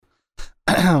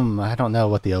I don't know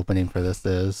what the opening for this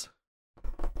is.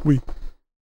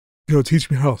 Teach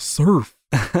me how to surf.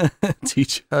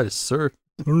 Teach you how to surf.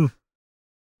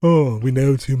 Oh, we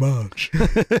know too much.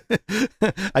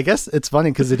 I guess it's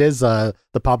funny because it is the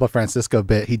Pablo Francisco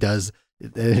bit he does.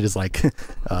 It is like,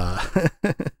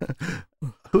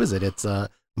 who is it? It's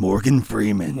Morgan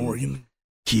Freeman.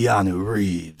 Keanu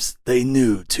Reeves. They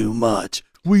knew too much.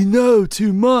 We know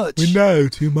too much. We know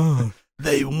too much.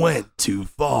 They went too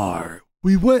far.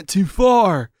 We went too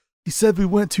far. He said we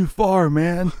went too far,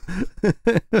 man.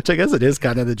 Which I guess it is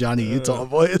kind of the Johnny Utah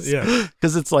voice. Yeah.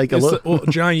 Because it's like the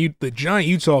Johnny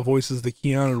Utah voice is the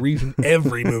Keanu Reeves in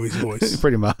every movie's voice.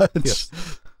 Pretty much. Yes.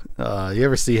 You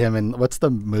ever see him in, what's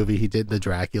the movie he did, the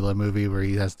Dracula movie, where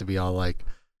he has to be all like,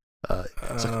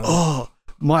 it's like, oh,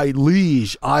 my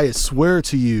liege, I swear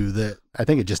to you that, I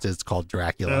think it just is called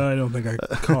Dracula. I don't think I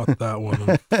caught that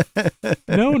one.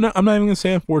 No, I'm not even going to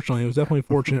say unfortunately. It was definitely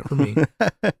fortunate for me.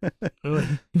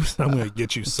 I'm going to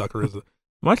get you, sucker. Am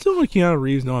I still on Keanu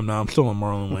Reeves? No, I'm not. I'm still on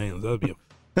Marlon Wayans. That would be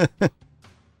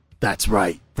That's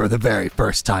right. For the very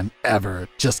first time ever.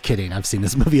 Just kidding. I've seen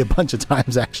this movie a bunch of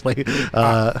times, actually. It's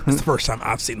the first time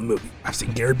I've seen the movie. I've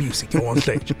seen Gary Busey go on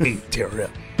stage. Hey, tear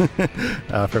it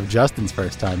up. From Justin's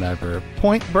first time ever,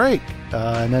 Point Break.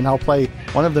 And then I'll play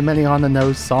one of the many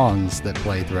on-the-nose songs that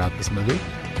play throughout this movie.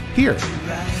 Here.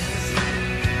 Rise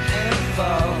and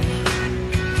fall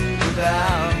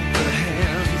without the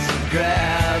hands of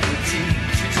gravity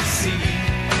to see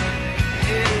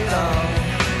it all.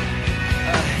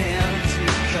 A hand to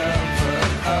cover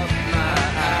up my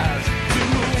eyes, to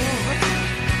move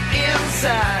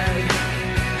inside,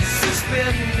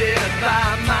 suspended by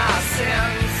my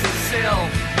sense of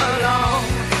self along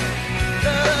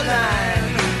the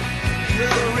line. The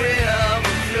river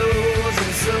flows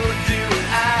and so do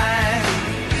I.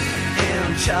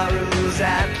 And Charu's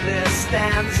Atlas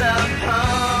stands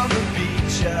upon the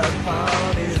beach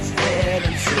upon its bed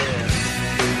and says,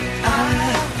 I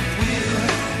will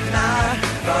not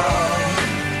fall.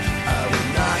 I will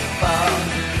not fall.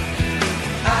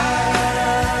 I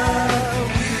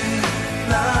will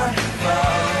not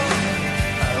fall.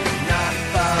 I will not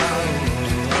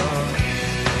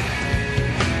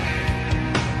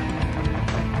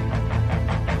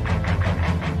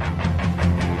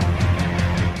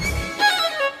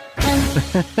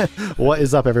What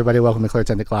is up, everybody? Welcome to Clear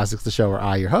Tended Classics, the show where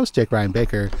I, your host, Jake Ryan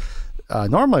Baker,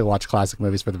 normally watch classic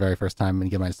movies for the very first time and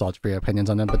give my nostalgia-free opinions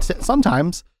on them, but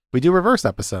sometimes we do reverse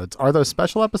episodes. Are those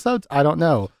special episodes? I don't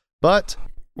know, but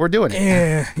we're doing it.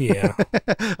 Yeah. We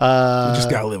just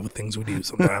gotta live with things we do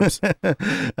sometimes.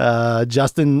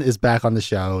 Justin is back on the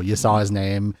show. You saw his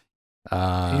name. He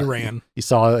ran. You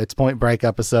saw it's Point Break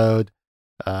episode.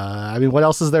 I mean, what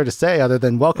else is there to say other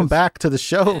than welcome back to the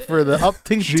show for the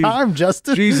upteenth time,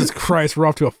 Justin? Jesus Christ, we're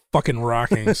off to a fucking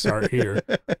rocking start here.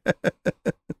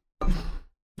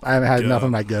 I haven't had enough of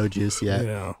my go juice yet.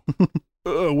 Yeah.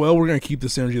 Well, we're gonna keep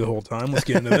this energy the whole time. Let's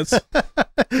get into this.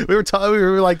 we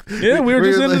were like, yeah, we were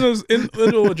just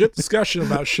into a legit discussion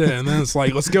about shit, and then it's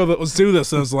like, let's do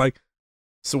this. And it's like,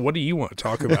 so what do you want to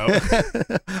talk about?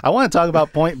 I want to talk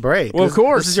about Point Break. Well, of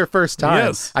course. This is your first time.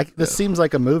 Yes. This seems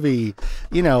like a movie,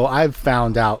 I've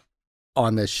found out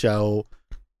on this show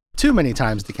too many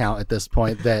times to count at this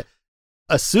point that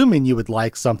assuming you would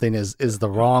like something is the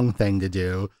wrong thing to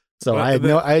do. So I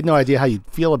had no idea how you'd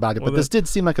feel about it, but this did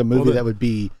seem like a movie that would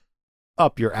be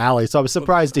up your alley. So I was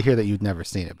surprised to hear that you'd never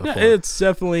seen it before. Yeah, it's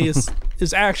definitely,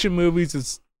 it's action movies.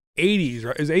 It's 80s,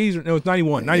 right? It's 80s. No, it's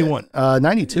 91. 91.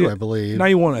 92, yeah, I believe.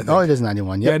 91, I think. Oh, it is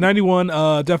 91. Yep. Yeah, 91.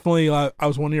 Definitely, I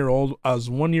was 1 year old. I was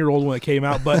 1 year old when it came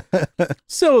out, but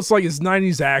still, it's like it's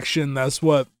 90s action. That's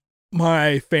what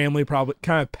my family probably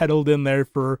kind of peddled in there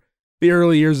for the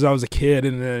early years as I was a kid.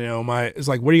 And it's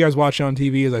like, what do you guys watch on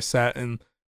TV? As I sat and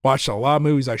watched a lot of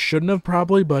movies I shouldn't have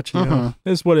probably, but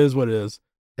it's what it is. What it is.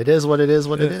 It is what it is.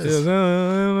 What it is.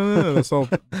 That's all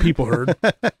people heard.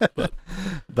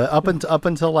 But up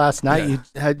until last night, you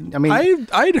had. I mean,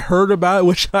 I'd heard about it,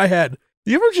 which I had.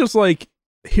 You ever just like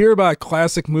hear about a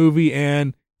classic movie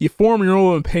and you form your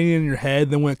own opinion in your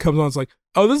head, then when it comes on, it's like,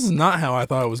 oh, this is not how I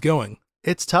thought it was going.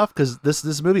 It's tough because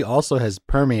this movie also has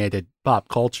permeated pop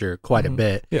culture quite a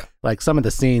bit. Yeah, like some of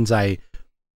the scenes I'm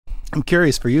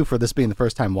curious for you, for this being the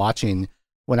first time watching,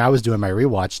 when I was doing my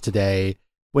rewatch today,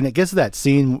 when it gets to that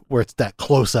scene where it's that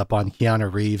close up on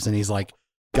Keanu Reeves and he's like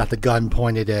got the gun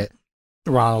pointed at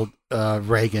Ronald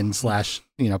Reagan /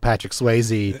 Patrick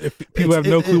Swayze. If people have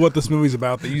no clue what this movie's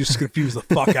about, that you just confuse the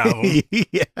fuck out of them.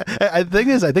 Yeah. The thing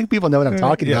is, I think people know what I'm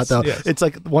talking about, though. Yes. It's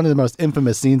like one of the most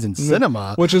infamous scenes in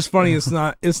cinema. Which is funny. It's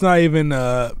not even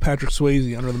Patrick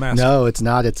Swayze under the mask. No, it's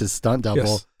not. It's his stunt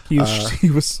double. Yes. He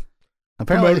was.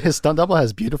 Apparently, his stunt double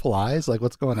has beautiful eyes. Like,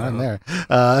 what's going on there?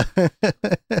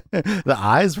 The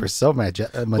eyes were so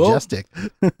majestic.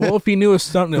 Well, if he knew a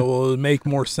stunt double, it would make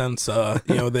more sense,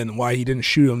 than why he didn't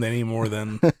shoot him anymore.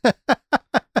 Then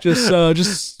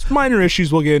just minor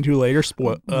issues we'll get into later.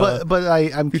 But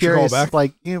I'm curious, callback.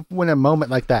 like, when a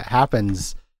moment like that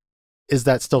happens, is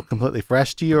that still completely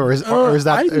fresh to you, or is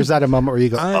that a moment where you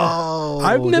go,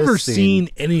 I've never seen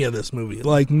any of this movie.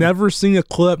 Like, never seen a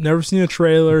clip, never seen a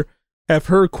trailer. Have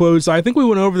heard quotes. I think we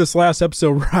went over this last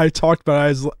episode where I talked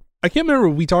about. I can't remember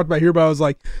what we talked about here, but I was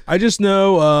like, I just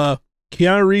know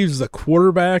Keanu Reeves is a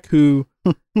quarterback who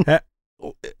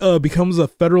becomes a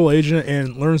federal agent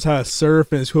and learns how to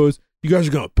surf. And his quotes, "You guys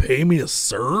are gonna pay me to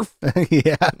surf?"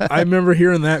 Yeah, I remember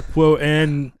hearing that quote,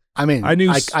 and I mean, I knew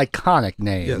iconic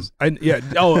name. Yes,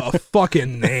 a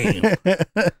fucking name,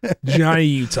 Johnny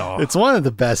Utah. It's one of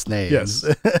the best names. Yes,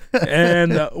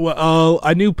 and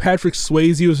I knew Patrick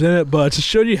Swayze was in it, but to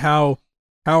show you how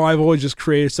I've always just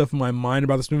created stuff in my mind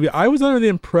about this movie, I was under the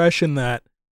impression that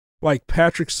like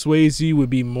Patrick Swayze would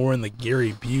be more in the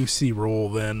Gary Busey role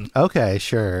than. Okay,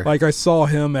 sure. Like I saw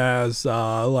him as in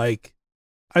a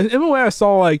way I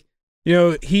saw like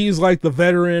he's like the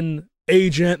veteran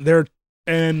agent there.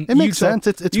 And it makes sense.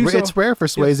 It's rare for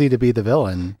Swayze to be the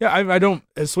villain. Yeah, I don't.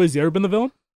 Has Swayze ever been the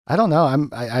villain? I don't know. I'm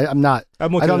not. I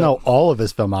don't know all of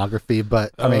his filmography,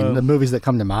 but I mean the movies that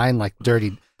come to mind, like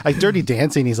Dirty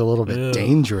Dancing, he's a little bit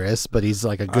dangerous, but he's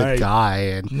like a good guy.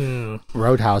 And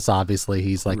Roadhouse, obviously,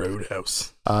 he's like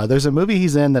Roadhouse. There's a movie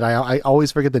he's in that I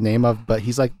always forget the name of, but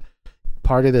he's like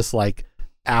part of this like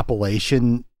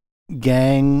Appalachian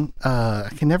gang. I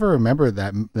can never remember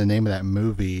the name of that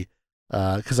movie.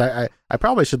 Because I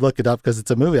probably should look it up because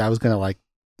it's a movie I was gonna like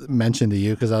mention to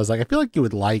you because I was like I feel like you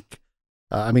would like.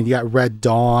 I mean, you got Red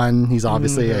Dawn. He's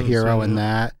obviously a hero in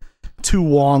that. Tu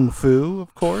Wong Fu,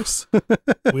 of course.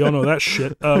 We all know that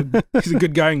shit. He's a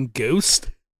good guy in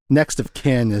Ghost. Next of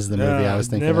Kin is the movie I was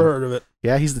thinking. Never heard of it.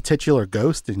 Yeah, he's the titular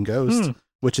ghost in Ghost,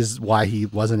 which is why he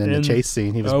wasn't in the chase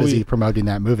scene. He was busy promoting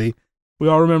that movie. We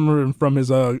all remember him from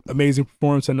his amazing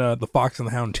performance in The Fox and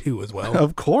the Hound 2 as well.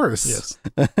 Of course. Yes.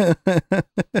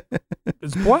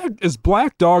 Is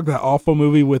Black Dog that awful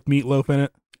movie with Meatloaf in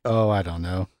it? Oh, I don't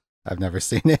know. I've never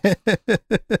seen it.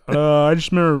 I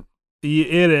just remember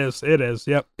it is.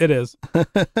 Yep, it is.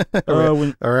 Are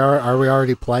we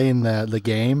already playing the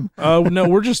game? No,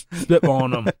 we're just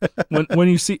spitballing them.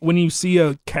 When you see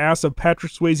a cast of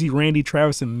Patrick Swayze, Randy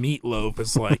Travis, and Meatloaf,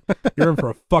 it's like you're in for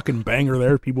a fucking banger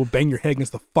there. People bang your head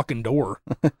against the fucking door.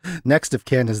 Next of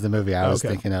Kin is the movie I was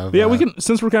thinking of. Yeah, we can,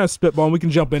 since we're kind of spitballing, we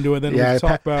can jump into it. Then we can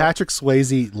talk about Patrick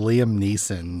Swayze, Liam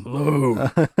Neeson,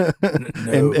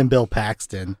 no. and Bill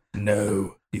Paxton.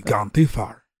 No, you've gone too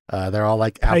far. They're all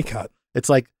like pay cut. It's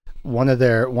like one of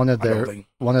their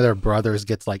brothers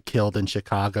gets like killed in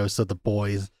Chicago, so the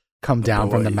boys come down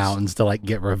from the mountains to like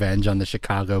get revenge on the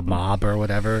Chicago mob or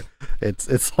whatever.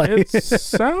 It's like it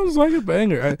sounds like a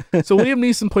banger. So Liam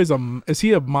Neeson plays is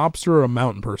he a mobster or a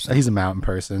mountain person? He's a mountain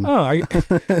person. Oh,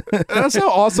 that's how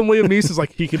awesome Liam Neeson's.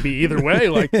 Like he could be either way.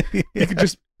 Like he could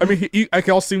just. I mean, I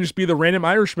could also just be the random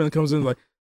Irishman that comes in like.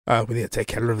 We need to take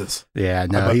care of this. Yeah,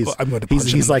 no, I'm going to punch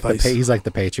him he's in like the face. he's like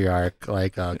the patriarch.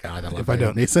 Like, oh god, I love if I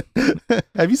don't. Neeson.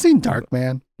 Have you seen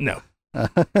Darkman? No.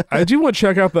 I do want to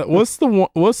check out that. What's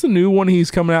the new one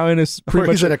he's coming out in? It's pretty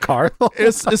much he's in a car.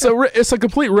 it's a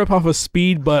complete rip off of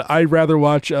Speed, but I'd rather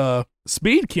watch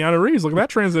Speed. Keanu Reeves. Look at that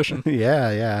transition.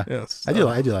 Yeah. Yes, I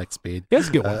do like Speed. Yeah, it's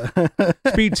a good one.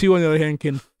 Speed 2, on the other hand,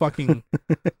 can fucking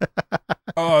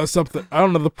something. I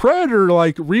don't know. The Predator,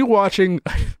 like rewatching.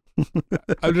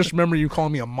 I just remember you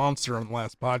calling me a monster on the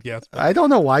last podcast. I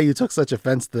don't know why you took such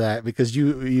offense to that because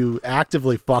you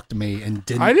actively fucked me and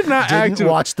didn't. I did not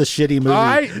watch the shitty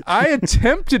movie. I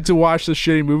attempted to watch the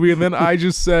shitty movie and then I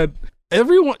just said,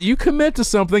 "Everyone, you commit to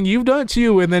something, you've done it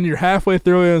too," and then you're halfway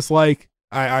through and it's like,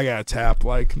 I gotta tap.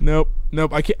 Like, nope.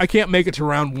 I can't make it to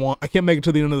round 1. I can't make it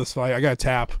to the end of this fight. I gotta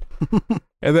tap.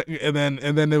 and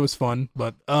then it was fun,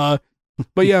 but yeah,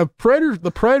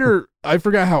 the Predator. I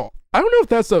forgot how. I don't know if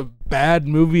that's a bad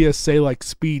movie as say like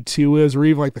Speed 2 is or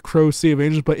even like The Crow Sea of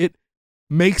Angels, but it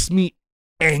makes me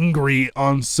angry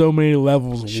on so many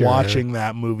levels watching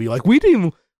that movie. Like we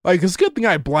didn't like it's a good thing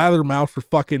I blabbermouth for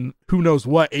fucking who knows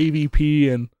what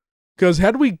AVP and because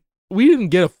we didn't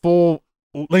get a full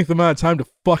length amount of time to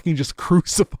fucking just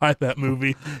crucify that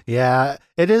movie. Yeah,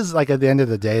 it is like at the end of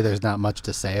the day, there's not much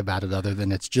to say about it other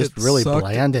than it's just really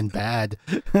bland and bad.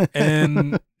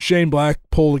 And Shane Black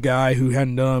pulled a guy who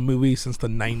hadn't done a movie since the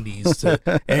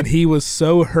 90s. And he was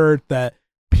so hurt that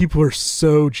people are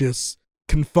so just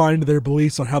confined to their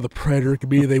beliefs on how the Predator could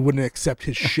be, they wouldn't accept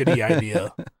his shitty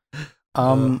idea.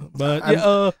 But I'm-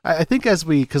 yeah, I think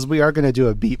because we are going to do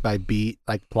a beat by beat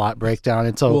like plot breakdown,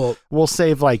 and so well, we'll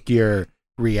save like your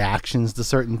reactions to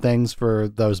certain things for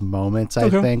those moments, I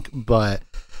Okay. think. But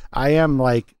I am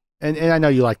like, and I know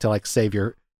you like to like save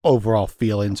your overall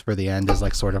feelings for the end as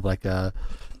like sort of like the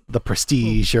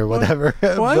prestige or whatever.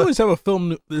 well, I But- always have a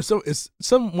film. It's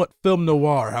somewhat film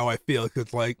noir how I feel.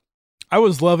 Cause like I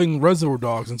was loving Reservoir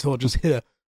Dogs until it just hit a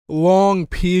long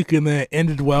peak and then it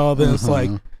ended well. Then it's like,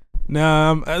 Mhm.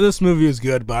 nah, this movie is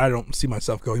good, but I don't see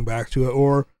myself going back to it.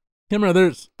 Or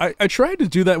I tried to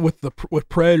do that with with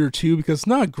Predator 2 because it's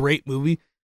not a great movie,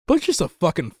 but it's just a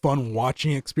fucking fun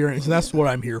watching experience, and that's what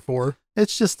I'm here for.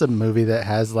 It's just a movie that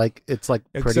has like it's like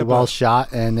pretty Except well that-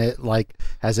 shot, and it like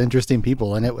has interesting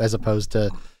people in it as opposed to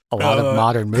a lot of Uh,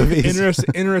 modern movies.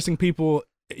 Interesting people.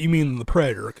 You mean the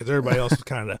Predator? Because everybody else is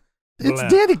kind of. It's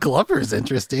Danny Glover's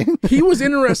interesting. He was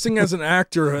interesting as an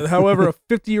actor. However, a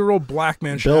 50-year-old black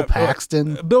man. Bill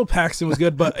Paxton. Bill Paxton was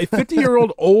good, but a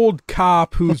 50-year-old old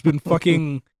cop who's been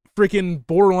freaking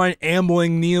borderline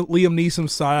ambling Liam Neeson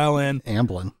style, and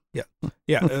Amblin. yeah,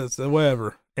 it's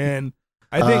whatever. And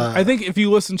I think if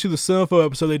you listen to the Cinepho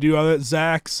episode they do on it,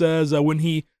 Zach says when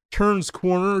he turns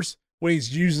corners when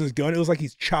he's using his gun, it was like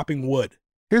he's chopping wood.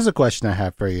 Here's a question I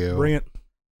have for you. Bring it.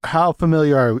 How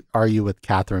familiar are you with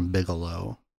Catherine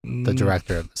Bigelow, the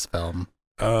director of this film?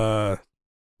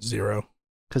 0.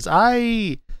 Because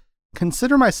I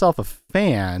consider myself a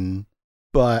fan,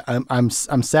 but I'm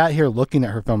sat here looking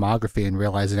at her filmography and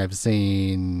realizing I've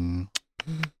seen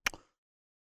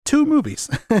 2 movies,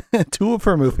 2 of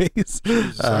her movies.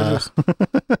 I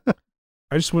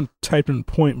just went typed in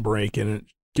Point Break and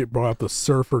it brought up the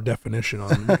surfer definition on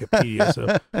Wikipedia. So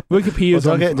Wikipedia's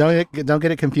Well, don't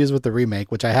get it confused with the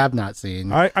remake, which I have not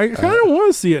seen. I kind of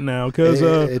want to see it now because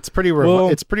it's pretty well-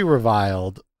 it's pretty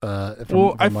reviled.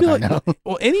 From I what feel know.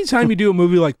 like anytime you do a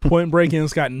movie like Point Break and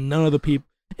it's got none of the people,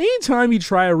 anytime you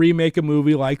try to remake a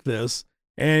movie like this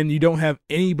and you don't have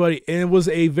anybody, and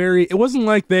it wasn't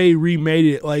like they remade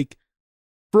it like.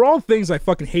 For all things I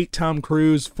fucking hate Tom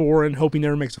Cruise for and hope he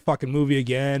never makes a fucking movie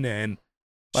again, and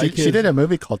like she did a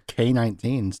movie called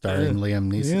K-19 starring Liam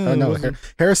Neeson. Yeah, Oh it no, wasn't-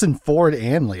 Harrison Ford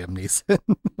and Liam Neeson.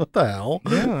 What the hell?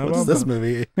 Yeah, how What's about this that?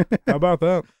 movie? How about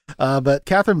that? But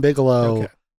Catherine Bigelow, Okay.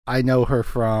 I know her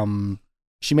from.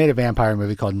 She made a vampire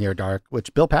movie called Near Dark,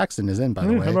 which Bill Paxton is in, by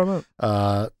the Yeah, way. how about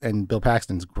that? And Bill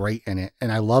Paxton's great in it,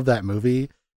 and I love that movie.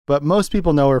 But most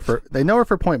people know her for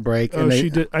Point Break. Oh, And they,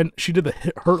 she did the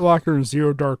Hurt Locker and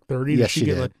Zero Dark 30. yes, she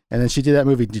did. And then she did that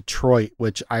movie Detroit,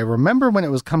 which I remember when it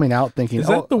was coming out, thinking, Is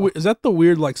that the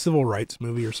weird like civil rights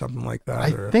movie or something like that?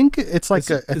 I or- think it's like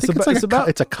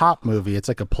it's a cop movie. It's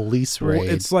like a police Well, raid.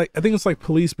 I think it's like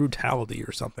police brutality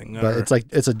or something. but or-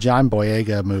 it's a John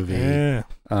Boyega movie. yeah.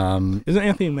 Isn't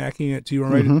Anthony Mackie in it too?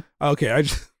 Right? Mhm. Okay,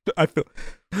 I feel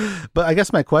But I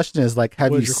guess my question is like,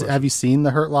 What is your question? have you seen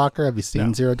The Hurt Locker? Have you seen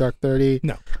No. Zero Dark 30?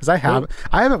 No. Because I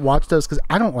haven't watched those because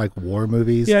I don't like war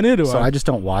movies. yeah, neither do So I. I just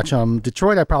don't watch them.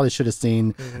 Detroit, I probably should have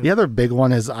seen. Mhm. The other big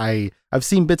one is I've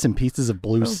seen bits and pieces of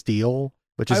Blue Oh. Steel,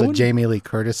 which is I a wouldn't- Jamie Lee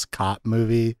Curtis cop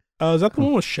movie. Is that the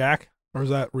one with Shaq or is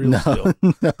that real No, Steel?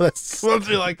 no, that's Let's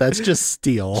be like that's just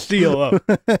Steel. Steel up.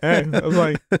 Hey, I was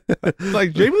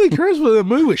like Jamie Lee Curtis was in a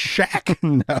movie with Shaq.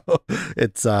 No,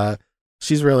 it's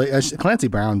she's really Clancy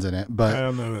Brown's in it, I but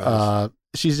don't know. Who that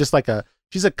is. she's just like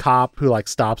she's a cop who like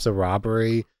stops a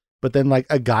robbery, but then like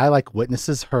a guy like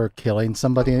witnesses her killing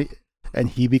somebody, and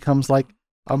he becomes like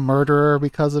a murderer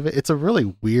because of it. It's a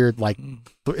really weird like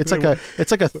it's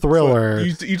like a thriller.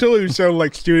 You totally sound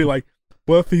like Stewie. Like,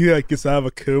 what if he like gets out of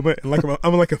a coma and like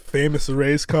I'm like a famous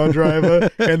race car driver,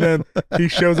 and then he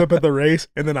shows up at the race,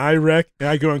 and then I wreck and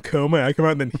I go in coma, and I come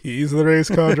out, and then he's the race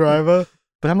car driver.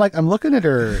 But I'm looking at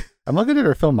her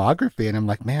filmography, and I'm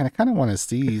like, man, I kind of want to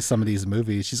see some of these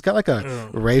movies. She's got like a Oh.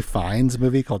 Ray Fiennes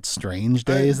movie called Strange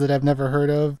Days that I've never heard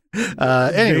of.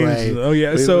 Anyway, James- oh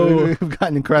yeah. we- So we've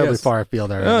gotten incredibly yes. far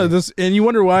afield already. and you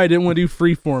wonder why I didn't want to do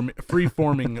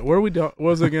freeforming. Where what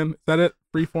was it again? Is that it?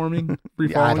 Freeforming?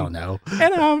 Yeah, I don't know.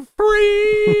 And I'm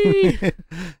free.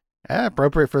 Yeah,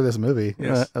 appropriate for this movie.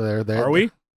 Yes. They're Are we?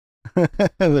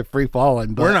 they're free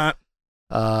falling, but We're not.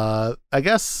 I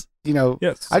guess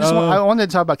Yes. I wanted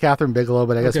to talk about Catherine Bigelow,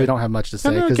 but I guess okay. we don't have much to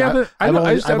say No, because Catherine,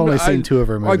 I've only seen 2 of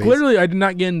her movies. Like literally, I did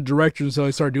not get into directors until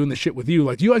I started doing this shit with you.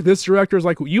 Like, do you like this director? It's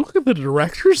like, you look at the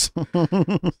directors.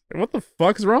 What the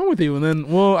fuck is wrong with you? And then,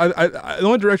 well, I the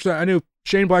only director I knew,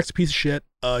 Shane Black's a piece of shit.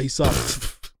 He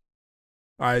sucks.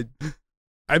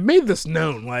 I've made this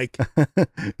known. Like,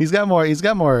 he's got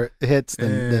more hits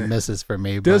than misses for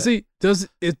me. does but he? Does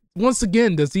it once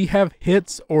again? Does he have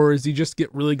hits, or does he just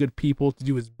get really good people to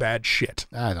do his bad shit?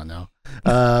 I don't know.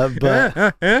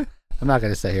 But I'm not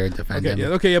going to sit here and defend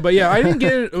him. But yeah, I didn't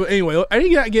get anyway. I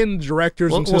didn't get into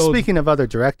directors until. Well, speaking of other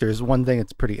directors, one thing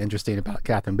that's pretty interesting about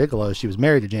Catherine Bigelow is she was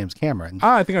married to James Cameron.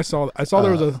 I think I saw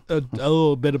there was a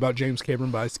little bit about James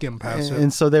Cameron, but I skimmed past it.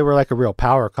 And so they were like a real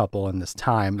power couple in this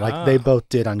time. Like they both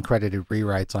did uncredited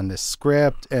rewrites on this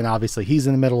script, and obviously he's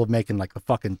in the middle of making like the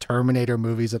fucking Terminator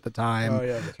movies at the time. Oh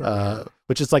yeah,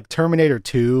 which is like Terminator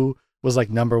 2 was like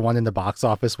 #1 in the box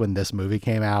office when this movie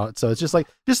came out. So it's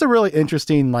just a really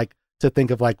interesting like to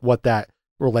think of like what that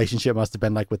relationship must have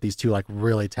been like with these two like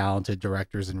really talented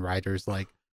directors and writers, like,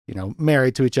 you know,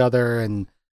 married to each other. And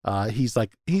he's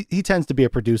like he tends to be a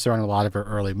producer on a lot of her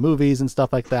early movies and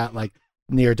stuff like that, like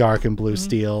Near Dark and Blue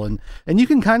Steel, and you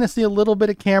can kind of see a little bit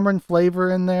of Cameron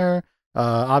flavor in there.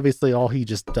 Obviously all he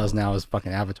just does now is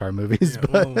fucking Avatar movies.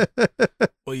 Yeah,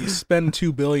 well, you spend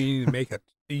 $2 billion to make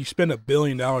you spend $1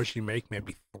 billion, you make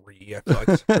maybe $3 million. I feel like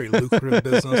it's a pretty lucrative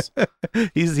business.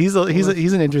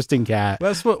 He's an interesting cat.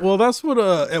 That's what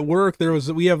at work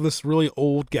we have this really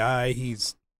old guy.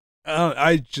 He's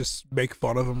I just make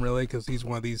fun of him really because he's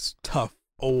one of these tough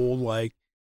old, like,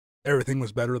 everything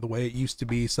was better the way it used to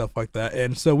be, stuff like that.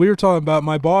 And so we were talking about,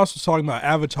 my boss was talking about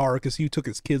Avatar because he took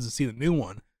his kids to see the new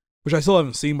one, which I still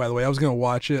haven't seen, by the way. I was going to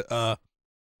watch it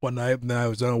one night, and then I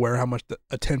was unaware how much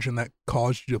attention that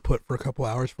caused you to put for a couple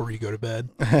hours before you go to bed.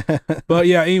 But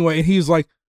yeah, anyway, and he's like,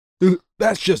 "Dude,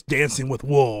 that's just Dancing with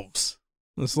Wolves."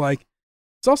 It's like,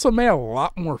 it's also made a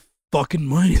lot more fucking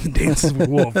money than Dancing with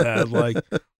Wolves had.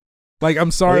 Like I'm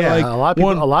sorry, yeah, like a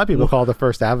lot of people call the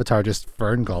first Avatar just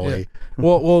Fern Gully. Yeah.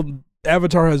 Well,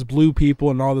 Avatar has blue people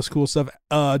and all this cool stuff.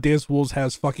 Dance with Wolves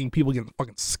has fucking people getting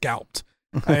fucking scalped.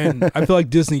 And I feel like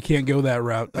Disney can't go that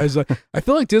route. I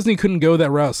feel like Disney couldn't go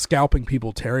that route, scalping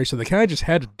people, Terry. So they kind of just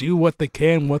had to do what they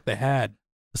can, what they had.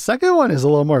 The second one is a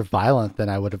little more violent than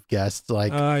I would have guessed.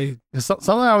 Like something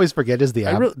I always forget is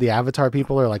the Avatar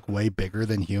people are like way bigger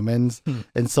than humans,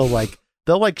 and so like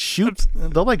they'll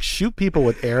shoot people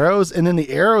with arrows, and then the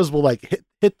arrows will like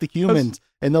hit the humans,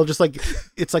 and they'll just like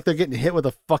it's like they're getting hit with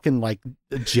a fucking like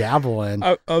javelin.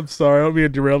 I'm sorry, I don't mean to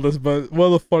derail this, but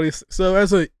one of the funniest. So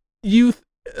as a youth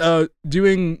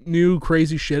doing new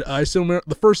crazy shit, I still remember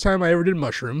the first time I ever did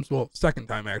mushrooms. Well, second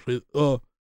time actually.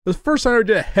 The first time I ever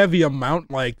did a heavy amount,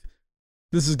 like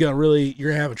this is you're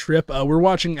gonna have a trip. We're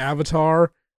watching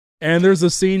Avatar, and there's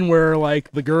a scene where like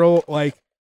the girl, like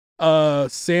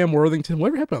Sam Worthington,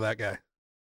 whatever happened to that guy?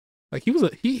 Like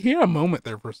he had a moment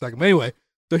there for a second. But anyway,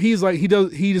 so he's like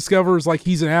he discovers like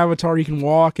he's an avatar, he can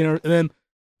walk, and then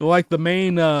like the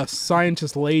main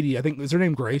scientist lady, I think is her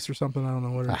name Grace or something. I don't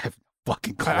know what. I have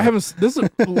fucking clue. I haven't. This is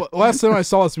last time I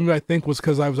saw this movie, I think, was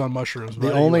because I was on mushrooms.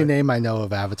 The only name I know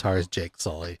of Avatar is Jake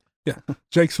Sully. Yeah,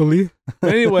 Jake Sully.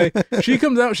 But anyway, she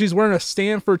comes out. She's wearing a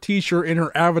Stanford t-shirt in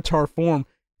her Avatar form,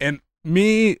 and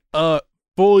me,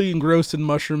 fully engrossed in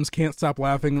mushrooms, can't stop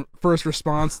laughing. First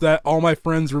response that all my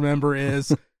friends remember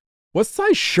is, "What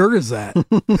size shirt is that?"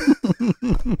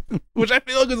 Which I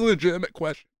feel like is a legitimate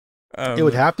question. It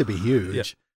would have to be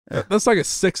huge. Yeah. That's like a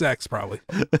 6X probably.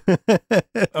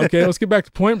 Okay, let's get back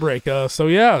to Point Break. So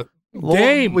yeah,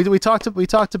 Dame. We talked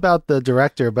about the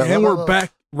director, but and we're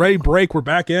back. Ready break. We're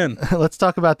back in. Let's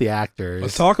talk about the actors.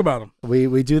 Let's talk about them.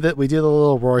 We do the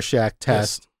little Rorschach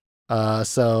test. Yes.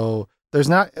 So we're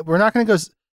not going to go.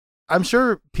 I'm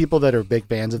sure people that are big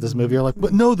fans of this movie are like,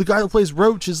 but no, the guy who plays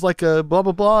Roach is like a blah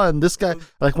blah blah, and this guy,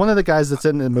 like one of the guys that's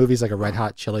in the movie is like a Red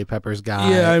Hot Chili Peppers guy.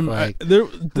 Yeah,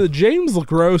 the James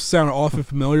LaGrosse sounded awfully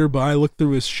familiar, but I looked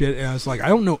through his shit and I was like, I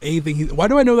don't know anything. Why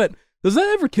do I know that? Does that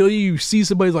ever kill you? You see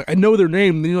somebody's like, I know their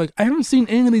name, and then you're like, I haven't seen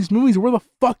any of these movies. Where the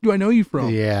fuck do I know you from?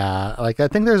 Yeah, like I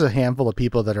think there's a handful of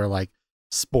people that are like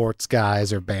sports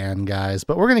guys or band guys,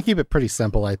 but we're gonna keep it pretty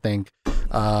simple. I think.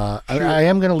 Sure. I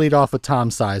am gonna lead off with Tom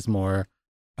Sizemore.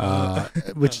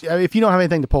 Which if you don't have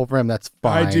anything to pull for him, that's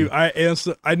fine. I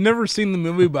do. I'd never seen the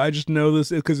movie, but I just know this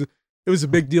because it was a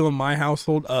big deal in my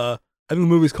household. I think the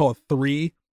movie's called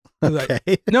 3. Okay.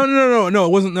 No, it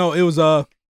wasn't. No, it was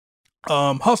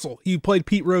Hustle. He played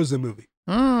Pete Rose in the movie.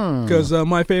 Because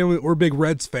my family were big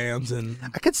Reds fans, and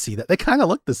I could see that they kind of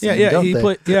look the same.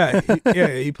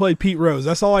 He played Pete Rose.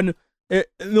 That's all I knew.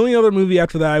 The only other movie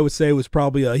after that I would say was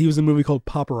probably he was in a movie called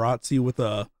Paparazzi with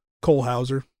Cole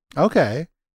Hauser. Okay.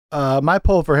 My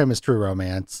poll for him is True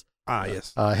Romance.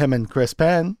 Yes. Him and Chris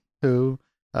Penn, who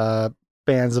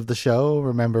fans of the show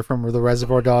remember from the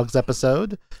Reservoir Dogs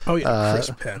episode. Oh yeah, Chris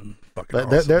Penn. But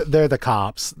awesome. they're the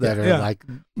cops that are like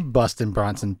busting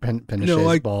Bronson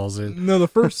Pinchot's balls. The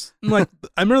first I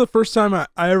remember the first time I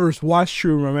ever watched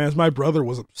True Romance. My brother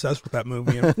was obsessed with that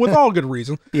movie, and with all good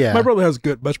reason. Yeah, my brother has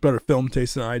much better film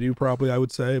taste than I do. Probably I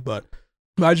would say, but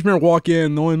I just remember walking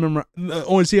in. The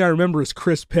only scene I remember is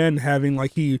Chris Penn having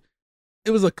like it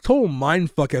was a total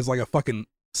mindfuck as like a fucking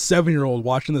 7-year-old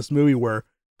watching this movie where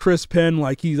Chris Penn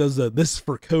like he does this is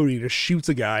for Cody, just shoots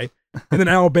a guy, and then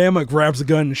Alabama grabs a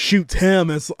gun and shoots him.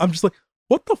 I'm just like,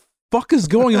 what the fuck is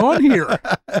going on here?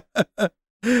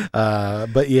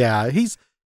 But yeah, he's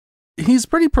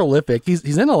pretty prolific.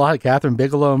 He's in a lot of Catherine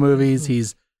Bigelow movies.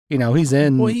 He's in he's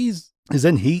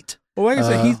in Heat. Well, like I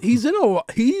said,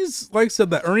 he's like I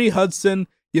said, that Ernie Hudson,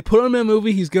 you put him in a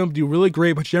movie, he's gonna do really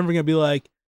great, but you're never gonna be like,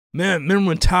 man, remember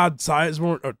when Tom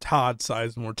Sizemore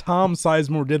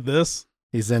did this?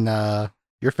 He's in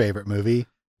your favorite movie,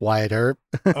 Wyatt Earp.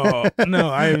 Oh no,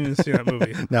 I haven't even seen that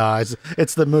movie. No,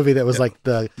 it's the movie that was like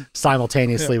the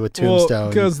simultaneously with Tombstone.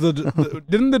 Because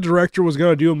didn't the director was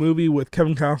gonna do a movie with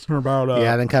Kevin Costner about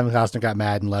then Kevin Costner got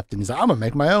mad and left, and he's like, I'm gonna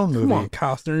make my own movie. Come on,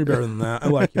 Costner, you're better than that. I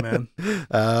like you, man.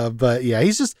 But yeah, he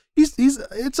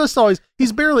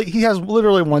has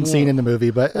literally one scene in the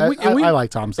movie, but I like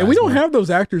Tom Sizemore. And we don't have those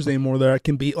actors anymore that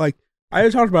can be like, I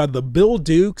talked about the Bill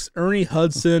Dukes, Ernie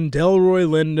Hudson, Delroy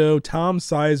Lindo, Tom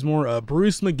Sizemore,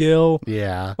 Bruce McGill.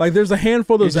 Yeah. Like there's a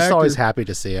handful of those You're just actors. always happy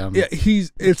to see him. Yeah,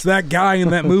 it's that guy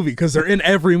in that movie because they're in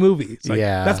every movie. It's like,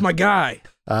 yeah. That's my guy.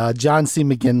 John C.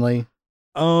 McGinley.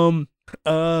 On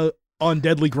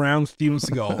Deadly Ground, Steven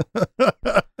Seagal.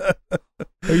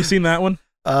 Have you seen that one?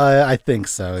 I think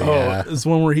so, yeah. Oh, it's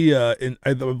one where he, I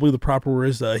believe the proper word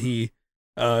is he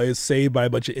is saved by a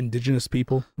bunch of indigenous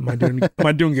people. Am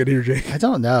I doing good here, Jake? I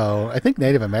don't know. I think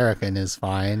Native American is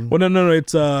fine. Well, no,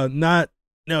 it's not.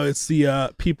 No, it's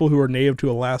the people who are native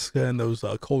to Alaska and those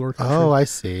colder countries. Oh, I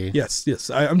see. Yes.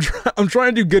 I'm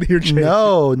trying to do good here, Jake.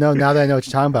 No. Now that I know what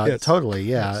you're talking about, Yes. Totally.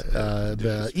 Yeah. Yes.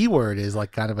 The E word is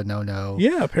like kind of a no.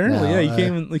 Yeah, apparently. No, Yeah,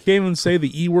 you can't even say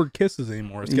the E word kisses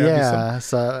anymore. It's gotta be some,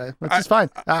 so which is fine.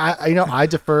 I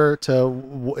defer to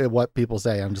what people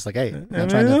say. I'm just like, hey, I'm not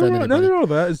trying to offend anybody. No,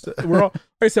 we're all.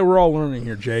 Like I said, we're all learning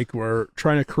here, Jake. We're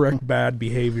trying to correct bad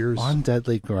behaviors. On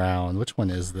Deadly Ground. Which one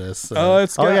is this? The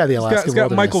Alaska. It's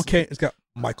got Wilderness. Michael Caine. It's got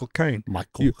Michael Caine.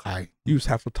 Caine. You just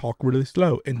have to talk really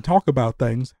slow and talk about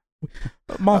things.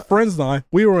 My friends and I,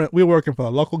 we were working for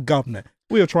the local government.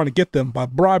 We were trying to get them by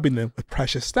bribing them with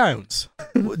precious stones.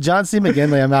 John C.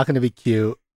 McGinley, I'm not going to be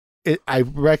cute. I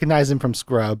recognize him from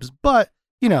Scrubs, but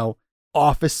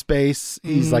Office Space,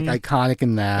 he's like iconic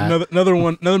in that. Another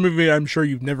movie I'm sure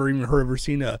you've never even heard of or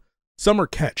seen. Summer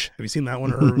Catch. Have you seen that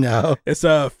one? Or No. It's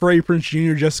Freddie Prinze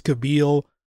Jr., Jessica Biel,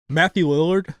 Matthew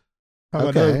Lillard.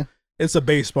 Okay. It's a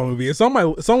baseball movie. It's on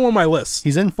one of my lists.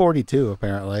 He's in 42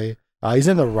 apparently. He's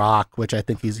in The Rock, which I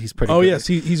think he's pretty. Oh good. yes,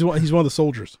 he's one of the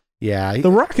soldiers. Yeah.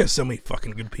 The Rock has so many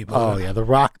fucking good people. Oh yeah, The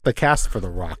Rock. The cast for The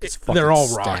Rock is fucking. They're all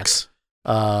stacked.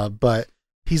 rocks. But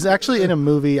he's actually in a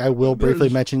movie I will briefly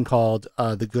mention called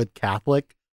The Good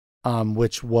Catholic,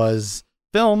 which was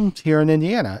filmed here in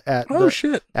Indiana at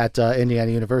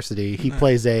Indiana University. He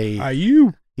plays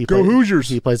IU. Go Hoosiers.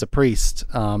 He plays a priest.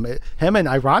 Him and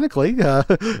ironically,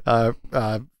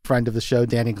 friend of the show,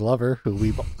 Danny Glover, who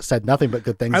we've said nothing but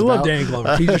good things about. I love Danny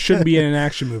Glover. He just shouldn't be in an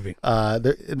action movie.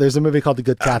 There's a movie called The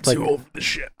Good Catholic. I'm too old for this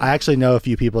shit. I actually know a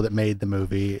few people that made the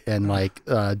movie, and like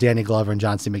Danny Glover and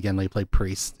John C. McGinley play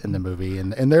priests in the movie,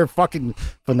 and they're fucking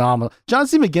phenomenal. John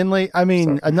C. McGinley, I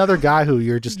mean, another guy who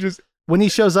you're just when he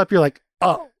shows up, you're like,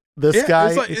 oh. This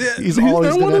guy, he's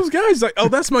always one of those guys. Like, oh,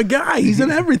 that's my guy. He's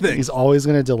in everything. He's always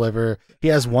going to deliver. He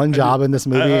has one job in this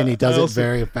movie, and he does it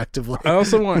very effectively. I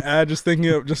also want to add, just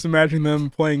imagining them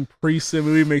playing priests in a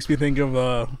movie makes me think of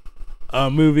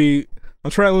a movie. I'm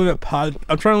trying to limit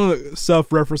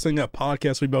self-referencing that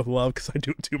podcast we both love because I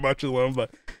do it too much alone.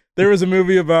 But there was a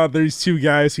movie about these two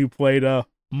guys who played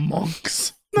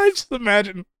monks. And I just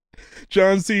imagine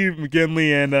John C.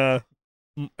 McGinley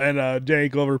and Danny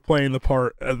Glover playing the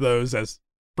part of those as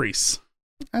priests.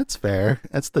 That's fair.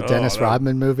 That's the Dennis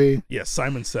Rodman movie. Yes,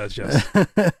 Simon Says yes.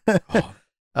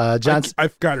 I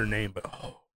forgot her name, but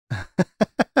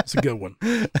it's a good one.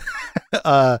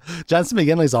 John C.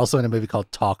 McGinley's also in a movie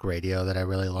called Talk Radio that I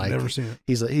really like. Never seen it.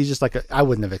 He's just like I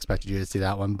wouldn't have expected you to see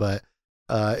that one, but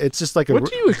it's just like what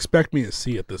do you expect me to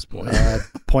see at this point?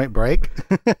 Point Break.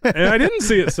 And I didn't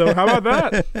see it, so how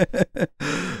about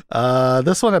that?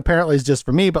 This one apparently is just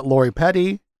for me, but Lori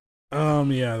Petty. I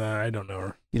don't know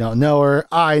her. You don't know her.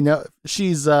 I know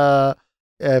she's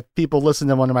if people listen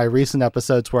to one of my recent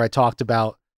episodes where I talked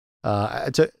about I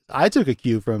took a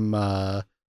cue from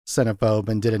Cinephobe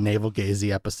and did a Navel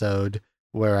Gazing episode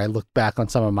where I looked back on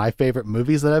some of my favorite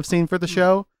movies that I've seen for the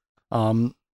show.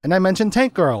 And I mentioned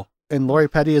Tank Girl. And Lori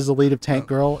Petty is the lead of Tank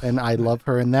Girl, and I love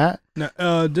her in that.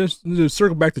 Now, just to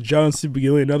circle back to John C.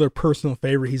 McGinley, another personal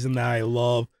favorite he's in that I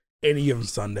love, Any Given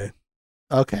Sunday.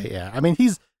 Okay, yeah. I mean,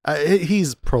 he's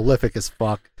prolific as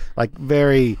fuck. Like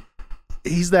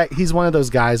he's one of those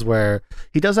guys where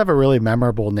he does have a really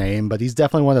memorable name, but he's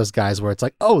definitely one of those guys where it's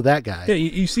like, oh, that guy. Yeah,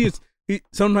 you see,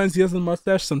 sometimes he has a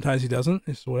mustache, sometimes he doesn't.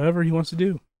 It's whatever he wants to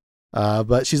do.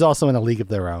 But she's also in A League of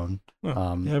Their Own.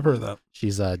 Oh, yeah, I've heard of that.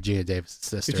 She's Gia Davis'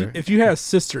 sister. If you had a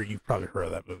sister, you've probably heard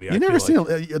of that movie. You've never seen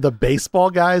the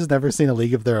baseball guys? Never seen A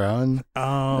League of Their Own?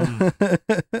 No.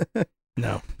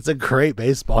 It's a great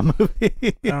baseball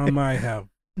movie. I have.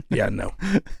 Yeah, no.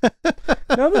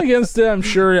 Nothing against it. I'm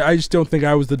sure. I just don't think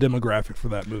I was the demographic for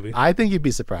that movie. I think you'd be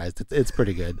surprised. It's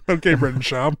pretty good. Okay, Brendan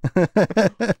Schaub.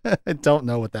 I don't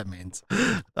know what that means.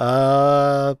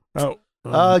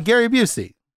 Gary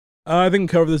Busey. I think we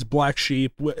covered this Black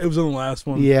Sheep. It was in the last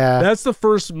one. Yeah. That's the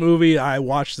first movie I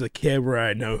watched as a kid where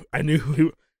I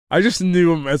just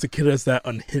knew him as a kid as that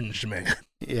unhinged man.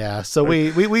 Yeah. So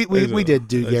we did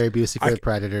do Gary Busey for The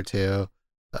Predator too.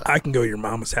 I can go to your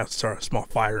mama's house and start a small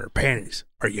fire in her panties,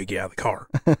 or you get out of the car.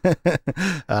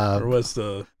 Or what's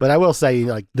the? But I will say,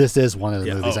 like, this is one of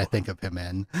the movies I think of him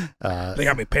in. They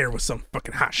got me paired with some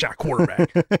fucking hotshot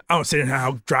quarterback. I was saying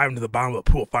how driving to the bottom of the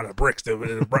pool, finding bricks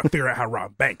to figure out how to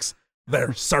rob banks. They're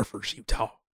surfers,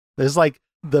 Utah. There's like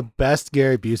the best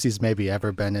Gary Busey's maybe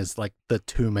ever been is like the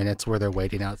 2 minutes where they're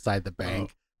waiting outside the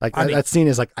bank. That scene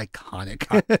is like iconic.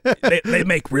 They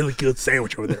make really good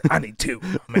sandwich over there. I need two.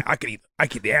 I mean, I could eat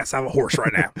the ass out of a horse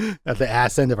right now. At the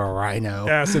ass end of a rhino.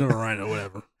 Ass end of a rhino,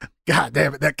 whatever. God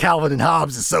damn it, that Calvin and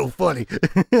Hobbes is so funny.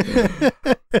 Trying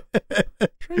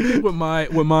to think what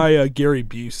my Gary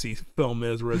Busey film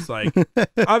is, where it's like,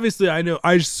 obviously I know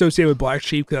I associate with Black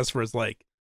Sheep because that's where it's like,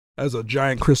 as a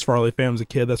giant Chris Farley fan as a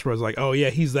kid, that's where I was like, oh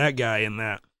yeah, he's that guy in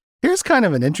that. Here's kind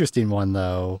of an interesting one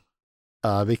though,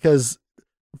 because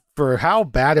for how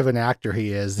bad of an actor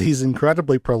he is, he's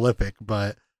incredibly prolific.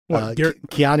 But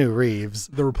Keanu Reeves,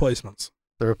 The Replacements.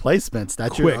 The Replacements.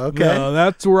 That's Quick. Okay. No,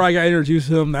 that's where I got introduced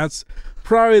to him. That's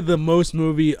probably the most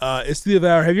movie. It's the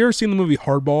other. Have you ever seen the movie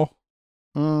Hardball?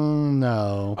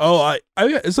 No. Oh,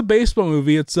 it's a baseball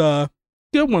movie. It's a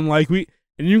good one. And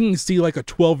you can see like a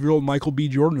 12-year-old Michael B.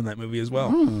 Jordan in that movie as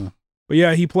well. But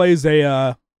yeah, he plays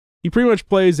it's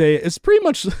pretty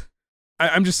much.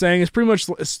 I'm just saying, it's pretty much,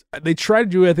 they try to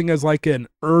do it, I think, as like an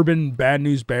urban Bad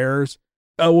News Bears.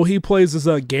 Well, he plays as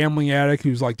a gambling addict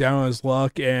who's like down on his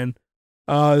luck, and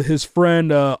his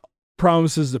friend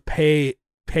promises to pay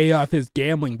off his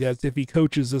gambling debts if he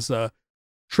coaches this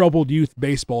troubled youth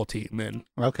baseball team. And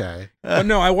okay,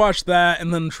 no, I watched that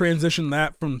and then transitioned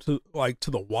that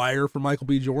to The Wire for Michael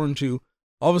B. Jordan to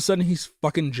all of a sudden he's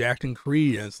fucking jacked and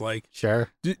Creed, and it's like, sure.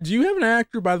 Do you have an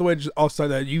actor, by the way, just outside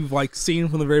that you've like seen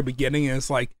from the very beginning, and it's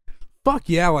like, fuck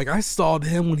yeah, like I saw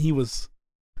him when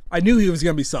I knew he was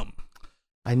gonna be something.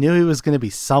 I knew he was gonna be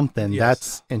something. Yes.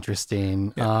 That's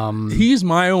interesting. Yeah. He's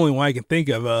my only one I can think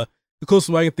of. The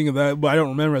closest one I can think of that, but I don't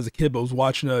remember as a kid, but was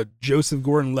watching Joseph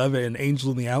Gordon-Levitt and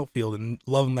Angel in the Outfield and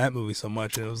loving that movie so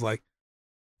much, and it was like,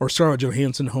 or Scarlett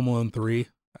Johansson, Home Alone 3.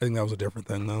 I think that was a different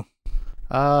thing though.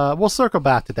 We'll circle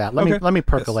back to that. Let me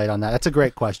percolate on that. That's a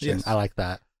great question. Yes. I like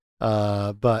that.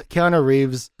 But Keanu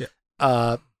Reeves,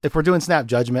 if we're doing snap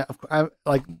judgment,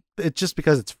 it's just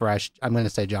because it's fresh. I'm going to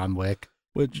say John Wick,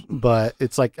 but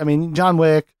it's like, I mean, John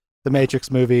Wick, the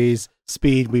Matrix movies,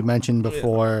 Speed, we mentioned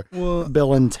before,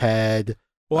 Bill and Ted.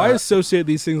 Well, I associate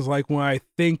these things like when I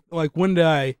think, like when did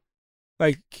I,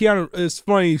 like Keanu, it's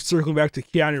funny circling back to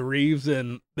Keanu Reeves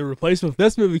and The Replacement for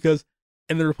this movie, because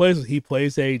in The Replacement, he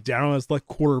plays a down as like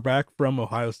quarterback from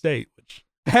Ohio State, which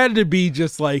had to be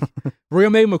just like, we're gonna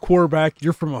make him a quarterback.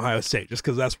 You're from Ohio State, just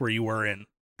because that's where you were in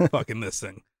fucking this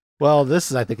thing. Well, this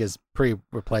is, I think, is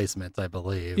pre-replacement, I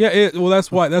believe. Yeah,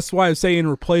 that's why I'm saying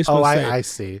Replacement. Oh, I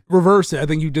see. Reverse it. I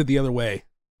think you did the other way.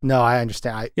 No, I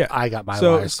understand. I got my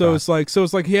wires so it's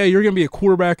like, yeah, you're gonna be a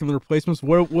quarterback in The Replacements.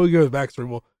 We'll go to the backstory.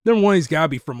 Well, number one, he's gotta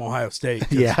be from Ohio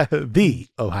State. Yeah, the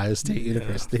Ohio State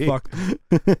University. Fuck.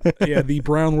 Yeah, the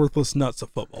brown worthless nuts of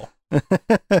football.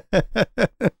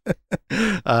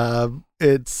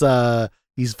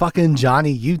 He's fucking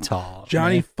Johnny Utah.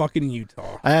 Johnny fucking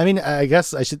Utah. I mean, I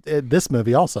guess I should. This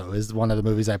movie also is one of the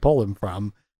movies I pull him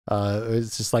from.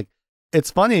 It's just like,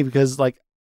 it's funny because like,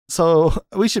 so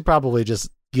we should probably just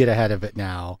get ahead of it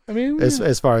now. I mean,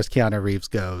 as far as Keanu Reeves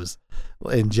goes,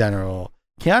 in general,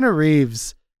 Keanu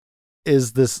Reeves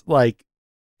is this, like,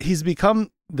 he's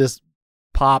become this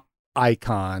pop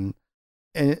icon,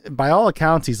 and by all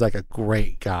accounts, he's like a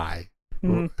great guy.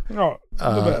 Mm-hmm. Oh,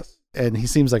 the best. And he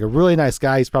seems like a really nice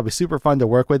guy. He's probably super fun to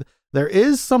work with. There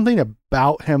is something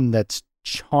about him that's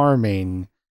charming,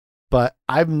 but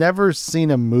I've never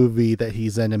seen a movie that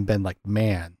he's in and been like,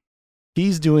 man,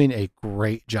 he's doing a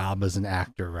great job as an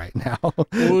actor right now.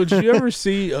 Well, did you ever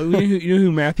see? You know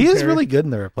who Matthew? He is Perry- really good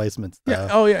in The Replacements, though. Yeah.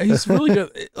 Oh yeah, he's really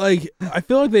good. Like I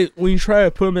feel like when you try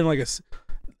to put him in like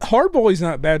Hardball, he's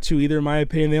not bad too either. In my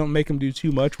opinion, they don't make him do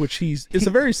too much. Which it's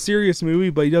a very serious movie,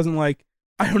 but he doesn't like.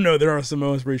 I don't know. There are some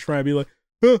moments where he's trying to be like,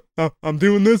 I'm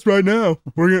doing this right now.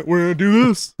 We're gonna do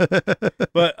this.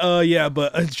 But yeah.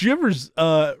 But did you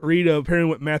ever read apparently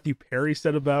what Matthew Perry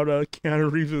said about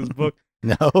Keanu Reeves in his book?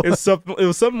 No. It was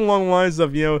something along the lines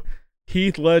of,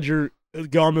 Heath Ledger is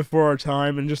gone before our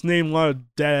time, and just name a lot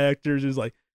of dead actors. Is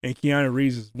like, and Keanu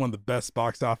Reeves is one of the best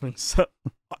box office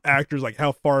actors. Like,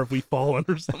 how far have we fallen,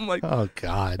 or something like? Oh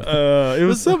God. It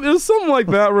was something like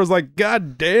that. Where it was like,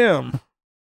 God damn.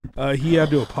 He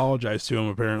had to apologize to him.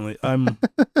 Apparently,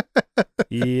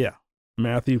 yeah.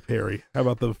 Matthew Perry. How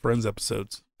about the Friends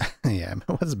episodes? Yeah.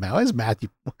 What's Matthew?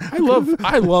 I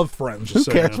love Friends. Who just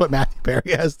so cares you know. what Matthew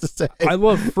Perry has to say? I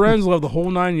love Friends. Love the whole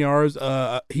 9 yards.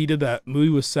 He did that movie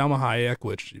with Salma Hayek,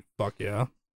 which fuck yeah.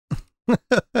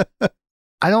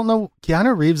 I don't know.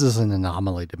 Keanu Reeves is an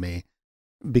anomaly to me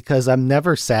because I'm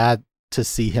never sad to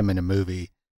see him in a movie,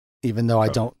 even though I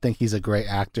don't think he's a great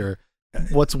actor.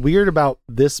 What's weird about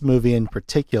this movie in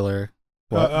particular?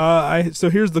 So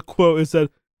here's the quote. It said,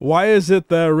 "Why is it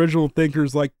that original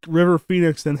thinkers like River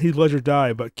Phoenix and Heath Ledger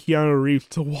die, but Keanu Reeves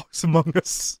still walks among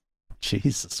us?"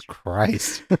 Jesus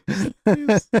Christ.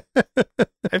 I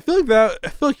feel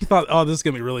like you thought, oh, this is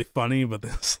gonna be really funny, but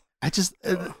this. I just,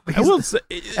 I will say,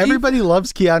 everybody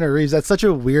loves Keanu Reeves. That's such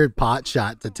a weird pot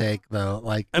shot to take, though.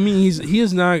 Like, I mean, he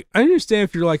is not. I understand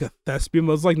if you're like a thespian,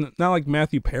 but it's like not like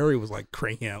Matthew Perry was like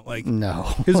cranking out. Like, no,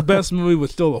 his best movie was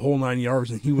still the whole 9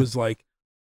 yards, and he was like,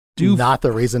 "Dude, not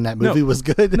the reason that movie was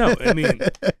good." No, I mean,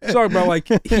 sorry, bro. Like,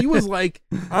 he was like,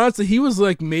 honestly, he was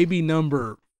like maybe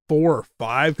number 4 or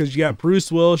 5 because you got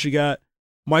Bruce Willis, you got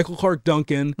Michael Clark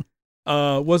Duncan,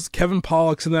 was Kevin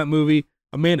Pollak's in that movie.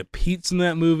 Amanda Pete's in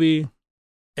that movie,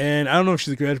 and I don't know if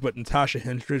she's a good, but Natasha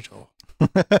Henstridge. Oh.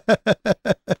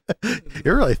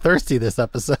 You're really thirsty this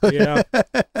episode. Yeah.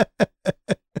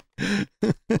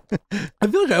 I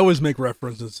feel like I always make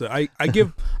references to I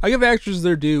give actors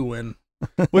their due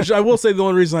which I will say the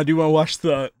only reason I do want to watch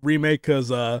the remake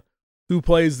because who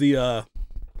plays the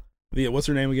what's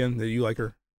her name again? That you like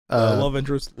her? Love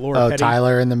interest, Laura Petty.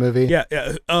 Tyler in the movie? Yeah.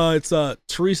 It's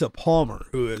Teresa Palmer,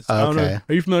 who is. I don't know.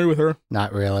 Are you familiar with her?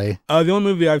 Not really. The only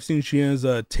movie I've seen she is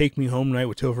Take Me Home Night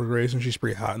with Topher Grace, and she's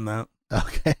pretty hot in that.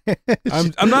 Okay.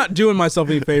 I'm not doing myself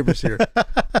any favors here.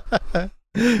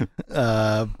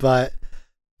 But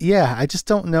yeah, I just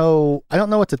don't know. I don't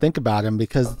know what to think about him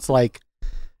because it's like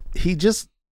he just,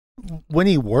 when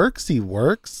he works,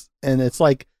 and it's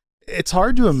like, it's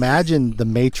hard to imagine The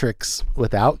Matrix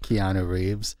without Keanu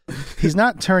Reeves. He's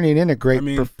not turning in a great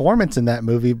performance in that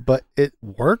movie, but it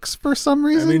works for some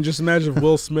reason. I mean, just imagine if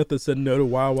Will Smith had said no to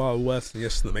Wild Wild West and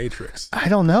yes to The Matrix. I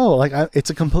don't know. Like,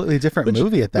 it's a completely different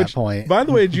movie at that point. By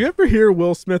the way, did you ever hear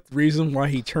Will Smith's reason why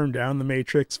he turned down The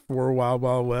Matrix for Wild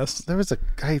Wild West?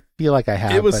 I feel like I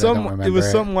have. It was but I don't remember. It was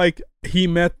something like he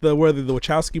met the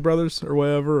Wachowski brothers or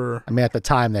whatever. Or, I mean, at the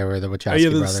time they were the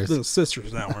Wachowski brothers. They're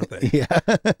sisters now, aren't they?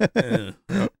 Yeah.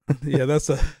 Yeah, that's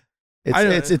a.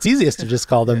 It's easiest to just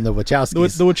call them the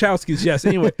Wachowskis. The Wachowskis, yes.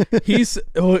 Anyway,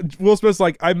 Will Smith's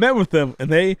like, I met with them,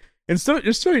 and so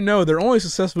just so you know, their only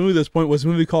successful movie at this point was a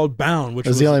movie called Bound, which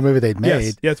was the only movie they'd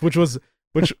made. Yes, which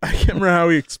I can't remember how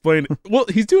he explained it. Well,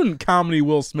 he's doing comedy,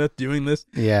 Will Smith doing this.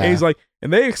 Yeah. And he's like,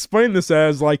 and they explain this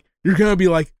as like, you're gonna be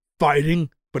like fighting,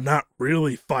 but not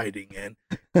really fighting, and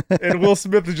Will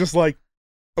Smith is just like,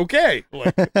 okay,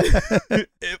 like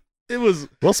it was.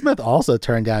 Will Smith also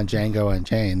turned down Django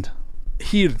Unchained.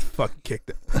 He'd fucking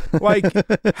kicked it. Like,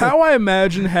 how I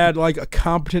imagine had like a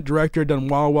competent director done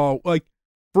Wild Wild, like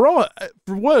for what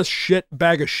a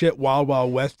bag of shit Wild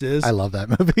Wild West is. I love that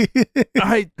movie.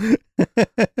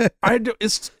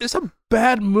 It's a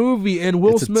bad movie, and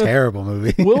Will Smith, a terrible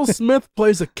movie. Will Smith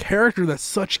plays a character that's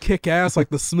such kick ass, like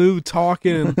the smooth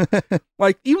talking, and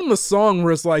like even the song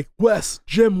where it's like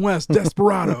Jim West,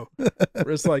 Desperado,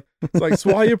 where it's like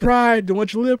swallow your pride, don't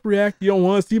let your lip react, you don't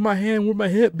want to see my hand where my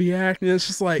hip be acting. It's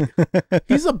just like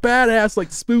he's a badass,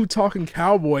 like smooth talking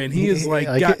cowboy, and he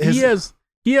is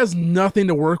he has nothing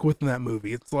to work with in that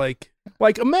movie. It's like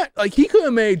he could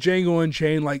have made Django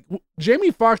Unchained. Like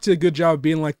Jamie Foxx did a good job of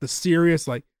being like the serious,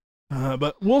 like,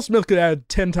 but Will Smith could add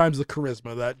 10 times the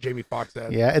charisma that Jamie Foxx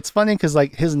had. Yeah, it's funny because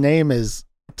like his name is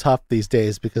tough these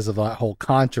days because of that whole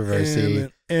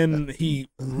controversy. And he,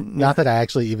 not that I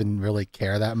actually even really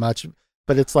care that much,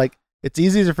 but it's like it's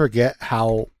easy to forget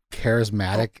how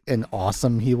charismatic and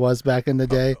awesome he was back in the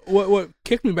day. What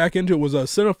kicked me back into it was a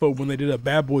Cinephobe when they did a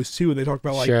Bad Boys 2, and they talked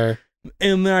about like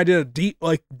And then I did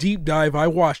a deep dive. I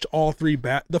watched all three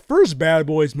the first Bad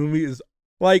Boys movie is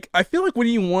like, I feel like when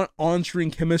you want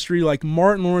on-screen chemistry, like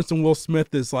Martin Lawrence and Will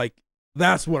Smith is like,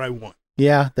 that's what I want.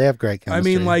 Yeah, they have great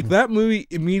chemistry. I mean, like that movie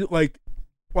immediately,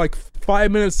 like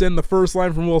 5 minutes in, the first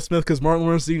line from Will Smith, because Martin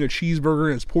Lawrence is eating a cheeseburger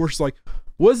and his Porsche's like,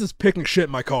 what is this picking shit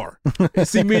in my car?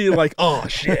 It's immediately like, oh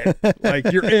shit,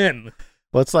 like you're in.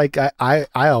 Well, it's like I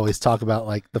always talk about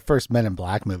like the first Men in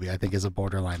Black movie. I think is a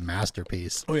borderline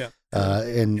masterpiece. Oh yeah,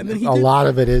 and then a lot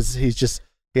of it is he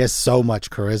has so much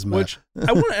charisma. Which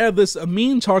I want to add this.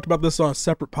 Amin talked about this on a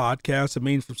separate podcast.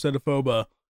 Amin from Cinephobe.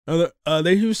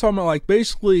 He was talking about like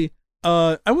basically,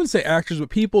 I wouldn't say actors, but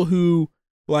people who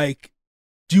like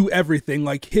do everything.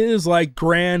 Like his like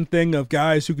grand thing of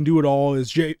guys who can do it all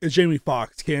is Jamie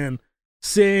Foxx. Can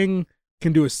sing,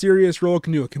 can do a serious role,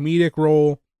 can do a comedic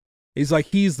role. He's like,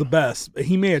 he's the best.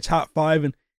 He made a top 5,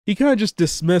 and he kind of just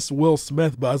dismissed Will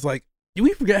Smith. But I was like, do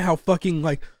we forget how fucking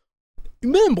like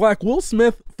Men in Black? Will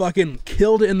Smith fucking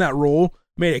killed it in that role.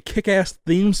 Made a kick-ass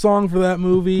theme song for that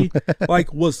movie.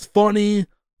 Like, was funny,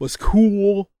 was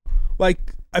cool.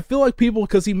 Like, I feel like people,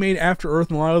 because he made After Earth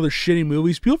and a lot of other shitty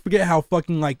movies, people forget how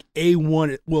fucking like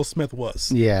A1 Will Smith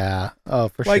was. Yeah. Oh,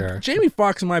 for like, sure. Jamie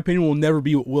Foxx, in my opinion, will never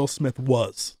be what Will Smith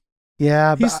was.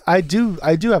 Yeah, but I do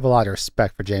have a lot of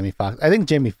respect for Jamie Foxx. I think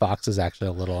Jamie Foxx is actually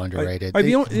a little underrated. Like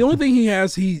the only thing he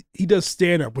has, he does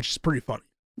stand up, which is pretty funny.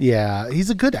 Yeah, he's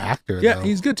a good actor. Yeah, though.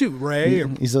 he's good too. Ray,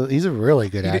 he's a really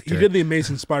good actor. He did the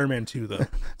Amazing Spider-Man 2, though.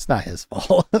 It's not his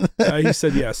fault. He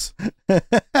said yes.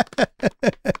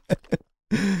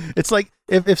 It's like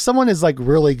if someone is like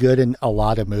really good in a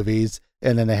lot of movies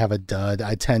and then they have a dud,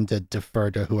 I tend to defer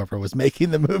to whoever was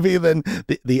making the movie than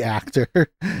the actor.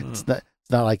 It's not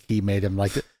like he made him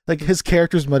like his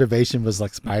character's motivation was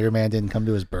like Spider-Man didn't come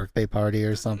to his birthday party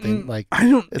or something. Like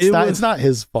it's not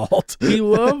his fault. He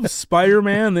loves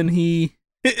Spider-Man, and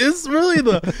it's really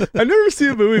I've never seen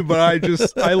a movie, but I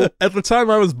at the time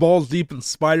I was balls deep in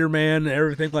Spider-Man and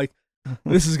everything. Like,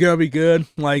 this is gonna be good.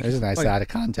 Like, there's a nice out of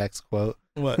context quote.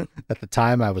 What? At the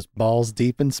time I was balls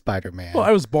deep in Spider-Man. Well,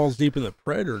 I was balls deep in the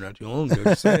Predator not too long ago.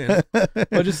 Just saying.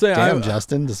 But just say, damn,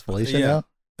 Justin, does Felicia know?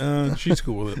 She's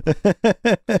cool with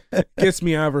it. Gets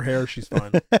me out of her hair, she's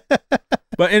fine.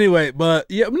 But anyway,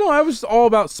 I was all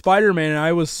about Spider-Man, and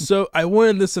I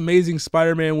wanted this Amazing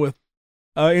Spider-Man with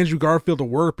Andrew Garfield to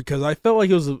work, because I felt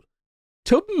like it was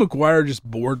Tobey Maguire just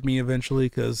bored me eventually,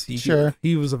 because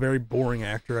he was a very boring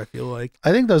actor, I feel like.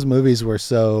 I think those movies were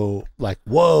so like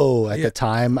whoa at the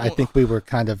time. I think we were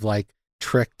kind of like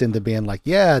tricked into being like,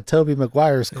 yeah, Tobey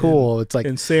Maguire's cool. It's like,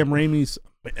 and Sam Raimi's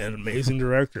an amazing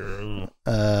director.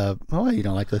 Oh, you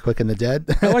don't like The Quick and the Dead?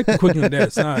 I like The Quick and the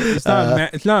Dead.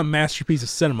 It's not a masterpiece of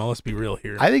cinema. Let's be real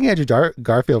here. I think Andrew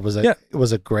Garfield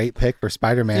was a great pick for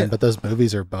Spider-Man, but those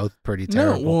movies are both pretty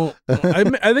terrible. No, well,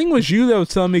 I think it was you that was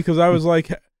telling me, because I was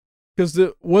like,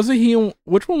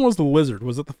 which one was the lizard?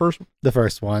 Was it the first one? The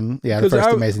first one, yeah, the first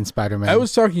Amazing Spider-Man. I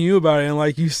was talking to you about it, and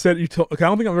like you said, I don't think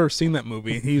I've ever seen that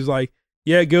movie. He's like,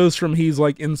 yeah, it goes from he's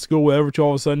like in school, whatever, to all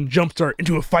of a sudden jumpstart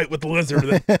into a fight with the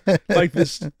lizard. Like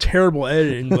this terrible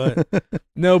editing, but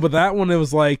no, but that one, it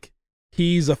was like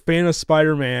he's a fan of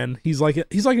Spider-Man. He's like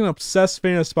an obsessed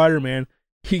fan of Spider-Man.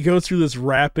 He goes through this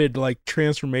rapid like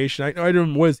transformation. I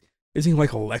don't know, is he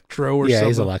like Electro or something? Yeah,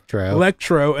 he's Electro.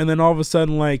 Electro, and then all of a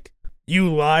sudden, like,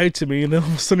 you lied to me, and then all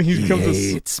of a sudden he becomes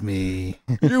hates me.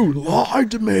 You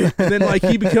lied to me. And then like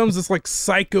he becomes this like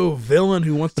psycho villain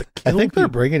who wants to kill. I think people. they're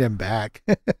bringing him back.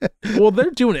 Well,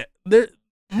 they're doing it.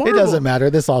 Marvel, it doesn't matter.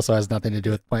 This also has nothing to do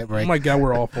with Point Break. Oh my god,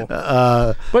 we're awful.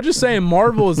 But just saying,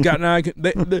 Marvel has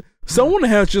gotten someone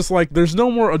has just like, there's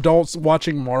no more adults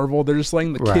watching Marvel. They're just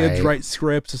letting the kids write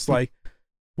scripts. It's like,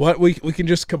 what we can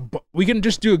just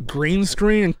do a green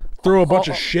screen and throw a bunch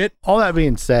of shit. All that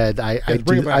being said, I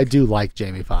do like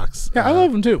Jamie Foxx. Yeah, I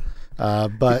love him too.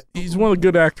 But he's one of the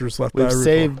good actors left. We've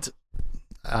saved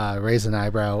raise an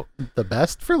eyebrow the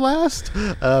best for last.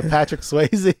 Patrick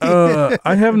Swayze.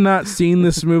 I have not seen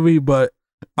this movie, but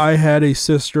I had a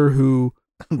sister who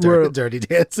Dirty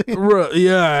Dancing.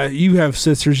 Yeah, you have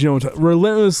sisters. You don't.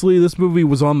 Relentlessly, this movie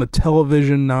was on the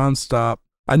television nonstop.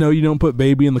 I know you don't put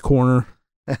Baby in the corner.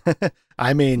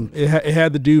 I mean, it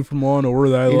had the dude from Law and Order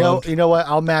that I loved. You know what?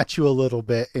 I'll match you a little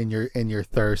bit in your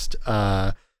thirst.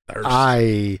 You're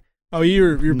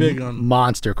big on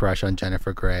monster crush on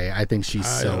Jennifer Grey. I think she's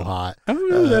so hot. I don't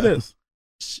know who that is.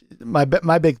 My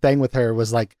big thing with her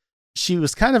was like she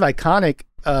was kind of iconic.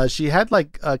 She had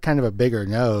like kind of a bigger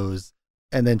nose,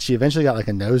 and then she eventually got like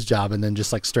a nose job, and then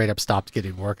just like straight up stopped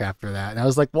getting work after that. And I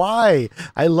was like, why?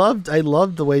 I loved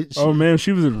the way. Oh man,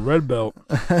 she was in Red Belt.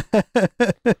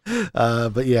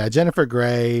 But yeah, Jennifer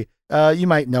Grey. You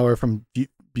might know her from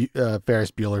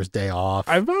Ferris Bueller's Day Off.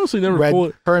 I've honestly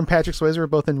never her and Patrick Swayze were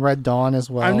both in Red Dawn as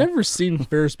well. I've never seen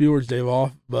Ferris Bueller's Day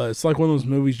Off, but it's like one of those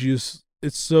movies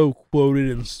it's so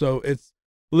quoted and so it's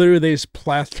literally they just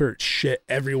plaster shit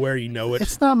everywhere you know it.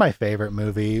 It's not my favorite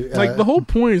movie. Like the whole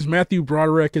point is Matthew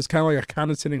Broderick is kind of like a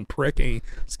condescending prick and he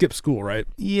skips school, right?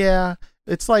 Yeah,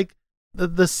 it's like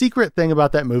the secret thing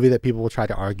about that movie that people will try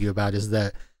to argue about is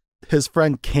that his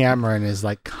friend Cameron is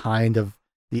like kind of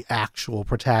the actual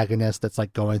protagonist that's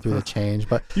like going through the change.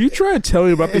 But you try to tell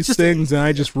me about these just things and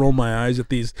I just roll my eyes at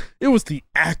these. It was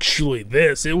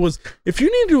it was, if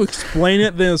you need to explain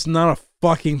it, then it's not a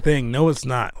fucking thing. No, it's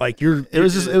not. Like it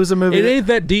was a movie. It ain't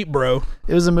that deep, bro.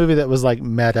 It was a movie that was like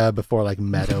meta before like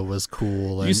meta was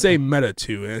cool. And, you say meta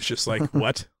too, and it's just like,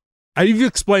 what? You've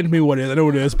explained to me what it is. I know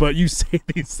what it is, but you say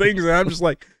these things and I'm just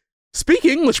like, speak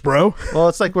English, bro. Well,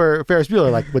 it's like where Ferris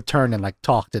Bueller like would turn and like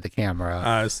talk to the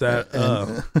camera. It's that.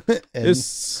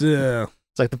 It's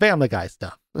like the Family Guy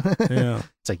stuff. Yeah.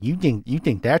 It's like you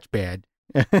think that's bad.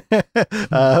 But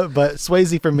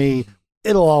Swayze for me,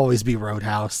 it'll always be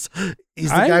Roadhouse. He's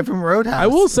the guy from Roadhouse. I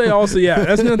will say also, yeah,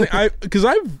 that's another thing. Because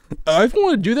I've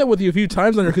wanted to do that with you a few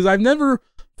times on here because I've never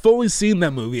fully seen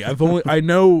that movie. I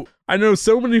know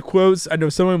so many quotes. I know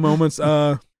so many moments.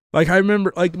 Like I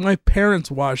remember, like my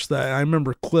parents watched that. And I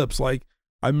remember clips. Like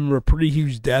I remember a pretty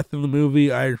huge death in the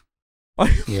movie.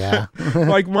 Yeah.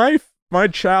 Like my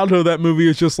childhood of that movie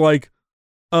is just like,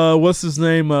 what's his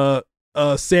name?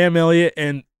 Sam Elliott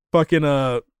and fucking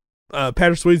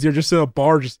Patrick Swayze are just in a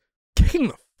bar, just kicking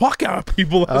the fuck out of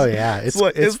people. Oh yeah,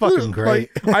 it's fucking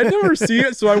great. Like, I never see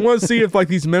it, so I want to see if like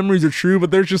these memories are true.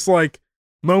 But there's just like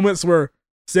moments where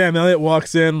Sam Elliott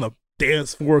walks in, the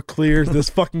dance floor clears, this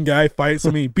fucking guy fights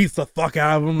him, he beats the fuck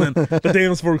out of him, and the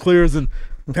dance floor clears, and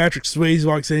Patrick Swayze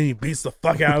walks in, he beats the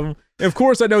fuck out of him. And of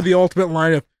course, I know the ultimate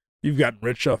line of, "You've gotten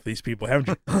rich off these people, haven't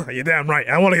you?" You're damn right.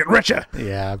 I want to get richer.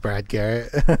 Yeah, Brad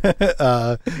Garrett.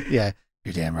 Yeah,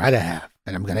 you're damn right I have,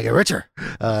 and I'm gonna get richer.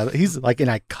 He's like an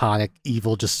iconic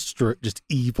evil, just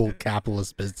evil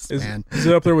capitalist businessman. Is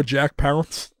it up there with Jack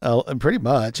Palance? Pretty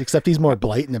much, except he's more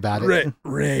blatant about it.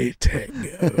 Ray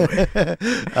Tango.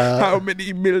 How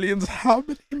many millions?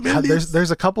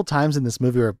 There's a couple times in this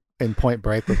movie where in Point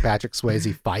Break where Patrick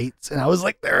Swayze fights, and I was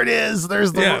like, there it is.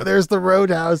 There's the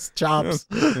Roadhouse chops.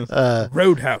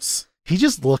 Roadhouse. He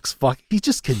just looks he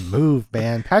just can move,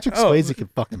 man. Patrick Swayze can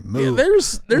fucking move. Yeah,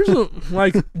 there's a,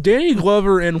 like Danny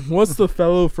Glover and what's the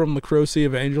fellow from the Crow Sea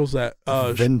of Angels that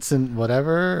Vincent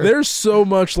whatever. There's so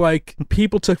much like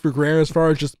people took for granted as far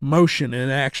as just motion in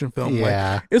an action film.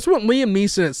 Yeah, like, it's what Liam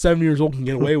Neeson at 7 years old can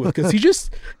get away with because he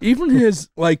just even his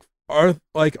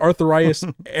arthritis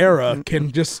era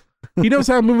can just he knows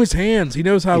how to move his hands. He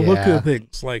knows how to look at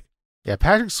things like. Yeah,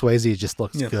 Patrick Swayze just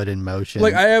looks good in motion.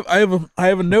 Like I have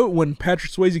a note when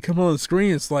Patrick Swayze comes on the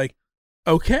screen. It's like,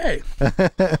 okay.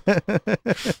 But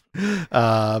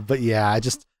yeah,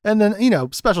 and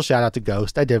then special shout out to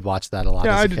Ghost. I did watch that a lot.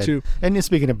 Yeah, as a I did kid. too. And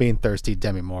speaking of being thirsty,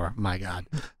 Demi Moore, my God,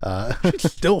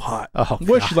 she's still hot. Oh,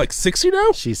 what? She's like 60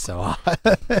 now. She's so hot.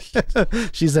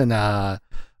 She's in a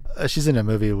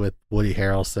movie with Woody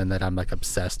Harrelson that I'm like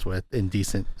obsessed with.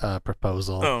 Indecent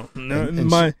Proposal. Oh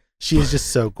no, She is just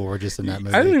so gorgeous in that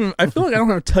movie. I feel like I don't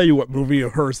have to tell you what movie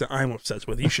of hers that I'm obsessed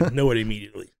with. You should know it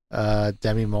immediately.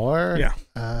 Demi Moore? Yeah.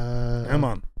 Come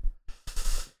on.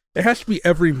 It has to be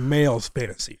every male's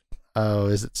fantasy. Oh,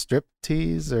 is it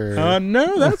Striptease or?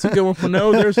 No, that's a good one. For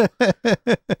no, there's a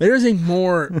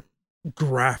more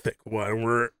graphic one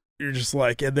where you're just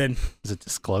like, and then is it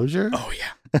Disclosure? Oh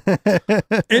yeah.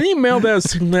 Any male that has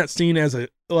seen that scene as a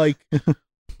like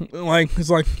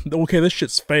it's like, okay, this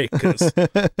shit's fake. 'Cause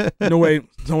no way,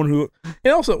 someone who,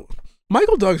 and also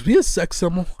Michael Douglas, be a sex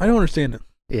symbol. I don't understand it.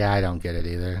 Yeah, I don't get it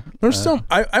either. There's some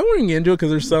I wouldn't get into it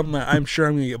because there's some that I'm sure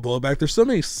I'm gonna get blowback. There's so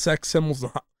many sex symbols,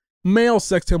 male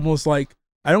sex symbols. Like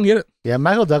I don't get it. Yeah,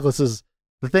 Michael Douglas is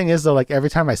the thing is though. Like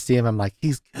every time I see him, I'm like,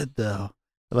 he's good though.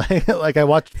 Like I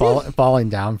watched Falling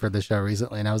Down for the show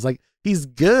recently, and I was like, he's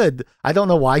good. I don't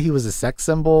know why he was a sex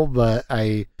symbol, but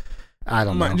I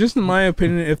don't know. Just in my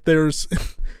opinion,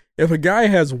 if a guy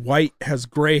has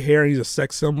gray hair, he's a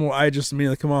sex symbol. I just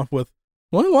immediately come off with,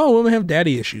 well, a lot of women have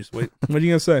daddy issues. Wait, what are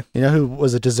you gonna say? You know who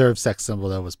was a deserved sex symbol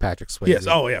though was Patrick Swayze. Yes.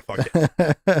 Oh yeah. Fuck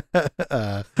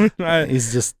it.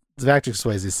 He's just Patrick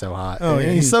Swayze is so hot. Oh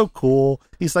yeah. He's so cool.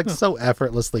 He's like so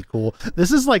effortlessly cool.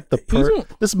 This is like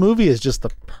this movie is just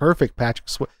the perfect Patrick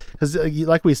Swayze because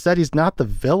like we said, he's not the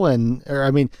villain, or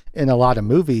I mean, in a lot of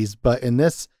movies, but in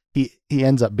this. He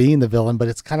ends up being the villain, but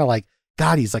it's kind of like,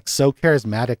 God, he's like so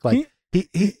charismatic. Like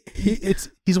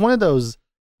he's one of those,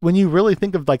 when you really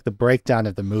think of like the breakdown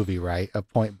of the movie, right? Of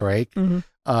Point Break,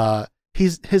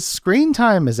 his screen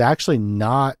time is actually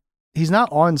not. He's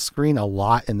not on screen a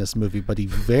lot in this movie, but he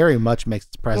very much makes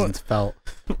his presence felt.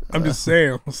 I'm just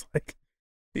saying. I was like,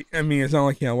 I mean, it's not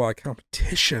like he had a lot of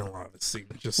competition in a lot of the scenes.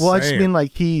 Just Well, I saying. just mean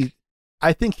like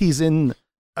I think he's in.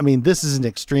 I mean, this is an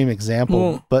extreme example,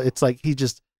 Well- but it's like he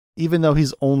just, even though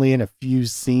he's only in a few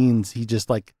scenes, he just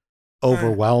like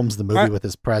overwhelms the movie with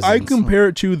his presence. I compare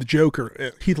it to the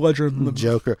Joker, Heath Ledger in the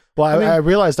Joker. Well, I mean- I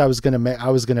realized I was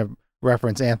gonna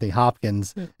reference Anthony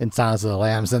Hopkins in Silence of the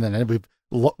Lambs, and then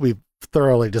we've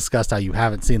thoroughly discussed how you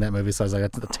haven't seen that movie, so I was like,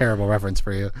 that's a terrible reference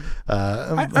for you.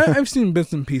 I've seen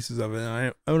bits and pieces of it.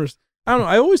 And I understand. I don't know.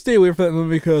 I always stay away from that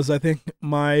movie because I think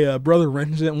my brother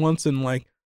rented it once, and like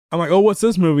I'm like, oh, what's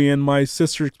this movie? And my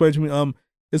sister explained to me,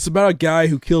 it's about a guy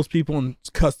who kills people and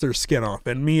cuts their skin off.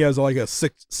 And me as like a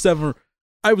 6, 7,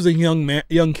 I was a young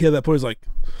kid at that point was like,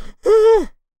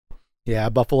 Yeah,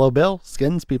 Buffalo Bill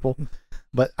skins people,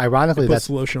 but ironically, puts that's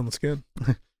the lotion on the skin,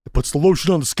 it puts the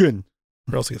lotion on the skin.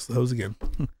 or else he gets the hose again.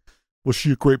 Was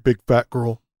she a great big fat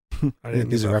girl? I didn't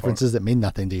These get are that references that mean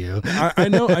nothing to you. I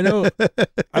know.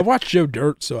 I watched Joe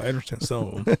Dirt, so I understand some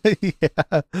of them.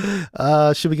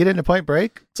 Yeah. Should we get into Point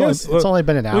Break? Yes, It's only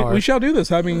been an hour. We shall do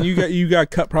this. I mean, you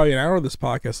got cut probably an hour of this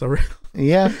podcast already.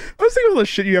 Yeah. I was thinking of the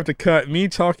shit you have to cut. Me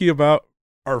talking about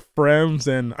our friends,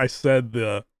 and I said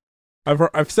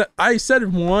I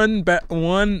said one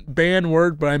banned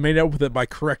word, but I made up with it by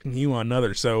correcting you on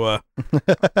another. So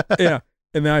yeah,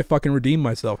 and then I fucking redeemed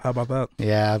myself. How about that?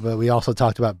 Yeah, but we also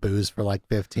talked about booze for like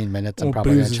 15 minutes. I'm Well,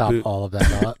 probably booze going to is chop boo- all of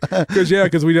that out.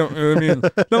 Because we don't. I mean,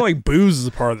 not like booze is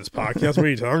a part of this podcast. What are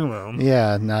you talking about?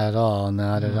 Yeah, not at all.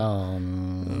 Not at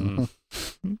all.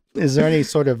 Is there any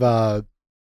sort of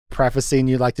prefacing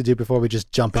you'd like to do before we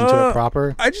just jump into it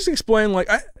proper? I just explained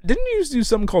didn't you used to do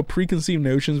something called preconceived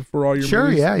notions before all your Sure,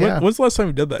 movies? yeah. When's the last time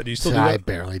you did that? Do you still do I that?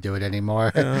 barely do it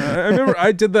anymore. I remember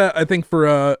I did that. I think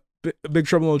for Big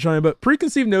Trouble in Little China, but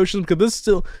preconceived notions because this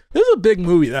is a big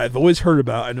movie that I've always heard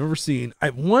about. I've never seen. I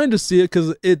wanted to see it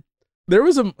because there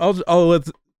was I'll let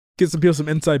get some people some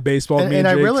inside baseball. and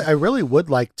I really would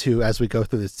like to, as we go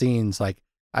through the scenes, like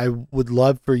I would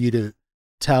love for you to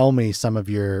tell me some of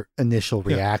your initial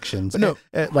reactions. No.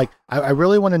 Like I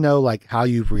really want to know like how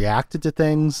you've reacted to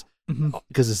things, Mhm.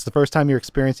 because it's the first time you're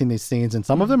experiencing these scenes, and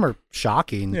some of them are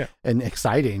shocking Yeah. and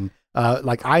exciting.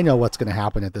 Like I know what's going to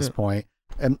happen at this point.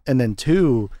 And then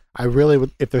two, I really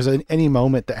would, if there's any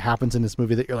moment that happens in this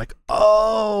movie that you're like,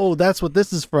 oh, that's what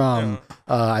this is from.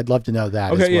 I'd love to know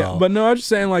that. Okay, as well. yeah, but no, I was just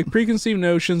saying like preconceived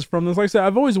notions from this. Like I said,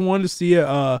 I've always wanted to see it.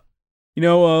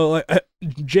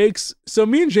 Jake's. So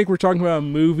me and Jake were talking about a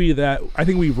movie that I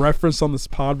think we referenced on this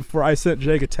pod before. I sent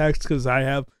Jake a text because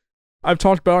I've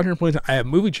talked about it here plenty of times. I have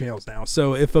movie channels now,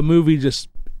 so if a movie just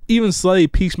even slightly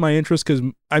piques my interest, because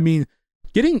I mean,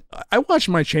 I watch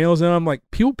my channels and I'm like,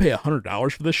 people pay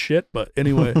 $100 for this shit. But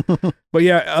anyway, but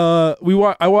yeah,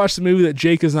 I watched the movie that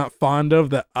Jake is not fond of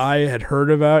that I had heard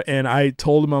about, and I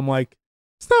told him, I'm like,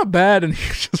 it's not bad, and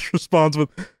he just responds with,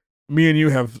 me and you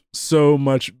have so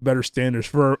much better standards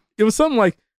for. It was something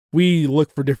like we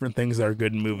look for different things that are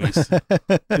good in movies.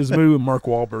 There's a movie with Mark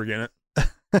Wahlberg in it.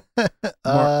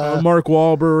 Mark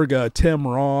Wahlberg, Tim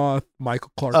Roth,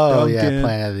 Michael Clark Oh Duncan. yeah,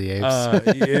 Planet of the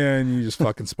Apes. Yeah, and you just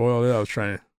fucking spoiled it. I was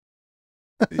trying to.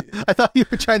 I thought you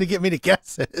were trying to get me to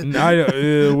guess it.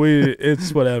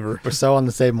 It's whatever. We're so on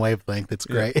the same wavelength. It's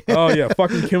great. Oh yeah,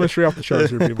 fucking chemistry off the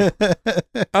charts here, people.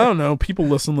 I don't know. People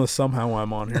listen to this somehow while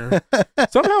I'm on here.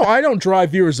 Somehow I don't drive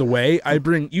viewers away.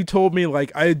 You told me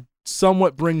like I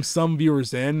somewhat bring some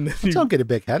viewers in. Don't get a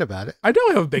big head about it. I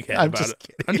don't have a big head I'm about just it.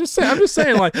 kidding. I'm just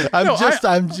saying like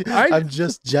I'm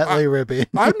just gently ribbing.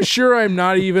 I'm sure I'm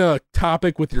not even a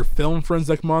topic with your film friends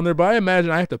that come on there, but I imagine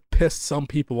I have to piss some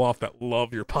people off that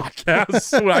love your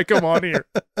podcast when I come on here.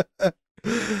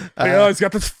 He's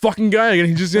got this fucking guy again.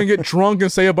 He's just gonna get drunk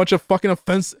and say a bunch of fucking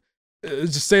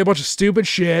just say a bunch of stupid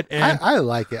shit. And I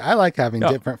like it. I like having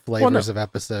different flavors of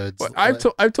episodes. But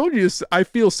I've told you this. I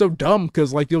feel so dumb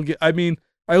because like you'll get. I mean,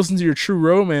 I listened to your True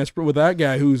Romance with that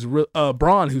guy who's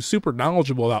Braun, who's super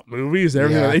knowledgeable about movies and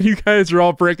everything. Yeah. And you guys are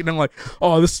all breaking down like,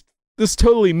 oh, this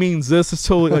totally means this. It's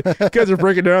totally like you guys are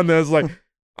breaking down this. Like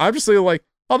I'm just saying like,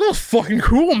 oh, that was fucking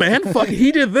cool, man. Fucking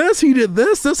he did this,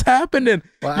 this happened, and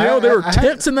there were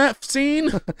tits in that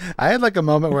scene. I had like a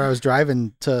moment where I was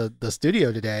driving to the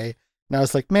studio today, and I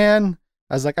was like, man,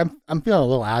 I'm feeling a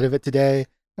little out of it today.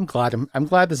 I'm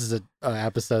glad this is a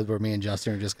episode where me and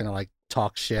Justin are just gonna like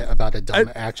talk shit about a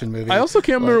dumb action movie. I also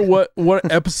can't remember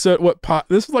what episode,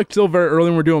 this is like still very early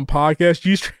when we're doing podcasts.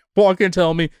 You used to walk in and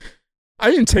tell me,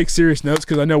 I didn't take serious notes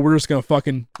because I know we're just gonna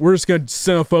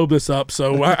xenophobe this up.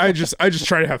 So I just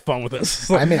try to have fun with this.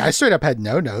 I mean, I straight up had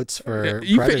no notes for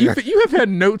Predator. You have had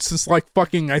notes since like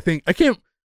fucking. I don't think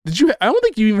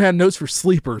you even had notes for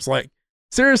Sleepers. Like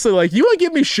seriously, like you want to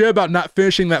give me shit about not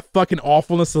finishing that fucking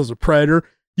awfulness as a Predator.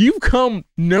 You've come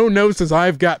no notes as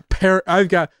I'm in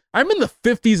the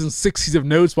 50s and 60s of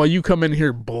notes while you come in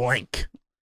here blank.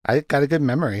 I got a good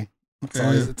memory.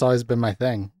 It's always been my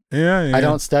thing. Yeah. I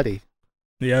don't study.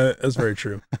 Yeah, that's very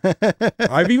true.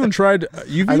 I've even tried.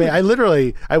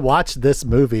 I watched this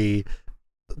movie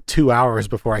 2 hours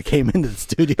before I came into the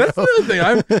studio. That's the other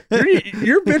thing.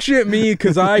 You're bitching at me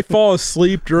because I fall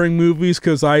asleep during movies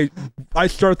because I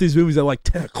start these movies at like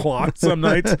 10 o'clock some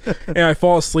nights and I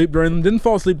fall asleep during them. Didn't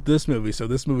fall asleep at this movie, so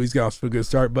this movie's got off to a good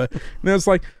start. But then it's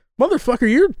like, motherfucker,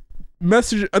 your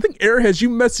message. I think Airheads, you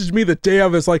messaged me the day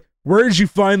of. It's like, where did you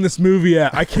find this movie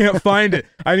at? I can't find it.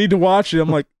 I need to watch it. I'm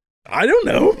like, I don't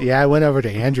know. Yeah, I went over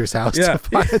to Andrew's house to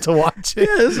watch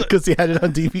it because he had it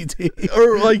on DVD.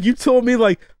 Or like you told me,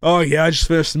 like, oh yeah, I just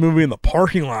finished the movie in the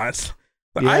parking lots.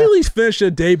 But I at least finished it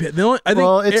a day.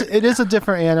 It is a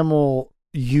different animal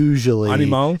usually.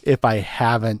 Animal? If I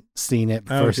haven't seen it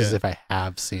versus if I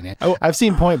have seen it. I've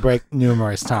seen Point Break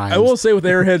numerous times. I will say with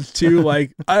Airheads too,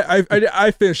 like I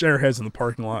finished Airheads in the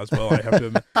parking lot as well. I have to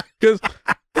admit because.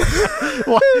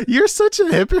 Well, you're such a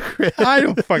hypocrite. I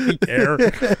don't fucking care.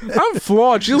 I'm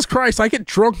flawed. Jesus Christ, I get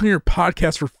drunk on your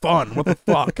podcast for fun. What the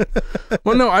fuck?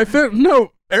 Well, no,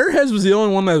 Airheads was the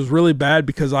only one that was really bad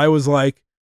because I was like,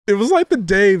 it was like the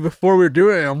day before we were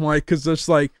doing it. I'm like, because it's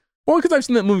like, well, because I've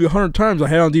seen that movie 100 times. I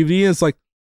had it on DVD, and it's like,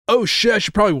 oh shit, I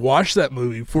should probably watch that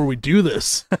movie before we do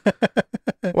this.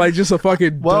 Like, just a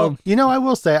fucking dumb. You know, I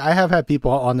will say, I have had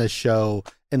people on this show,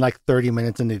 in like 30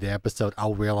 minutes into the episode,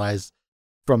 I'll realize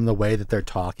from the way that they're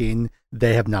talking,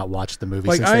 they have not watched the movie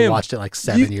since they watched it like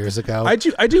 7 years ago. I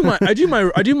do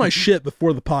my shit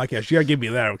before the podcast. You gotta give me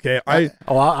that, okay?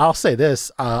 I'll say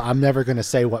this. I'm never gonna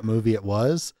say what movie it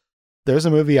was. There's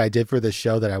a movie I did for this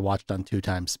show that I watched on 2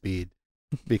 times speed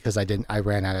because I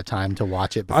ran out of time to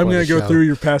watch it. I'm gonna go through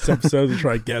your past episodes and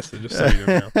try to guess it. Just so you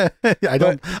know.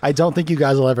 I don't think you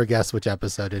guys will ever guess which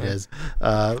episode it is.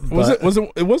 It wasn't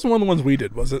one of the ones we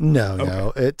did, was it? No,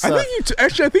 no. It's. I think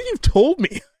you've told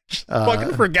me.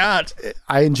 Fucking forgot.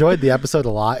 I enjoyed the episode a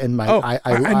lot, and I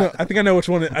know. I think I know which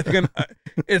one.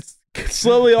 It's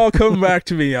slowly all coming back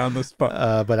to me on this.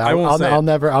 But I'll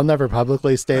never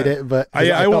publicly state it. But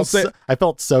I won't say. I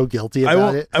felt so guilty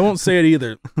about it. I won't say it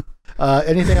either.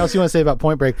 Anything else you want to say about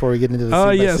Point Break before we get into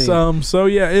the scene? Yes. So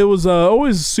yeah, it was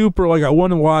always super. Like I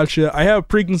want to watch it. I have a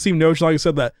preconceived notion, like I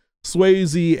said, that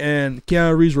Swayze and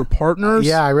Keanu Reeves were partners.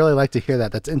 Yeah, I really like to hear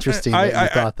that. That's interesting that you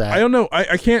thought that. I don't know.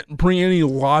 I can't bring any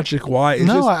logic why.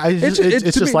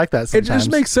 It's just like that sometimes. It just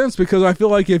makes sense because I feel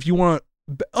like if you want,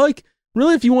 like,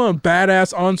 really, if you want a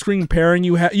badass on-screen pairing,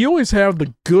 you always have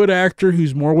the good actor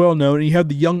who's more well-known, and you have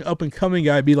the young up-and-coming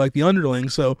guy be like the underling.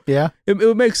 So yeah, it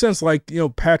would make sense. Like, you know,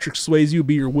 Patrick Swayze would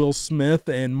be your Will Smith,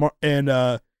 and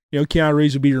Keanu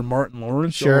Reeves would be your Martin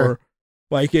Lawrence. Sure. Or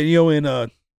like, you know, in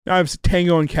I've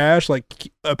Tango and Cash, like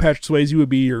Patrick Swayze would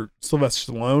be your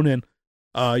Sylvester Stallone, and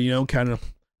kind of.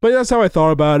 But that's how I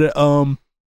thought about it.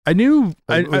 I knew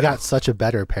we got such a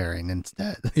better pairing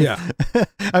instead. Yeah,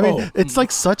 I mean, it's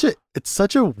like such a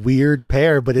weird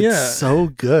pair, but it's so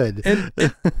good. And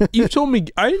you told me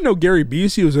I didn't know Gary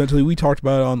Busey was until we talked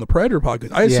about it on the Predator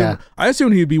podcast. I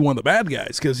assumed he'd be one of the bad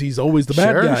guys because he's always the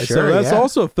bad guy. Sure, so that's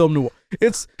also a film noir.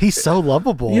 He's so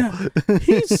lovable. Yeah,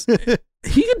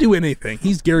 he can do anything.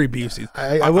 He's Gary Busey.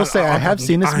 I will say I have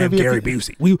seen this movie. Gary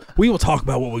Busey. We will talk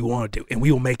about what we want to do, and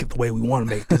we will make it the way we want to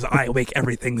make it because I will make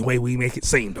everything the way we make it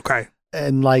seem. Okay.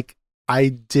 And like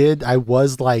there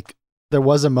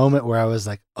was a moment where I was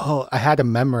like, oh, I had a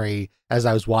memory as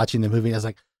I was watching the movie. And I was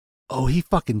like, oh, he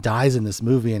fucking dies in this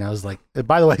movie. And I was like,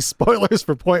 by the way, spoilers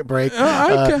for Point Break.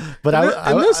 But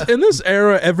in this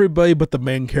era, everybody but the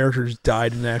main characters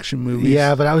died in action movies.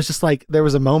 Yeah, but I was just like, there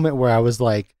was a moment where I was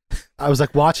like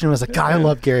watching him. I was like, God, I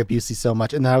love Gary Busey so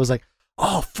much. And then I was like,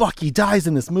 oh fuck, he dies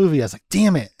in this movie. I was like,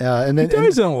 damn it. And then he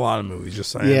dies in a lot of movies.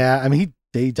 Just saying. Yeah, I mean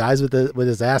he dies with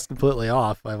his ass completely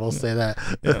off. I will say that.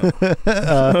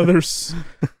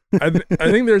 I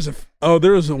think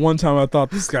there was one time I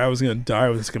thought this guy was gonna die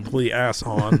with his complete ass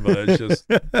on, but it's just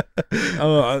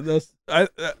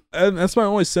that's my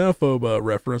only xenophobe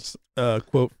reference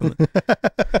quote. But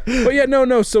yeah,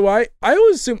 no. So I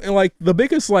always assume like the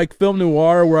biggest like film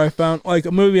noir where I found like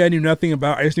a movie I knew nothing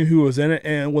about. I just knew who was in it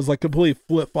and it was like completely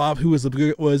flip flop. Who was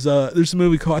there's a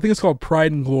movie called, I think it's called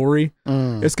Pride and Glory.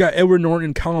 It's got Edward Norton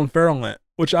and Colin Farrell in it,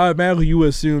 which I imagine you would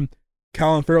assume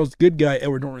Colin Farrell's the good guy,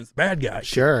 Edward Norton's the bad guy.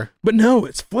 Sure. But no,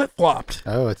 it's flip flopped.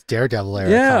 Oh, it's Daredevil era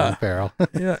Yeah. Colin Farrell.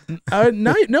 Yeah.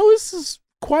 No, this is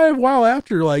quite a while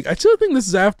after. Like, I still think this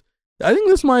is after. I think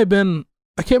this might have been.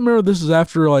 I can't remember if this is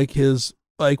after like his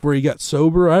like where he got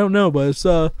sober. I don't know, but it's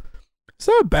not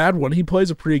a bad one. He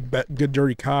plays a pretty good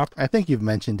dirty cop. I think you've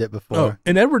mentioned it before. Oh,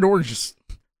 and Edward Norton's just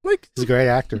like He's a great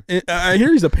actor. I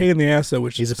hear he's a pain in the ass though,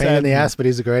 which He's a is pain sad in the to me. ass, but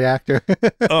he's a great actor.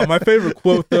 My favorite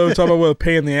quote though, talking about what a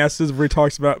pain in the ass is, where he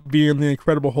talks about being the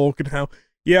Incredible Hulk and how,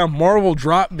 yeah, Marvel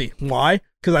dropped me. Why?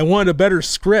 Because I wanted a better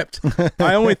script.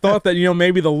 I only thought that,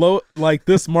 maybe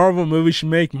this Marvel movie should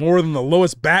make more than the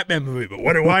lowest Batman movie, but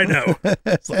what do I know?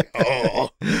 It's like, oh,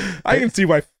 I can see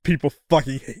why people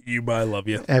fucking hate you, but I love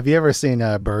you. Have you ever seen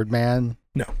Birdman?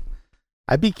 No.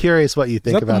 I'd be curious what you Is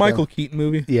think that about the Michael them. Keaton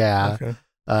movie? Yeah. Okay.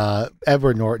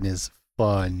 Edward Norton is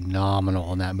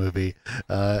phenomenal in that movie.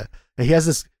 He has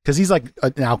this because he's like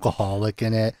an alcoholic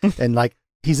in it, and like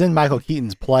he's in Michael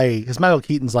Keaton's play. Because Michael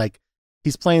Keaton's like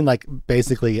he's playing like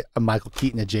basically a Michael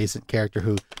Keaton adjacent character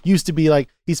who used to be like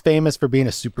he's famous for being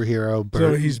a superhero.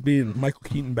 So he's being Michael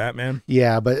Keaton Batman.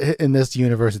 Yeah, but in this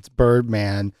universe, it's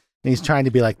Birdman, and he's trying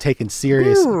to be like taken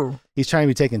serious. He's trying to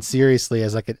be taken seriously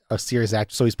as like a serious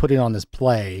actor. So he's putting on this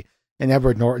play, and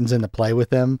Edward Norton's in the play with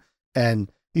him, and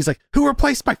he's like, "Who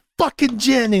replaced my fucking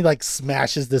gin?" And he like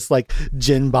smashes this like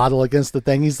gin bottle against the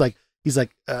thing. He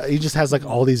just has like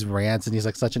all these rants, and he's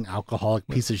like such an alcoholic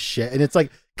piece of shit. And it's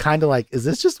like kind of like, is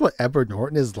this just what Edward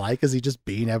Norton is like? Is he just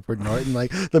being Edward Norton?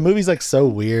 Like the movie's like so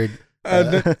weird.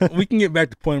 We can get back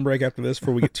to Point Break after this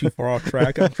before we get too far off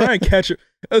track. I'm trying to catch it.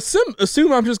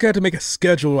 Assume I'm just going to have to make a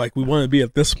schedule like we want to be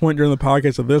at this point during the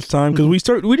podcast at this time, because we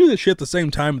do this shit at the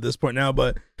same time at this point now,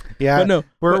 but Yeah, but no,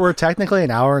 we're technically an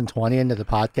hour and 20 into the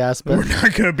podcast, but we're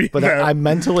not going to be but there. I'm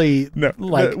mentally No,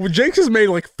 like Jake's has made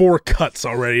like 4 cuts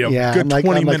already of yeah, good I'm like,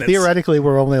 20 I'm like minutes. theoretically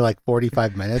we're only like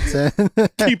 45 minutes in.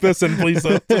 Keep this in, please.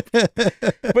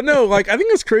 But no, like I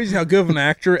think it's crazy how good of an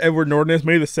actor Edward Norton is.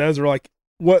 Maybe the says are like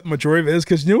what majority of it is,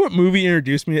 because you know what movie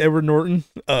introduced me to Edward Norton?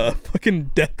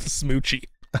 Fucking Death to Smoochie.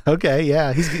 Okay,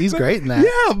 yeah, he's great in that.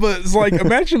 Yeah, but it's like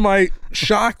imagine my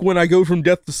shock when I go from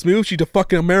Death to Smoochie to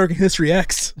fucking American History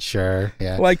X. Sure,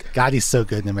 yeah. Like, God, he's so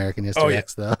good in American History yeah.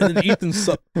 X though. And then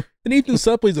Ethan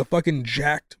Supplee's a fucking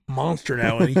jacked monster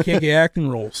now, and he can't get acting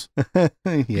roles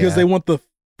because they want the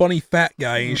funny fat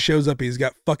guy, and he shows up, he's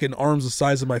got fucking arms the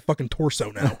size of my fucking torso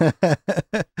now.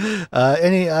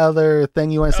 Any other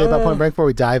thing you want to say about Point Break before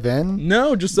we dive in?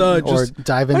 No, just or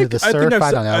dive into the I think surf? I've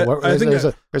I don't know. I think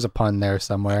There's a pun there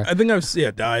somewhere. I think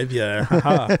dive, yeah.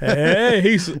 Haha.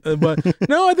 Hey, but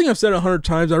no, I think I've said it 100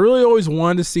 times. I really always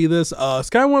wanted to see this. It's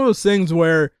kind of one of those things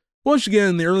where, once again,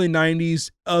 in the early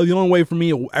 90s, the only way for me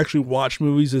to actually watch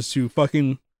movies is to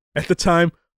fucking, at the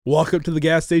time, walk up to the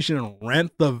gas station and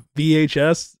rent the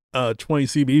VHS 20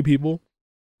 CB people,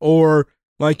 or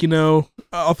like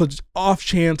off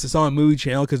chance it's on a movie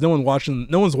channel, because no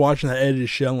one's watching that edited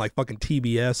show on like fucking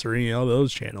TBS or any of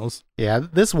those channels. Yeah,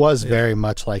 this was very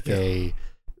much like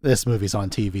this movie's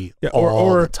on TV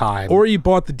all the time. Or you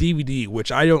bought the DVD,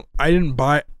 which I didn't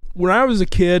buy when I was a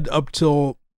kid up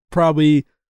till probably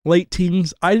late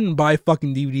teens. I didn't buy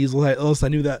fucking DVDs unless I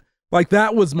knew that. Like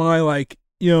that was my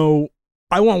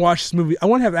I want to watch this movie. I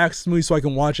want to have access to the movie so I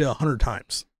can watch it 100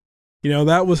 times.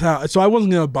 That was how. So I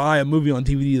wasn't going to buy a movie on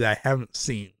DVD that I haven't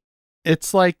seen.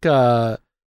 It's like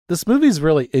this movie's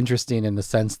really interesting in the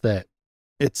sense that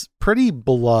it's pretty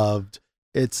beloved.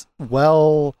 It's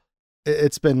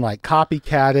been like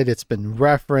copycatted. It's been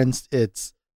referenced.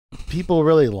 People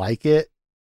really like it.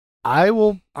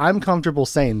 I'm comfortable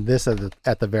saying this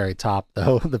at the very top,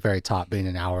 though. The very top being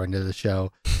an hour into the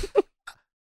show.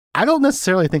 I don't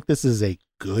necessarily think this is a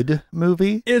good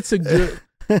movie. It's a good.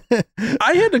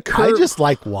 I had to curb. I just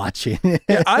like watching it.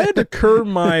 Yeah, I had to curb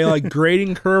my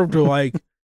grading curve to like,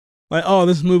 oh,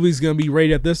 this movie's gonna be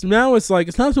rated at this. Now it's like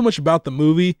it's not so much about the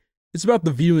movie; it's about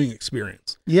the viewing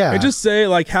experience. Yeah. I just say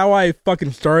like how I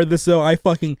fucking started this though.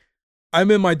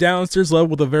 I'm in my downstairs level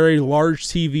with a very large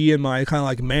TV in my kind of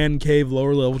like man cave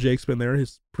lower level. Jake's been there;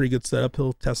 his pretty good setup.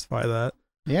 He'll testify to that.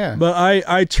 Yeah. But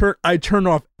I turned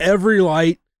off every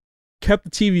light. Kept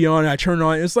the TV on, and I turned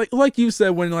on. It's like you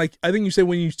said when I think you said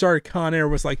when you started Con Air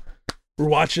was like, we're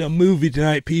watching a movie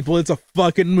tonight, people. It's a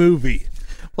fucking movie.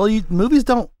 Well, movies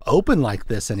don't open like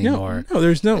this anymore. No,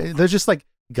 there's no. They're just like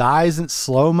guys in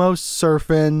slow-mo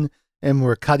surfing, and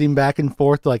we're cutting back and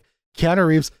forth like Keanu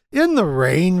Reeves in the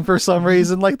rain for some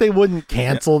reason. Like they wouldn't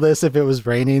cancel this if it was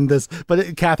raining.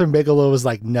 But Catherine Bigelow was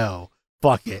like, no.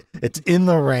 Fuck it. It's in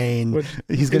the rain.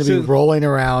 He's going to be rolling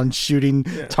around shooting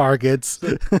targets.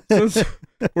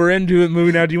 we're into it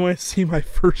movie now. Do you want to see my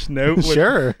first note?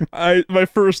 Sure. My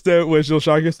first note was Jill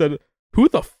Shocker said, "Who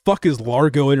the fuck is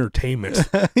Largo Entertainment?"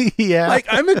 Yeah. Like,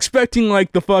 I'm expecting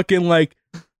like the fucking like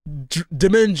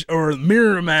Dimension or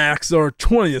Miramax or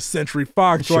 20th Century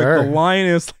Fox, or Sure. like the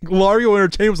Lioness. Like, Largo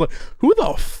Entertainment was like, who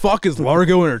the fuck is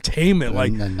Largo Entertainment?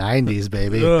 Like, in the 90s,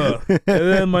 baby. ugh.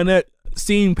 And then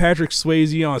seeing Patrick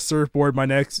Swayze on a surfboard. My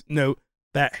next note,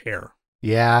 that hair.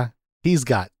 Yeah. He's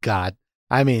got God.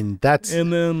 I mean,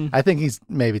 And then I think he's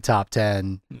maybe top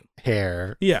 10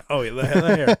 hair. yeah, oh yeah, the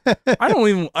hair. I don't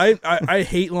even. I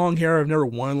hate long hair. I've never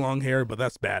wanted long hair, but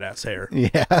that's badass hair.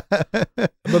 Yeah.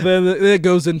 But then it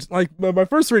goes into like my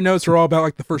first three notes are all about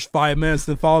like the first 5 minutes,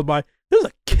 then followed by there's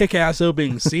a kick-ass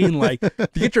opening scene, like to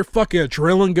get your fucking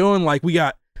adrenaline going. Like we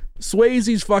got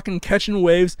Swayze's fucking catching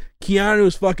waves,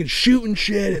 Keanu's fucking shooting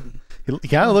shit, and He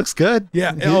kind of looks good.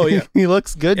 Yeah. Oh, yeah. He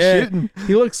looks good Yeah, shooting.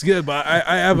 he looks good. But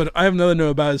I have another note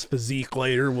about his physique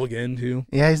later. We'll get into.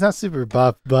 Yeah, he's not super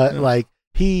buff, but Yeah. like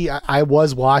I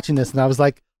was watching this and I was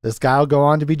like, this guy will go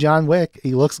on to be John Wick.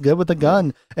 He looks good with a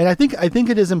gun. And I think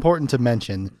it is important to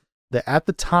mention that at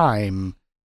the time,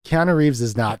 Keanu Reeves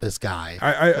is not this guy.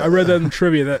 I read that in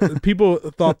trivia that people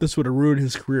thought this would have ruined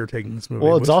his career taking this movie.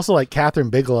 Well, it's which also like Catherine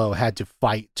Bigelow had to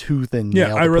fight tooth and nail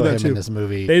Yeah, to I read put that him too. in this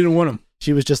movie. they didn't want him.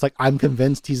 She was just like, I'm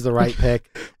convinced he's the right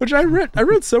pick. Which I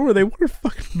read somewhere they wanted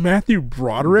fucking Matthew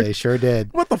Broderick. They sure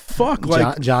did. What the fuck?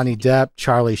 Like Johnny Depp,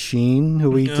 Charlie Sheen,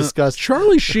 who we discussed.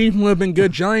 Charlie Sheen would have been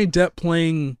good. Johnny Depp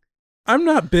playing. I'm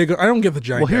not big. I don't get the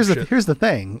Johnny Well, Depp here's shit. the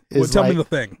thing. Well, Is tell me like, the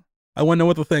thing. I want to know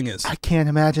what the thing is. I can't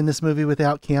imagine this movie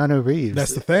without Keanu Reeves.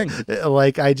 That's the thing.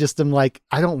 Like, I just am like,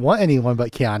 I don't want anyone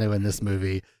but Keanu in this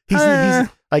movie. He's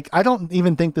like, I don't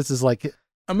even think this is like.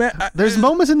 There's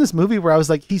moments in this movie where I was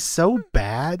like, he's so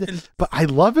bad, but I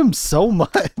love him so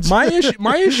much. my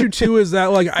issue too is that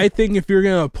like I think if you're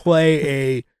gonna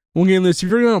play we'll get into this, if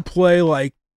you're gonna play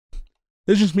like,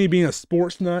 this is just me being a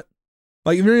sports nut.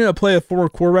 Like if you're gonna play a forward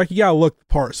quarterback, you gotta look the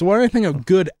part. So when I think of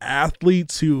good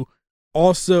athletes who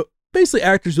also basically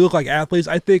actors who look like athletes,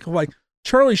 I think of like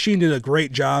Charlie Sheen did a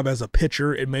great job as a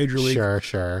pitcher in Major League.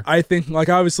 Sure. I think like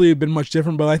obviously it'd been much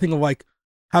different, but I think of like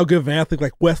how good of an athlete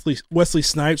like Wesley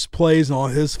Snipes plays in all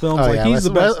his films. Oh, like yeah. he's the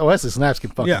best. Wesley Snipes can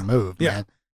fucking Yeah. move, Yeah. man.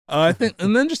 I think,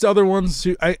 and then just other ones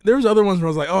who there was other ones where I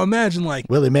was like, oh, imagine like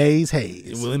Willie Mays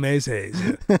Hayes. Willie Mays Hayes.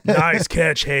 Yeah. Nice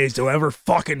catch, Hayes. Don't ever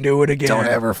fucking do it again. Don't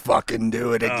ever fucking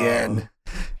do it again.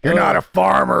 You're not a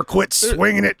farmer. Quit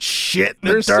swinging at shit in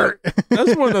the There's dirt.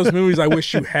 That's one of those movies I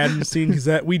wish you hadn't seen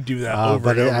because we do that over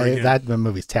but and over again. that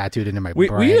movie's tattooed into my we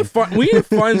brain. need to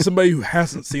find somebody who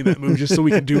hasn't seen that movie just so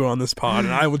we can do it on this pod.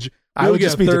 And I would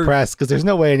just be depressed because there's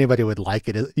no way anybody would like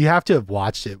it. You have to have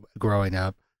watched it growing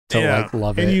up to like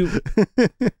love and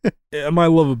it. Yeah, my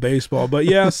love of baseball, but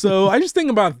yeah. So I just think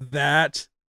about that,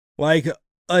 like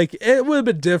it would have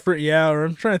been different, yeah. Or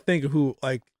I'm trying to think of who,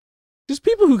 like, just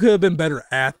people who could have been better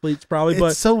athletes, probably. It's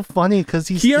But so funny because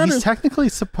he's technically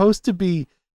supposed to be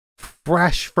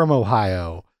fresh from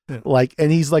Ohio. Yeah. Like, and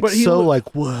he's like But he so look-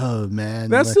 like, whoa, man.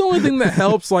 that's like, the only thing that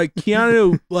helps. Like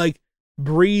Keanu, like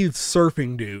breathes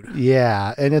surfing, dude.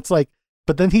 yeah, and it's like,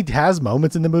 but then he has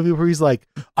moments in the movie where he's like,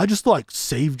 I just like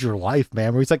saved your life,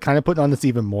 man. Where he's like kind of putting on this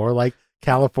even more like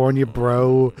California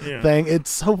bro Yeah. thing. It's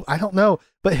so, I don't know,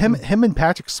 but him and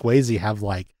Patrick Swayze have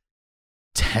like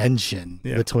tension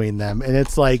between them, and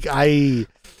it's like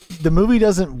the movie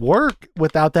doesn't work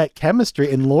without that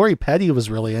chemistry. And Lori Petty was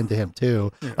really into him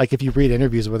too. Yeah. Like if you read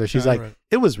interviews with her, she's like, right.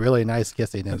 it was really nice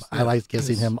kissing him. I liked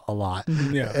kissing It's- him a lot.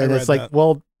 Yeah, And it's like,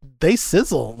 well, they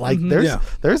sizzle. Like Mhm,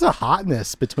 there's a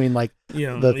hotness between like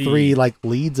yeah, the three like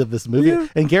leads of this movie. Yeah.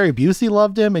 And Gary Busey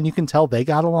loved him, and you can tell they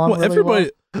got along. Well, really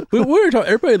everybody. we were talking.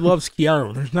 Everybody loves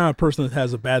Keanu. There's not a person that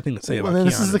has a bad thing to say well. about And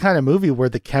Keanu. this is the kind of movie where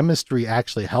the chemistry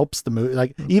actually helps the movie,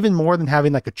 like even more than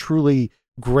having like a truly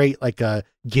great like a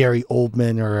Gary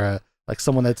Oldman or a like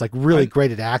someone that's like really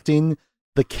great at acting.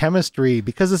 The chemistry,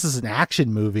 because this is an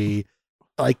action movie,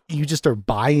 like you just are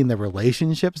buying the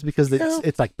relationships because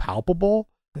it's like palpable.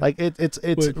 Like it's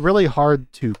really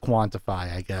hard to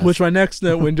quantify, I guess. Which my next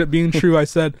note ended up being true. I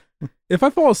said, if I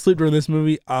fall asleep during this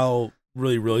movie, I'll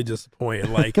really disappointed.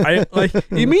 Like I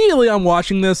immediately I'm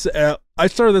watching this. I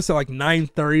started this at like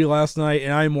 9:30 last night,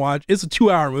 and it's a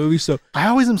 2-hour movie, so I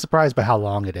always am surprised by how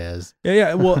long it is.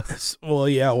 yeah. Well,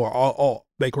 I'll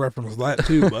make reference to that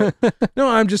too. But no,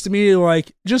 I'm just immediately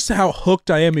like, just how hooked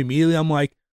I am. Immediately, I'm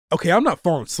like, okay, I'm not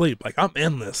falling asleep. Like I'm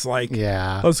in this. Like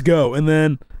Yeah. let's go. And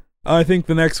then I think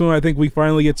the next one, I think we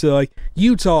finally get to like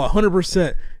Utah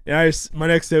 100%. And my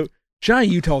next note, Johnny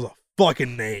Utah's a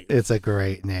fucking name. It's a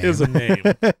great name. It's a name.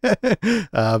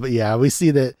 But yeah, we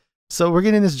see that. So we're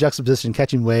getting this juxtaposition,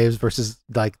 catching waves versus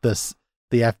like this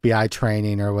the FBI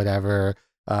training or whatever.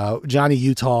 Johnny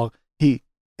Utah, he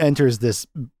enters this,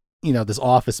 this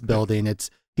office building.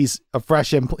 He's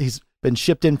been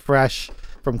shipped in fresh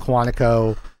from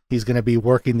Quantico. He's going to be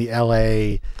working the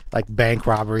LA like bank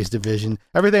robberies division.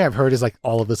 Everything I've heard is like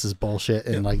all of this is bullshit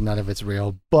and like none of it's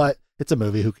real, but it's a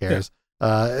movie. Who cares?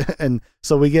 And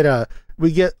so we get, I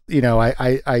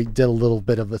did a little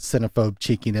bit of a cinephobe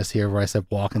cheekiness here where I said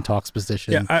walk and talks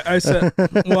position. Yeah, I said,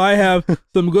 well, I have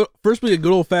some good, first we get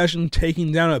good old fashioned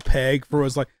taking down a peg for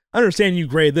was like, I understand you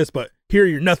grade this, but here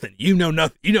you're nothing. You know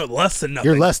nothing. You know less than nothing.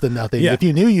 You're less than nothing. Yeah. If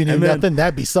you knew nothing,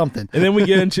 that'd be something. And then we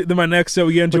get into my next show.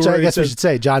 We get into which where I he guess we says- should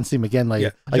say John C. McGinley. Yeah,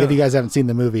 If you guys haven't seen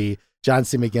the movie, John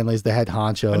C. McGinley is the head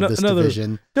honcho of this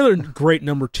division. Another great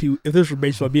number 2. If this were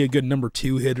baseball, it'd be a good number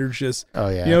 2 hitter. Just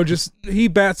he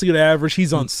bats a good average.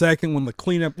 He's on second when the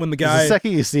guy The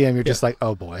second you see him, you're just like,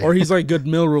 oh boy. or he's like a good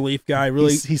middle relief guy.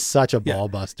 Really, he's such a ball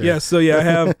buster. yeah. So yeah, I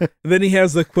have. Then he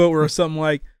has the quote where something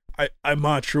like, "I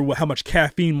monitor how much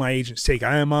caffeine my agents take.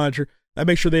 I monitor. I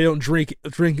make sure they don't drink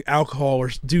alcohol or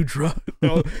do drugs."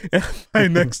 And my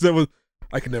next up was,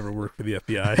 I could never work for the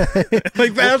FBI.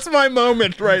 Like that's my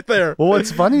moment right there. Well,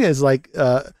 what's funny is like,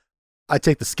 I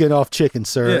take the skin off chicken,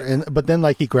 sir, Yeah. but then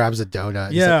like he grabs a donut.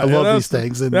 He's Yeah, like, I love that's- these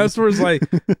things. And That's where it's like,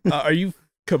 are you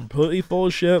completely full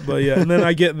of shit? But yeah, and then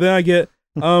I get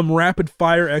rapid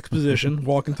fire exposition,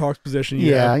 walk and talks position.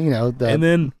 yeah, and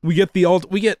then we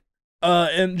get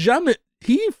and John,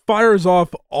 he fires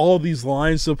off all of these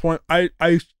lines to the point.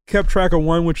 I kept track of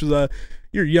one, which is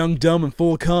 "You're young, dumb, and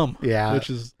full of cum." yeah, which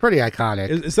is pretty iconic.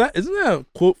 isn't that a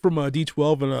quote from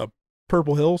D12 and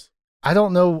Purple Hills? I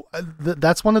don't know.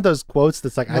 That's one of those quotes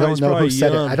that's like, I No, don't he's know who probably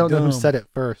said it. young, I don't know who dumb. said it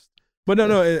first. But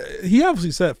no, he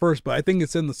obviously said it first. But I think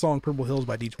it's in the song "Purple Hills"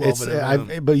 by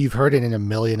D12. But you've heard it in a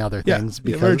million other Yeah, things. yeah,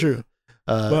 Because, very true.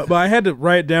 But I had to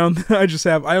write it down. I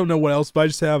don't know what else, but I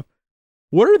just have,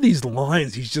 what are these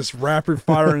lines he's just rapid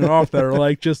firing off that are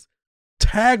like just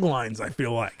taglines, I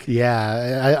feel like.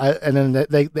 Yeah, and then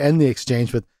they end the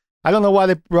exchange with, I don't know why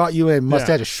they brought you in. Must have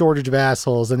had a shortage of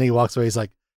assholes. And then he walks away. He's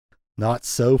like, not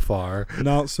so far.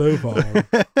 Not so far.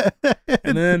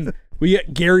 And then we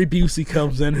get Gary Busey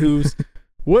comes in,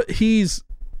 he's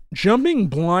jumping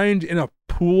blind in a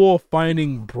pool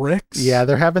finding bricks. Yeah,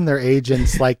 they're having their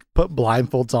agents like put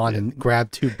blindfolds on and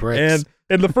grab 2 bricks.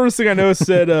 And the first thing I noticed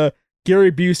said,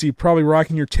 Gary Busey probably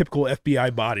rocking your typical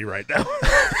FBI body right now.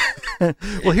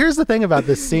 Well, here's the thing about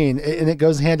this scene, and it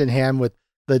goes hand in hand with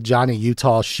the Johnny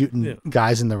Utah shooting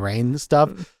guys in the rain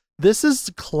stuff. This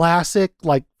is classic,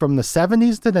 like from the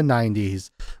 70s to the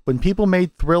 90s, when people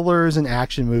made thrillers and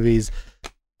action movies.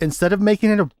 Instead of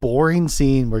making it a boring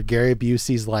scene where Gary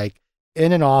Busey's like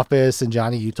in an office and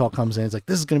Johnny Utah comes in, it's like,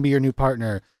 this is going to be your new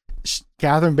partner.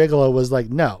 Catherine Bigelow was like,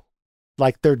 no.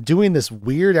 Like they're doing this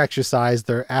weird exercise.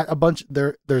 They're at a bunch.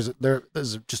 There's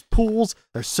just pools.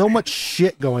 There's so much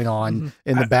shit going on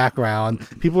in the background.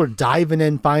 People are diving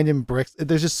in, finding bricks.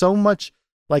 There's just so much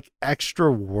like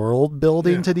extra world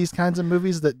building to these kinds of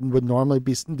movies that would normally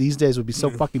be these days would be so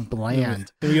fucking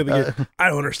bland. I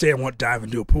don't understand what diving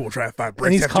into a pool trying to find And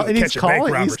bricks.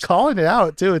 he's calling it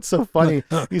out too. It's so funny.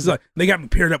 He's like, they got me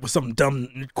paired up with some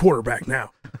dumb quarterback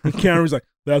now. And Cameron's like,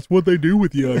 that's what they do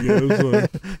with you, I guess.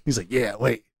 He's like, yeah,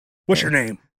 wait. What's your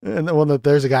name? And then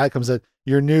there's a guy that comes in,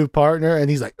 your new partner, and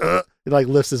he's like, he like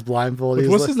lifts his blindfold. He's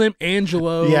What's like, his name?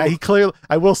 Angelo. Yeah, he clearly.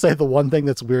 I will say the one thing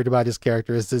that's weird about his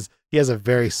character is he has a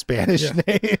very Spanish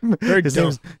name. Very his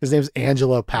dumb. name's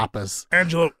Angelo Pappas.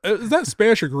 Angelo. Is that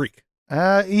Spanish or Greek?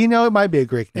 It might be a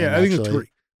Greek name. Yeah, I think it's actually.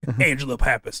 Greek. Angelo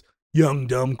Pappas, young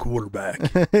dumb quarterback.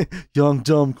 Young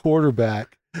dumb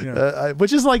quarterback. Yeah.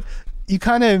 Which is like, you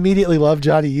kind of immediately love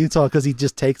Johnny Utah because he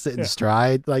just takes it in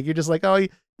stride. Like you're just like,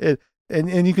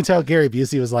 and you can tell Gary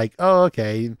Busey was like, oh,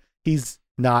 okay, he's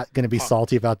not going to be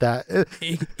salty about that.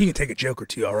 He can take a joke or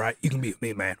two, all right? You can be with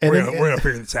me, man. And We're then- gonna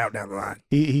figure this out down the line.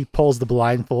 He pulls the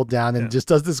blindfold down and just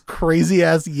does this crazy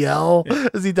ass yell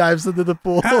as he dives into the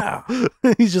pool. Ah!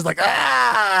 He's just like,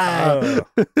 ah!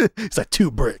 It's like 2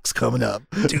 bricks coming up.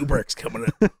 2 bricks coming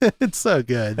up. It's so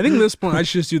good. I think at this point I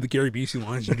should just do the Gary Busey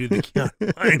lines. You do the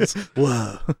Keanu lines.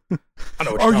 Whoa. I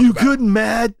know what Are you're you talking good and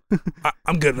mad? about.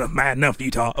 I'm good enough, mad enough,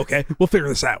 Utah. Okay, we'll figure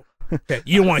this out. Okay,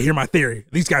 you don't want to hear my theory.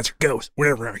 These guys are ghosts. We're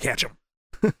never gonna catch them.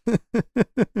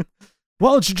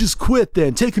 Why don't you just quit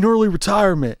then? Take an early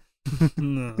retirement.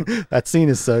 No. That scene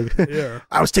is so good. Yeah.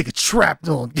 I was taking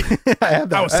shrapnel. I have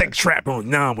that. I was taking shrapnel and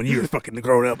numb when you were fucking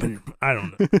growing up, and I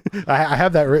don't know. I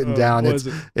have that written down. what is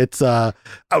It's I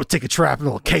was taking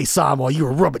shrapnel and K-Sam while you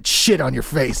were rubbing shit on your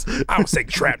face. I was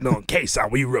taking shrapnel in case I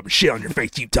were you rubbing shit on your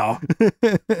face, Utah.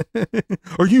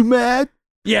 Are you mad?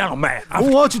 Yeah, man. Well,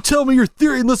 why don't you tell me your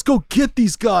theory and let's go get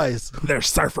these guys? They're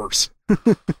surfers.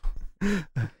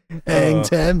 Hang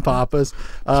 10 papas.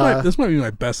 This might be my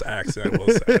best accent, I will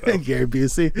say. Though. Gary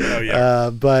Busey. Oh yeah.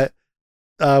 But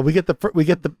we get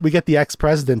the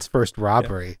ex-president's first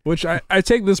robbery. Which I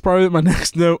take this part of my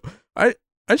next note. I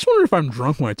just wonder if I'm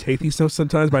drunk when I take these notes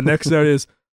sometimes. My next note is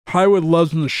Hollywood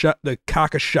loves them to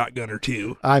cock a shotgun or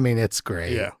two. I mean, it's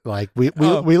great. Yeah. Like we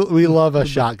love a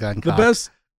shotgun The cock. best,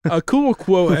 a cool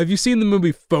quote. Have you seen the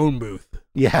movie Phone Booth?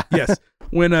 Yeah. Yes.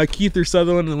 When Keith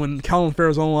Sutherland and when Colin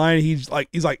Farrell's online, he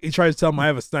tries to tell him I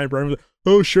have a sniper. I'm like,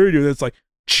 oh sure you do. It's like,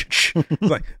 it's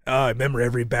like, I remember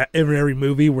every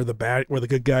movie where the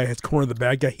good guy has cornered the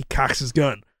bad guy, he cocks his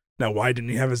gun. Now, why didn't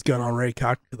he have his gun already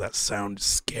cocked? Because that sounds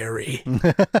scary.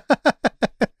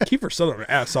 Kiefer Sutherland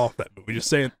ass off that movie. Just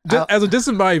saying, as a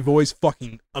disembodied voice,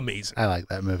 fucking amazing. I like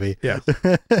that movie. Yeah.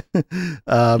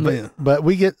 But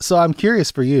we get. So I'm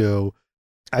curious for you.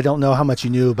 I don't know how much you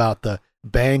knew about the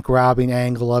bank robbing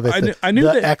angle of it. I knew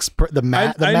the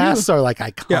masks are like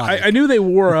iconic. Yeah, I knew they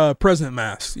wore president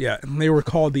masks. Yeah, and they were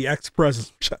called the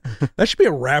ex-presidents. That should be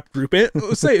a rap group.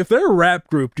 Let's say if they're a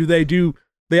rap group,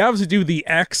 they obviously do the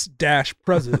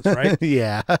X-presidents, right?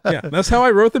 Yeah. Yeah, that's how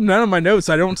I wrote them down in my notes.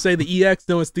 I don't say the EX,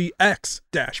 no, it's the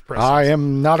X-presidents. I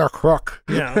am not a crook.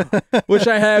 Yeah, which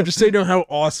I have, just so you know how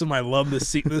awesome I love this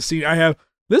scene. This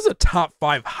is a top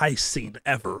 5 heist scene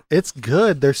ever. It's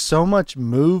good. There's so much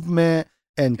movement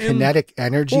and kinetic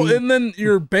energy. Well, and then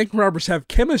your bank robbers have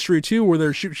chemistry too, where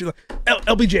they're shooting like,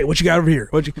 LBJ, what you got over here?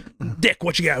 Dick,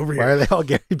 what you got over here? Why are they all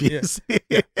Gary Busey?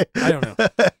 Yeah. I don't know.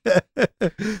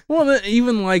 Well, then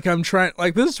even like I'm trying,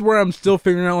 like this is where I'm still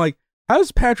figuring out, like, how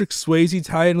does Patrick Swayze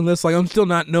tie into this? Like, I'm still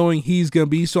not knowing he's gonna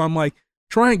be, so I'm like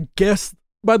trying to guess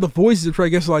by the voices. I'm trying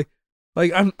to guess like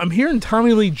I'm hearing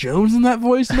Tommy Lee Jones in that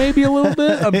voice maybe a little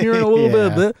bit. I'm hearing a little bit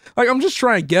of that. Like I'm just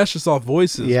trying to guess just off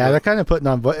voices. Yeah, they're kind of putting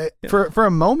on. For a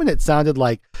moment, it sounded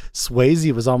like Swayze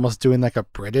was almost doing like a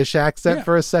British accent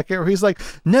for a second, where he's like,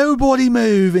 "Nobody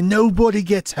move and nobody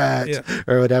gets hurt,"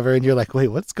 or whatever. And you're like, "Wait,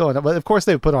 what's going on?" But of course,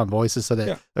 they put on voices so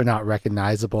that they're not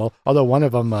recognizable. Although one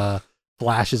of them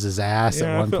flashes his ass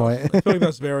at one point. I feel like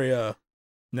that's very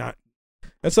not.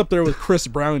 That's up there with Chris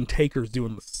Brown and Taker's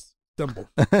doing this. Symbol.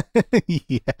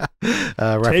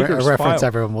 A reference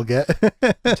everyone will get.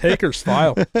 Taker's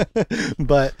file.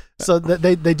 But so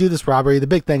they do this robbery. The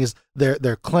big thing is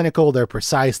they're clinical, they're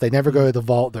precise. They never go to the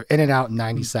vault. They're in and out in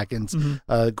 90 seconds.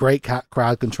 Great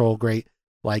crowd control, great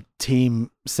like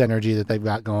team synergy that they've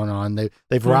got going on.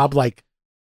 They've robbed like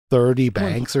 30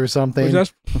 banks or something.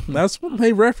 That's what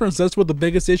they reference. That's what the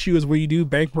biggest issue is when you do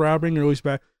bank robbing, or at least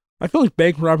back. I feel like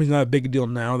bank robbing is not a big deal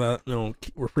now that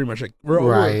we're pretty much like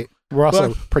We're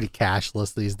also pretty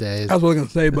cashless these days. I was going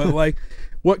to say, but like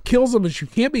what kills them is you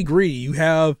can't be greedy. You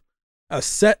have a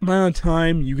set amount of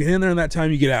time. You get in there in that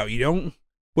time, you get out. You don't,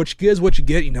 what you get is what you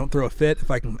get. You don't throw a fit,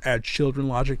 if I can add children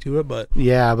logic to it. But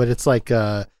yeah, but it's like,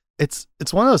 it's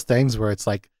one of those things where it's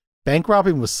like bank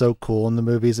robbing was so cool in the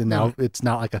movies and now it's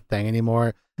not like a thing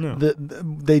anymore. No.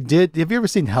 They did. Have you ever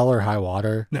seen Hell or High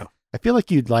Water? No. I feel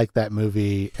like you'd like that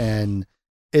movie, and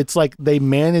it's like they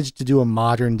managed to do a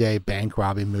modern day bank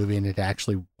robbing movie and it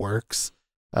actually works.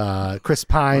 Chris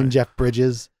Pine, Jeff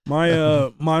Bridges.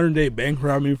 My modern day bank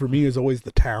robbing for me is always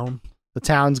The Town. The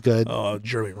Town's good. Oh,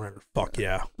 Jeremy Renner. Fuck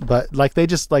yeah. But like they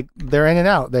just like they're in and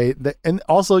out. They and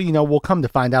also, we'll come to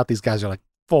find out these guys are like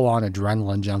full on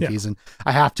adrenaline junkies. And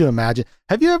I have to imagine,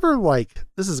 have you ever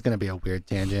this is going to be a weird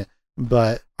tangent,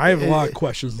 but I have a lot of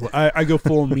questions. I go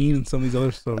full mean and some of these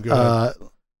others. So go ahead.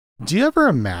 Do you ever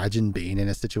imagine being in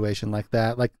a situation like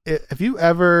that? Like, have you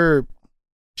ever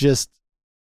just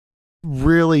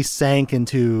really sank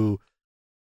into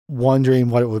wondering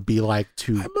what it would be like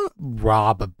to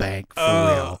rob a bank for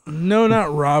real? No,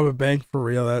 not rob a bank for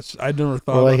real. I never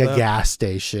thought or like about a gas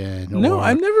station. No,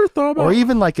 I never thought about. Or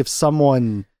even like if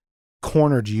someone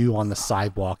cornered you on the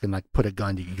sidewalk and like put a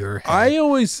gun to your head. I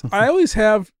always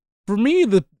have. For me,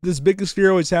 this biggest fear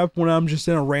I always have when I'm just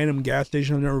in a random gas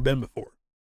station I've never been before.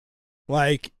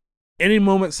 Like, any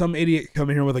moment some idiot come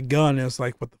in here with a gun, and it's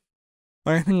like, what the...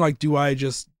 I think, like, do I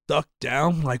just duck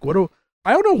down? Like, I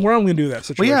don't know where I'm going to do that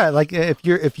situation. Well, yeah, like, if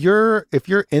you're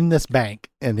in this bank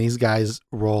and these guys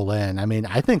roll in, I mean,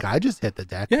 I think I just hit the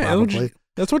deck, probably.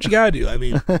 That's what you got to do. I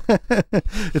mean...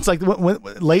 It's like when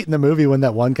late in the movie when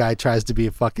that one guy tries to be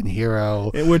a fucking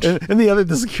hero, and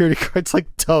the security guard's like,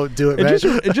 don't do it, man.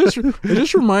 It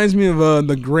just reminds me of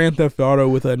the Grand Theft Auto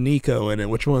with a Nico in it.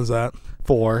 Which one's that?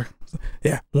 4.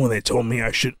 Yeah, when they told me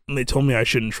I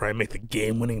shouldn't try and make the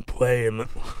game-winning play, and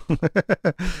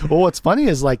Well, what's funny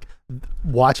is like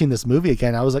watching this movie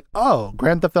again, I was like, oh,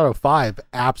 Grand Theft Auto 5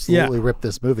 absolutely ripped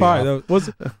this movie off.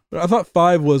 I thought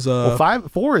 5 was Well,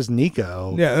 4 is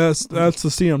Nico. yeah, that's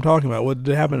the scene I'm talking about. What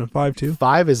did happen in 5 too?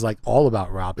 5 is like all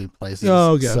about robbing places.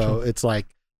 Oh, gotcha. So it's like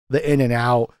the in and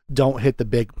out, don't hit the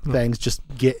big things, just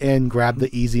get in, grab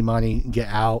the easy money, get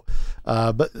out.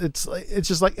 But it's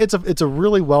just like it's a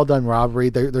really well done robbery.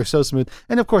 They're so smooth,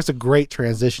 and of course a great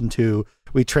transition to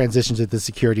the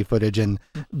security footage and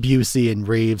Busey and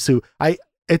Reeves.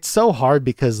 It's so hard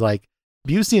because like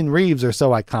Busey and Reeves are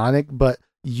so iconic, but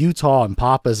Utah and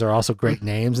Pappas are also great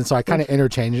names, and so I kind of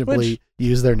interchangeably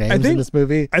use their names in this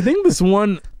movie. I think this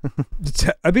one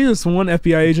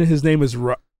FBI agent, his name is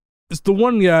it's the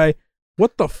one guy.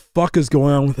 What the fuck is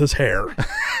going on with his hair?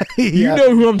 You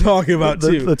know who I'm talking about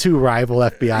too. The two rival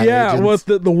FBI yeah, agents.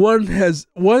 the one has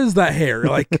what is that hair?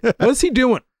 Like what is he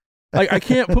doing? Like I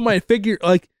can't put my figure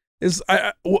like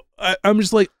I'm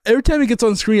just like every time he gets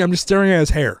on screen I'm just staring at his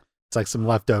hair. It's like some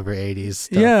leftover 80s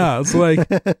stuff. Yeah, it's like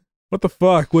what the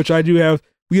fuck? Which I do have.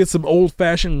 We get some old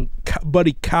fashioned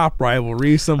buddy cop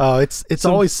rivalry. It's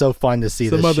always so fun to see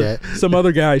this shit. Some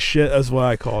other guy's shit. That's what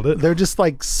I called it. They're just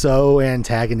like so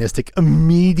antagonistic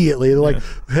immediately. They're like,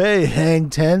 "Hey, hang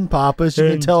 10, Pappas. You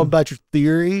can tell them about your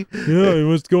theory." Yeah,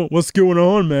 what's going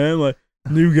on, man? Like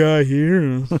new guy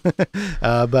here.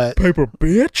 But paper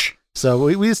bitch. So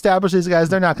we established these guys.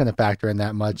 They're not going to factor in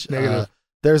that much. They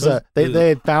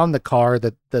had found the car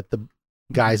that the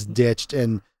guys ditched,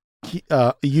 and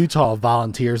Utah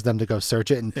volunteers them to go search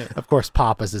it, and of course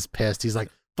Pappas is pissed. He's like,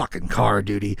 fucking car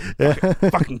duty.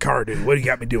 fucking car duty. What do you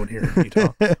got me doing here,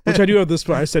 Utah? Which I do have this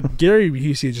point. I said Gary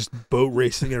Busey is just boat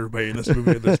racing everybody in this movie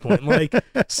at this point. Like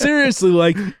seriously,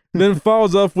 like then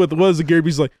follows up with what is it? Gary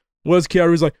Busey's like, what is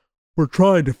Keanu's like? We're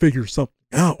trying to figure something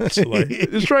out. Like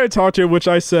just trying to talk to him, which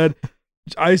I said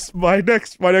my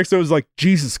next note was like,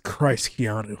 Jesus Christ,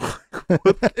 Keanu.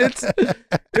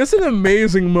 it's an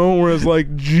amazing moment where it's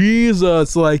like,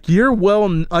 Jesus, like you're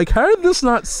like how did this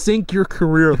not sink your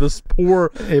career? This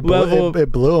poor level.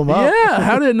 It blew him up. Yeah,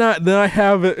 how did it not? Then I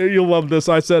have it. You'll love this.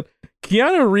 I said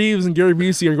Keanu Reeves and Gary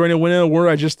Busey are going to win an award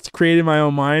I just created in my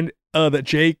own mind that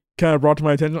Jake kind of brought to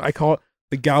my attention. I call it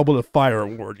the Goblet of Fire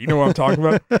Award. You know what I'm talking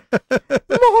about?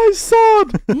 My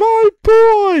son, my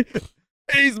boy.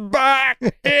 He's back!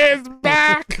 He's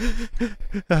back!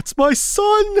 That's my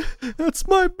son! That's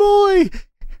my boy!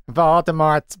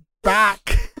 Voldemort's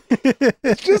back!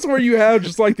 It's just where you have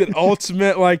just like the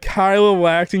ultimate like high level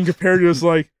acting compared to just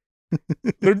like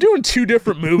they're doing two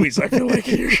different movies. I feel like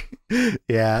here.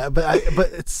 Yeah, but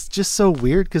it's just so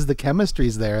weird because the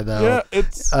chemistry's there though. Yeah,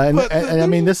 it's and I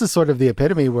mean this is sort of the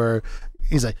epitome where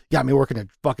he's like, got me working a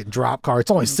fucking drop car.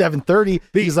 It's only 7:30.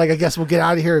 He's like, I guess we'll get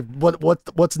out of here.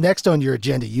 What's next on your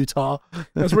agenda, Utah?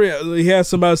 That's where he has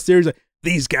somebody upstairs like,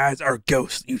 these guys are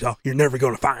ghosts, Utah. You're never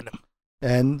going to find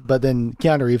them. But then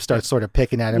Keanu Reeves starts sort of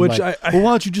picking at him, which like, well,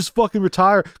 why don't you just fucking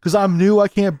retire? Because I'm new. I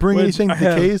can't bring anything to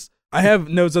the case. I have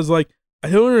notes as like, I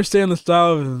don't understand the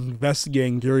style of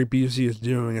investigating Gary Busey is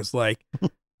doing. It's like,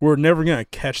 we're never going to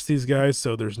catch these guys,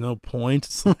 so there's no point.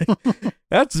 It's like,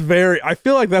 I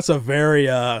feel like that's a very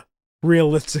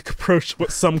realistic approach to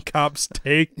what some cops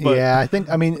take. But, yeah,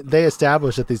 I mean, they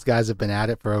established that these guys have been at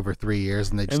it for over 3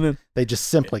 years, and they just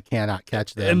simply cannot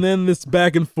catch them. And then this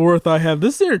back and forth I have,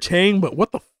 this is entertaining, but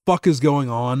what the fuck is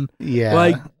going on? Yeah.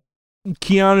 Like,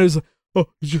 Keanu's, why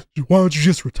don't you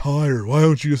just retire? Why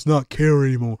don't you just not care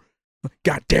anymore?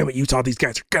 God damn it, Utah, these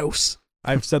guys are ghosts.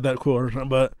 I've said that quote,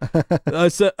 but I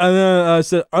said,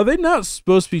 are they not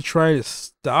supposed to be trying to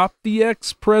stop the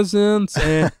ex-presidents?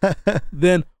 And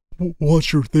then,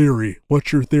 what's your theory?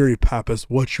 What's your theory, Pappas?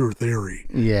 What's your theory?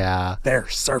 Yeah. They're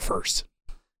surfers.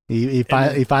 He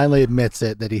finally admits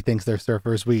it, that he thinks they're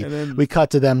surfers. We cut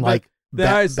to them back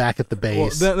at the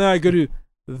base. Well, then I go to,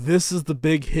 this is the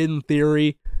big hidden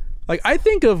theory. Like, I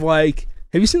think of like,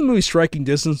 have you seen the movie Striking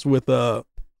Distance with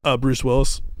Bruce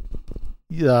Willis?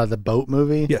 The boat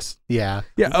movie? Yes. Yeah.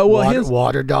 Yeah. Oh, well,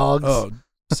 Water Dogs. Oh,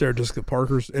 Sarah Jessica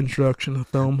Parker's introduction to the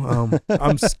film.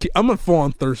 I'm a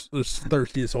full-on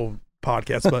thirsty this whole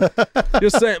podcast, but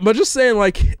just saying,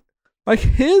 like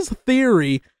his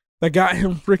theory that got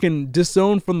him freaking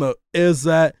disowned is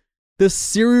that this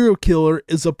serial killer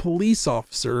is a police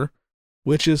officer,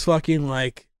 which is fucking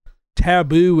like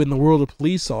taboo in the world of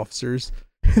police officers.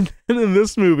 And then in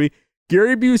this movie,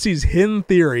 Gary Busey's hidden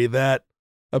theory that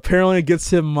apparently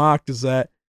gets him mocked is that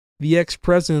the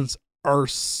ex-presidents are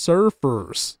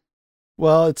surfers.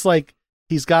 Well, it's like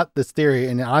he's got this theory,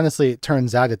 and honestly, it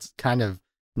turns out it's kind of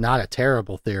not a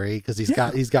terrible theory because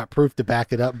he's got proof to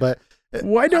back it up. But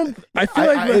why don't I feel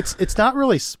like it's not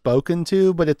really spoken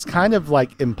to, but it's kind of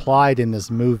like implied in this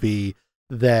movie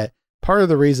that part of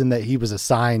the reason that he was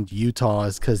assigned Utah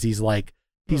is because he's like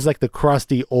the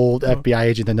crusty old FBI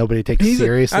agent that nobody takes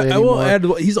seriously. I will add,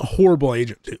 he's a horrible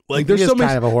agent too. Like there's so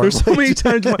many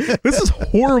times this is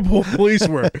horrible police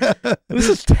work. This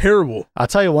is terrible. I'll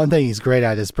tell you one thing he's great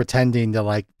at is pretending to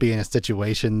like be in a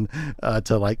situation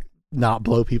to like not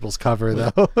blow people's cover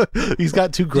though. He's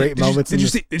got two great moments. Did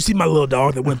you see my little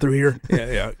dog that went through here?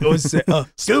 Yeah. Go say,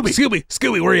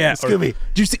 Scooby, where you at? Scooby.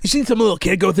 Did you see some little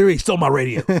kid go through? He stole my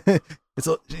radio.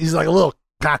 He's like a little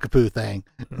cockapoo thing.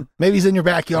 Maybe he's in your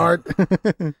backyard.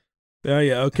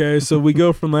 Yeah. Okay. So we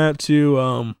go from that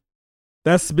to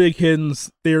that's the big hidden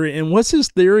theory. And what's his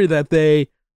theory that they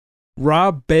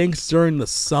rob banks during the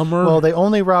summer? Well, they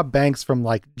only rob banks from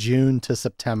like June to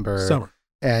September. Summer.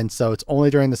 And so it's only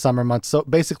during the summer months. So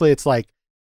basically it's like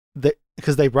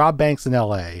because they rob banks in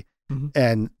LA. Mm-hmm.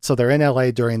 And so they're in LA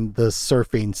during the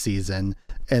surfing season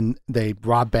and they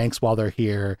rob banks while they're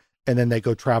here. And then they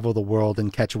go travel the world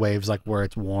and catch waves like where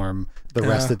it's warm the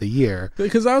rest of the year.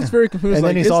 Because I was very confused. And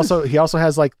then he also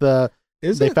has like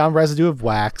they found residue of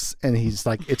wax, and he's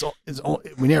like, it's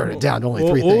we narrowed it down to only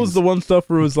three things. What was the one stuff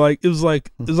where it was like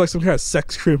some kind of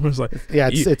sex cream? It was like, yeah,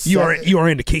 you are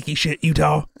into kinky shit,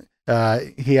 Utah.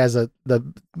 He has the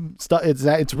stuff.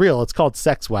 It's real. It's called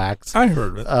sex wax. I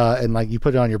heard it. And like you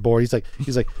put it on your board. He's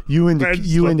like you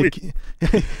into.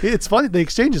 It's funny. The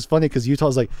exchange is funny because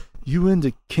Utah's like, you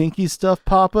into kinky stuff,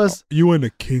 Papas? You into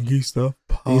kinky stuff,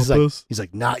 Papas? He's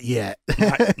like not yet.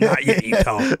 not yet,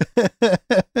 Utah.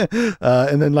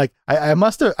 And then like I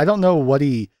must have. I don't know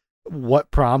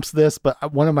what prompts this,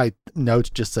 but one of my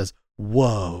notes just says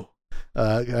whoa.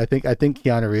 I think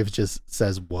Keanu Reeves just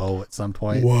says whoa at some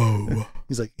point. Whoa.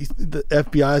 He's like, the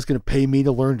FBI is going to pay me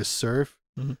to learn to surf.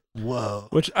 Mm-hmm. Whoa.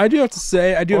 Which I do have to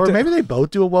say, maybe they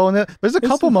both do a whoa in it. There's a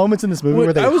couple moments in this movie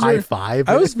where they high five.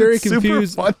 I was very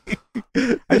confused. Funny.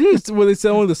 I think when they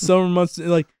said one of the summer months,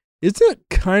 like, isn't it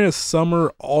kind of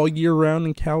summer all year round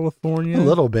in California? A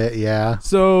little bit, yeah.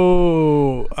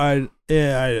 So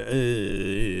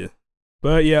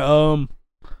but yeah,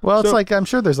 well, it's like I'm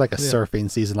sure there's like a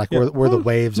surfing season, like where the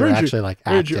waves are actually like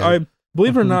active. I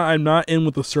believe it or not, I'm not in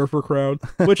with the surfer crowd,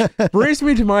 which brings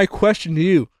me to my question to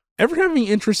you: ever have any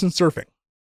interest in surfing?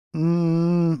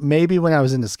 Maybe when I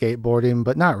was into skateboarding,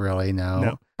 but not really.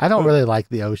 No. I don't really like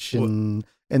the ocean,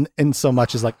 and so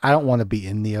much as like I don't want to be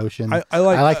in the ocean. I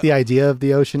like the idea of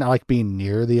the ocean. I like being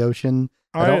near the ocean.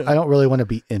 I don't really want to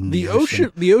be in the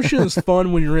ocean. The ocean is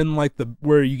fun when you're in like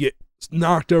where you get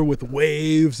knocked over with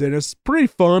waves, and it's pretty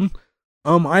fun.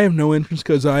 I have no interest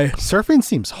because surfing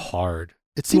seems hard.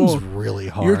 It seems really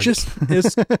hard. You're just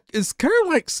it's kind of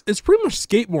like it's pretty much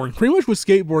skateboarding. Pretty much with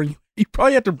skateboarding, you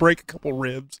probably have to break a couple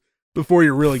ribs before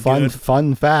you're really good.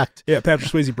 Fun fact. Yeah,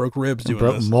 Patrick Swayze broke ribs doing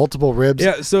this. Multiple ribs.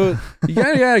 Yeah, so you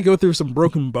gotta go through some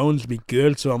broken bones to be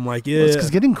good. So I'm like, yeah. Because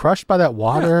getting crushed by that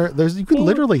water, you could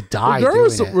literally die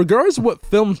regardless of what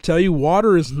films tell you,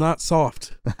 water is not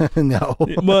soft. No.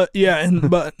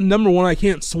 But number one, I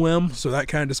can't swim, so that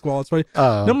kind of disqualifies.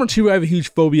 Number two, I have a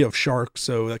huge phobia of sharks,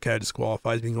 so that kind of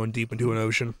disqualifies me going deep into an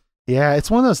ocean. Yeah,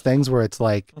 it's one of those things where it's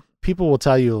like people will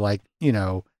tell you like,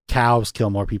 cows kill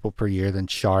more people per year than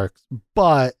sharks,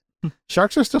 but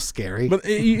sharks are still scary. But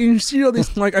you see all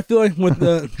these, like, I feel like with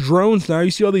the drones now,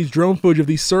 you see all these drone footage of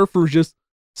these surfers just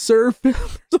surfing.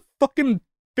 There's a fucking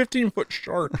 15-foot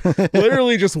shark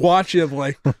literally just watch him.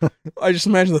 Like, I just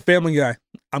imagine the Family Guy.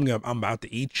 I'm about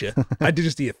to eat you. I did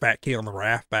just eat a fat kid on the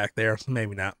raft back there, so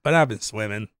maybe not. But I've been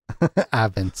swimming.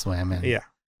 Yeah,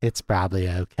 it's probably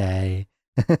okay.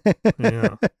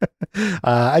 Yeah.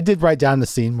 I did write down the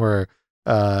scene where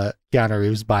Keanu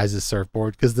Reeves buys his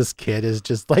surfboard because this kid is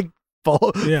just like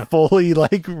fully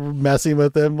like messing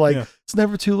with him. Like, it's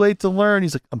never too late to learn.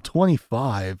 He's like, I'm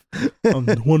 25. I'm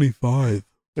 25.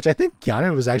 Which I think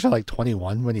Keanu was actually like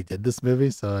 21 when he did this movie.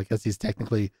 So I guess he's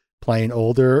technically playing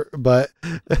older, but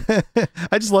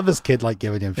I just love this kid like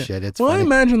giving him shit. It's funny. I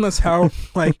imagine that's how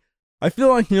like, I feel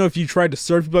like, if you tried to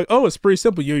surf, you'd be like, oh, it's pretty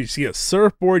simple. You see a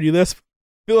surfboard, you this.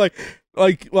 I feel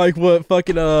like what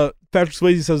fucking Patrick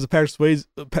Swayze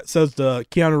says to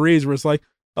Keanu Reeves, where it's like,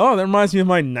 oh, that reminds me of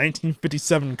my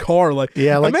 1957 car. Like,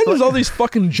 imagine there's all these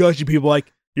fucking judgy people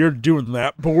like, you're doing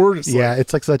that board.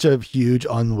 It's like such a huge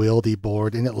unwieldy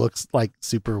board, and it looks like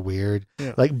super weird.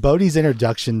 Yeah. Like Bodhi's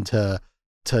introduction to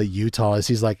Utah is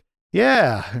he's like,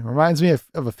 yeah, it reminds me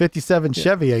of a 57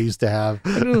 Chevy I used to have.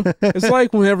 It's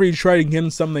like whenever you try to get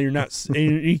in something that you're not, and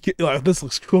you get, like, this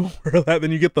looks cool, or that,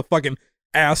 then you get the fucking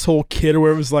asshole kid,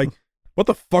 where it was like, what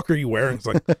the fuck are you wearing? It's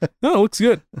like, no, it looks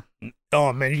good.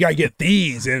 Oh man, you gotta get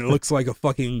these, and it looks like a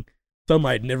fucking something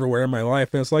I'd never wear in my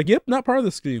life. And it's like, yep, not part of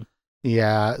the scheme.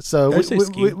 Yeah, so I say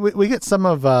we get some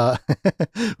of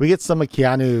we get some of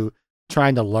Keanu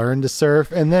trying to learn to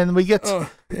surf, and then we get the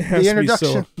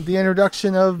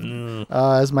introduction of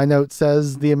as my note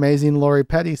says, the amazing Lori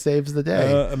Petty saves the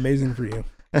day. Amazing for you.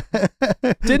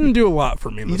 Didn't do a lot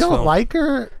for me in You this don't film. like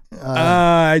her?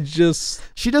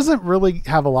 She doesn't really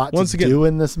have a lot to do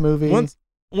in this movie.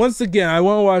 Once again, I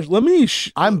want to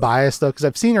watch. I'm biased though because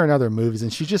I've seen her in other movies,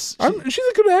 and she's a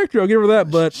good actor. I'll give her that.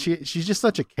 But she's just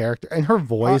such a character, and her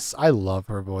voice, I love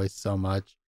her voice so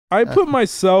much. I put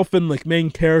myself in like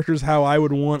main characters how I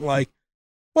would want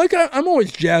I'm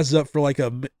always jazzed up for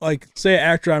say an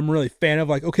actor I'm really fan of.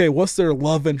 Like, okay, what's their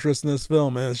love interest in this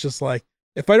film? And it's just like,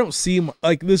 if I don't see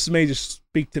this may just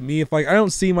speak to me. If I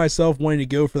don't see myself wanting to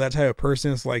go for that type of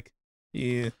person, it's like,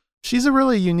 yeah. She's a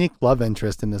really unique love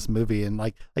interest in this movie, and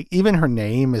like even her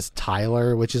name is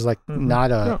Tyler, which is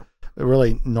not a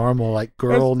really normal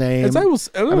girl name.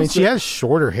 She has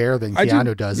shorter hair than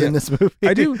Keanu does in this movie.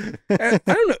 I do. I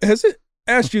don't know. Has it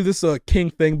asked you this king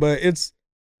thing? But it's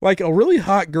like a really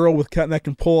hot girl that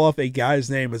can pull off a guy's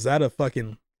name. Is that a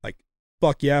fucking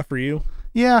fuck yeah for you?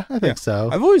 Yeah, I think so.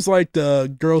 I've always liked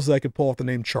girls that could pull off the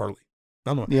name Charlie.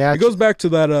 I don't know. Yeah, it goes back to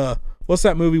that. What's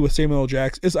that movie with Samuel L.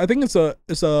 Jackson? I think it's a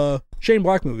Shane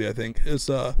Black movie. I think it's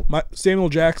Samuel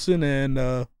Jackson and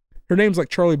her name's like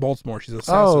Charlie Baltimore. She's an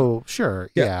assassin. Oh, sure,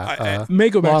 yeah. I may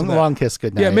go back to that. Long Kiss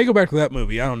Goodnight. Yeah, may go back to that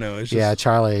movie. I don't know. It's just,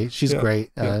 Charlie. She's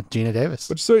great. Gina Davis.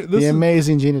 But so the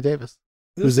amazing Gina Davis,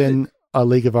 who's in A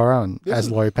League of Our Own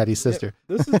as Lori Petty's sister.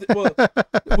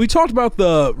 We talked about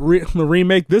the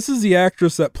remake. This is the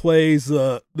actress that plays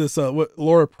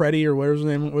Laura Petty, or what's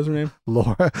her name?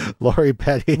 Lori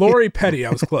Petty. Lori Petty.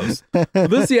 I was close.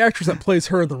 This is the actress that plays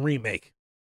her in the remake.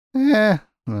 Yeah.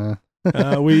 We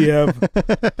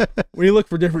look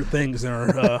for different things in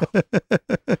our.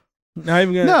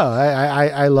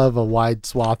 I love a wide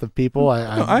swath of people.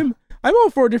 I'm all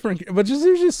for different, but there's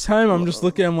just time I'm just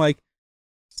looking. I'm like,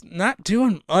 not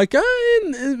doing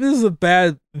this is a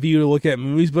bad view to look at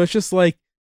movies, but it's just like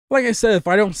I said, if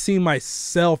I don't see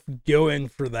myself going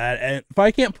for that, and if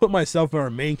I can't put myself in our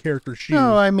main character's shoes.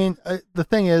 No, I mean, the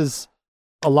thing is,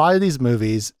 a lot of these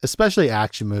movies, especially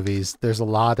action movies, there's a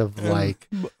lot of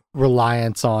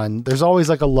reliance on, there's always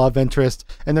a love interest,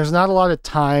 and there's not a lot of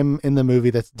time in the movie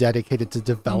that's dedicated to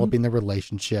developing the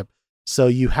relationship. So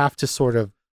you have to sort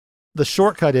of, the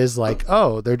shortcut is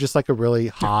they're just a really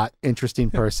hot, interesting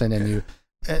person. And you,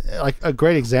 a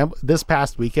great example, this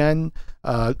past weekend,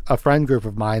 a friend group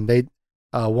of mine,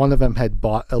 one of them had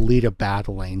bought Alita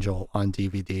Battle Angel on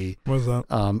DVD. What's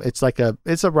that?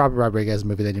 It's a Robert Rodriguez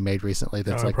movie that he made recently.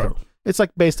 That's it's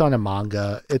based on a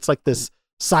manga. It's this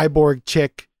cyborg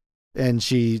chick, and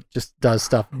she just does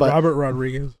stuff. But Robert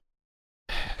Rodriguez.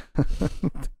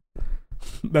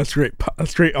 That's great.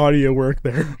 That's great audio work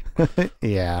there.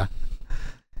 Yeah.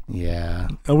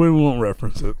 And we won't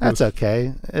reference it. That's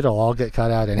okay. It'll all get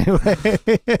cut out anyway.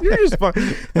 You're just fine.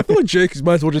 I feel like Jake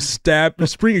might as well just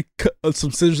bring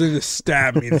some scissors and just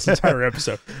stab me this entire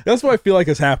episode. That's what I feel like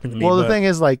has happened to me. Well, the thing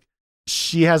is,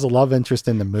 she has a love interest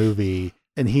in the movie,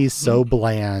 and he's so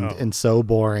bland and so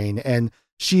boring, and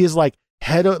she is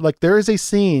there is a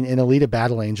scene in Alita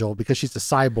Battle Angel, because she's a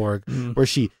cyborg, where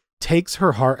she takes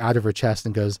her heart out of her chest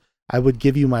and goes, "I would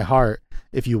give you my heart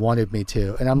if you wanted me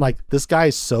to." And I'm like, this guy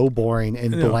is so boring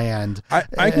and bland.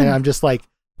 And I'm just like,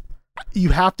 you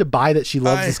have to buy that she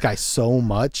loves this guy so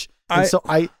much. And so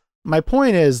my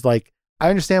point is, I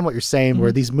understand what you're saying,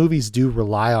 where these movies do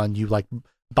rely on you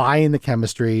buying the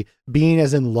chemistry, being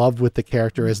as in love with the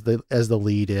character as the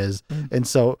lead is. And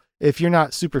so if you're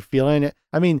not super feeling it,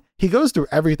 I mean, he goes through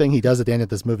everything he does at the end of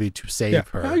this movie to save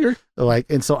her. I agree.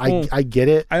 And so I get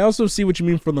it. I also see what you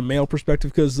mean from the male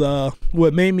perspective, because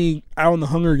what made me out in the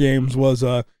Hunger Games was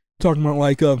talking about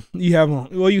I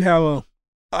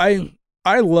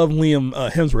love Liam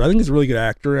Hemsworth. I think he's a really good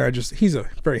actor. He's a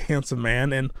very handsome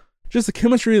man, and just the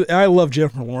chemistry. I love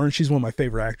Jennifer Lawrence. She's one of my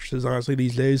favorite actresses, honestly,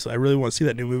 these days. I really want to see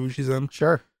that new movie she's in.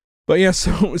 Sure. But yeah,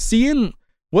 so seeing,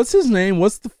 what's his name?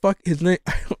 What's the fuck his name?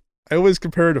 I always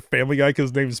compare it to Family Guy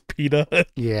because his name's PETA.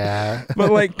 Yeah.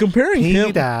 But comparing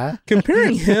him to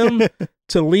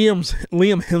Liam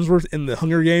Hemsworth in the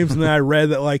Hunger Games, and then I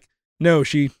read that no,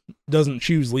 she doesn't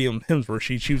choose Liam Hemsworth.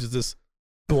 She chooses this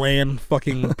bland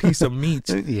fucking piece of meat.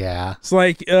 Yeah. It's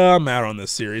I'm out on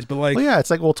this series, but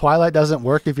it's Twilight doesn't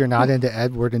work if you're not into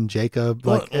Edward and Jacob.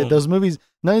 Those movies,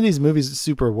 none of these movies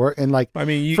super work. And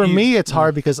for me, it's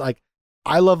hard because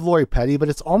I love Lori Petty, but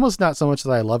it's almost not so much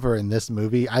that I love her in this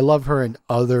movie. I love her in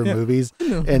other movies.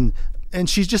 And and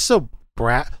she's just so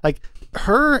like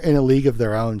her in A League of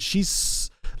Their Own. She's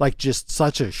like just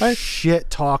such a shit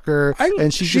talker,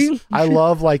 and I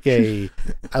love like a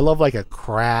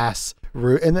crass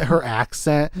root, and her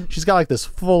accent. She's got like this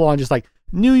full on just like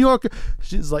New York.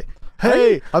 She's like,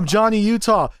 hey, I'm Johnny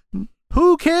Utah.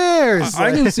 Who cares?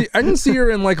 I can see her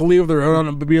in like A League of Their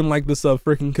Own being like this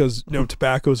freaking, because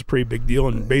tobacco is a pretty big deal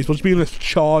in baseball. Just being this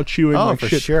chaw chewing. Oh, like for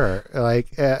shit. sure. Like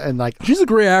and like she's a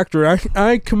great actor.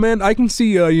 I can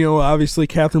see obviously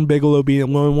Catherine Bigelow being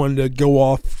the only one to go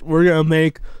off. We're gonna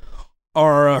make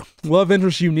our love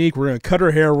interest unique. We're gonna cut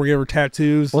her hair. We're gonna give her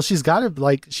tattoos. Well, she's got to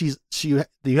like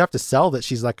you have to sell that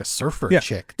she's like a surfer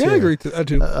chick too. Yeah, I agree to that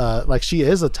too. Like she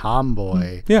is a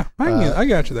tomboy. Yeah, I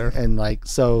got you there. And like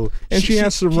so, and she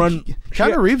has to run.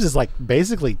 Keanu Reeves is like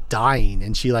basically dying,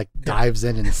 and she like dives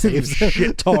in and saves him.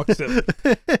 Shit talks him.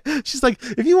 She's like,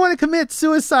 if you want to commit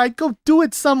suicide, go do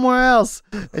it somewhere else.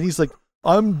 And he's like,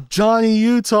 I'm Johnny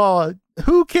Utah.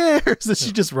 Who cares? And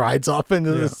she just rides off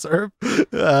into the surf.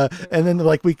 And then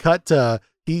like we cut to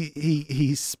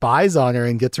he spies on her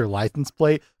and gets her license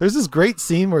plate. There's this great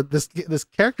scene where this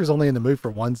character's only in the movie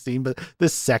for one scene, but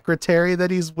this secretary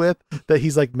that he's with, that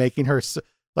he's like making her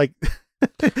like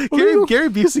Gary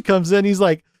Busey comes in. He's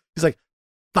like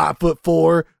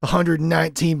 5'4",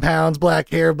 119 pounds, black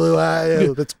hair, blue eye.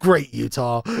 Oh, that's great,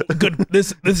 Utah. Good.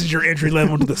 This is your entry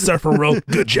level to the surfer world.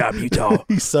 Good job, Utah.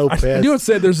 He's so pissed. I do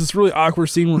said there's this really awkward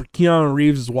scene where Keanu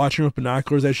Reeves is watching with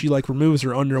binoculars as she like removes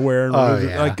her underwear and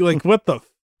like what the.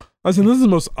 I said, this is the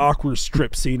most awkward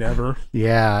strip scene ever.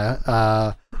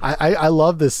 Yeah. I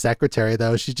love this secretary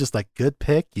though. She's just like, good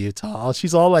pick, Utah.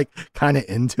 She's all like kind of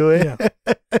into it. Yeah.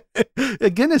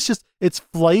 Again, it's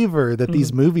flavor that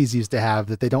these movies used to have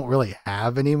that they don't really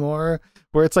have anymore,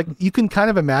 where it's like you can kind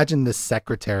of imagine this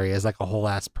secretary as like a whole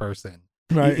ass person,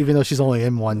 right? Even though she's only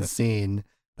in one scene.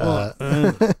 Yeah.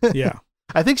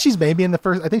 I think she's maybe in the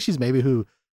first. I think she's maybe who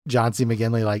John C.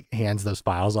 McGinley like hands those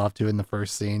files off to in the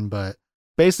first scene, but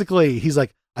basically he's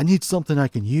like, I need something I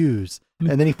can use.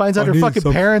 And then he finds out her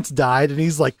fucking parents died, and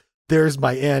he's like, there's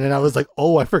my end. And I was like,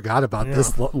 oh, I forgot about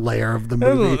this layer of the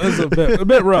movie. It's a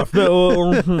bit rough.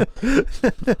 Well,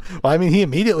 I mean, he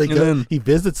immediately he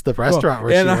visits the restaurant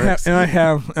where she works. I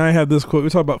have this quote. We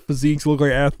talk about physiques, look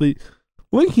like an athlete.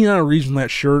 When Keanu Reeves in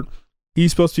that shirt, he's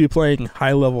supposed to be playing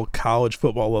high-level college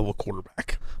football level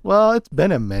quarterback. Well, it's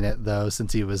been a minute, though,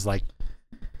 since he was like,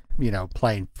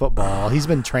 playing football. He's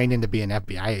been training to be an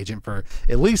FBI agent for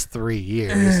at least 3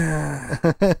 years.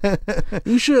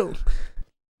 You should.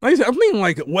 Like I said, I'm thinking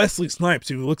like Wesley Snipes,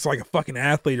 who looks like a fucking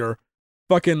athlete, or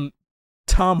fucking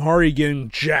Tom Hardy getting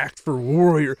jacked for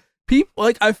Warrior. People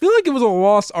like, I feel like it was a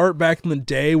lost art back in the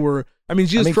day where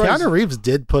Keanu Reeves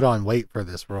did put on weight for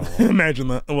this role. Imagine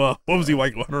that. Well, what was he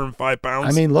like, 105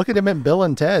 pounds? I mean, look at him in Bill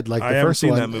and Ted, like the first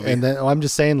one. That movie. And then I'm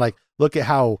just saying, like, look at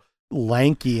how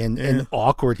lanky and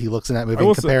awkward he looks in that movie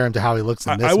and compare him to how he looks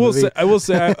in this movie. I will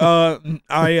say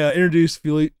I introduced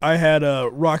Felicia. I had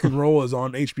Rock and Roll is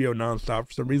on HBO nonstop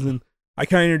for some reason. I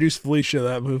kind of introduced Felicia to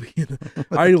that movie.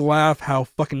 I laugh how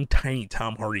fucking tiny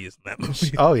Tom Hardy is in that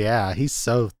movie. Oh yeah, he's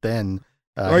so thin.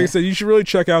 Like I said, you should really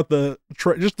check out the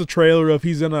trailer of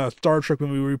he's in a Star Trek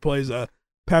movie where he plays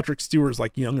Patrick Stewart's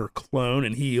like younger clone,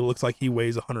 and he looks like he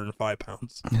weighs 105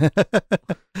 pounds.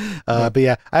 But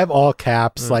yeah, I have all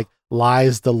caps like,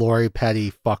 lies the Lori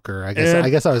Petty fucker. I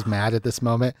guess I was mad at this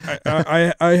moment.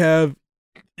 I have,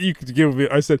 you could give me,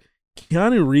 I said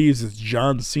Keanu Reeves is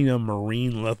John Cena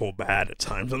Marine level bad at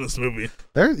times in this movie.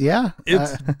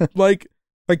 It's like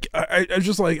I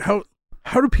just like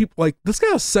how do people like this guy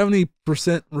has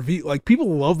 70% review, like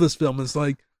people love this film. It's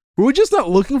like, were we just not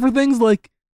looking for things like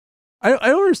I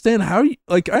don't understand how you,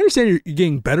 like, I understand you're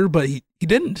getting better, but he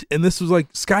didn't, and this was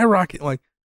like skyrocketing. Like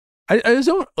I just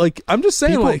don't like. I'm just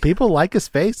saying, people like his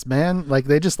face, man. Like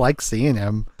they just like seeing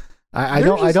him. I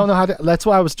don't know how to. That's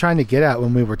why I was trying to get at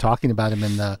when we were talking about him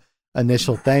in the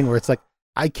initial thing, where it's like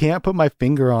I can't put my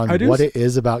finger on what it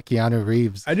is about Keanu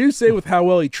Reeves. I do say with how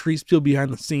well he treats people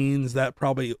behind the scenes, that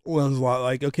probably lends a lot.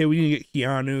 Like, okay, we need to get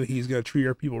Keanu. He's gonna treat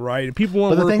our people right, and people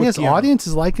want to work with Keanu. But the thing is,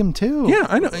 audiences like him too. Yeah,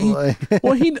 I know.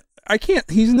 I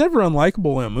can't. He's never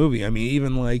unlikable in a movie. I mean,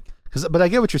 even like. But I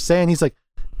get what you're saying. He's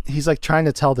like trying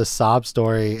to tell this sob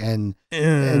story, and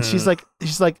she's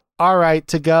like, all right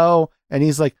to go, and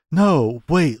he's like, no,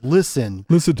 wait, listen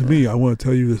to me. I want to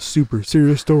tell you this super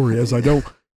serious story, as I don't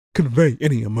convey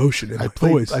any emotion in my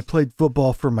voice. I played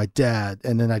football for my dad,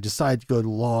 and then I decided to go to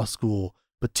law school.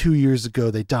 But 2 years ago,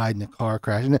 they died in a car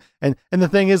crash. And the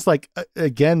thing is, like,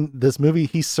 again, this movie,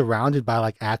 he's surrounded by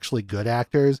like actually good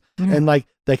actors, and like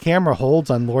the camera holds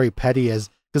on Lori Petty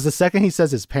because the second he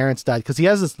says his parents died, because he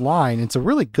has this line, it's a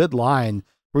really good line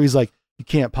where he's like, you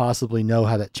can't possibly know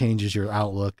how that changes your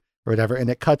outlook or whatever. And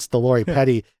it cuts to Lori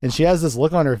Petty, and she has this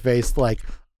look on her face like,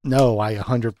 no, I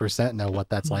 100% know what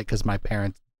that's like because my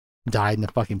parents died in a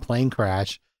fucking plane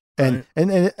crash. And,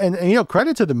 Right. and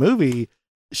credit to the movie,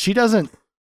 she doesn't,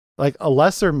 like a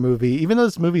lesser movie, even though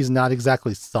this movie is not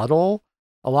exactly subtle,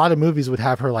 a lot of movies would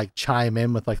have her like chime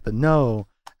in with like no,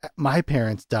 my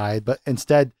parents died, but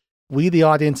instead we, the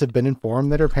audience, have been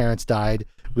informed that her parents died.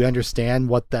 We understand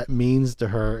what that means to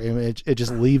her. And it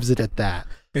just leaves it at that.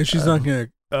 And she's not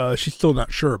gonna. She's still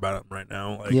not sure about him right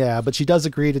now. Like, Yeah, but she does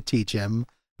agree to teach him.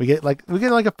 We get like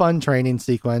a fun training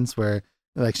sequence where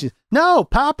like she's, no,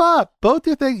 pop up, both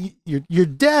your thing, you're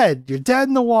dead. You're dead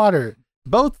in the water.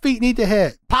 Both feet need to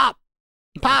hit. Pop.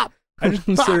 I just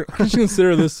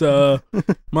consider this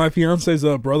my fiance's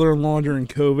brother-in-law during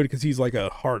COVID because he's like a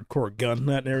hardcore gun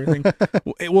nut and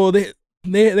everything. Well,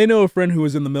 they know a friend who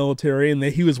was in the military, and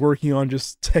he was working on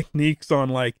just techniques on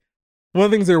like one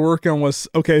of the things they were working on was,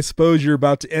 okay, suppose you're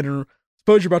about to go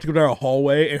down a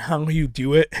hallway, and how do you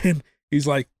do it? And he's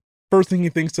like, first thing he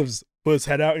thinks of is put his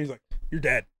head out, and he's like, you're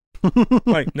dead.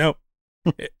 Like, no.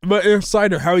 But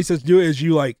aside of how he says do it is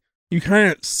you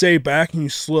kind of stay back and you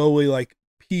slowly like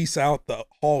piece out the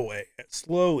hallway.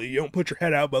 Slowly, you don't put your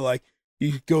head out, but like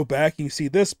you go back and you see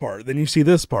this part, then you see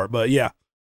this part. But yeah,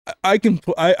 I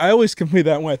always complete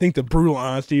that when I think the brutal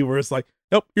honesty where it's like,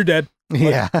 nope, you're dead. Like,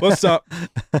 Yeah. let's stop.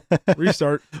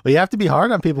 Restart. Well, you have to be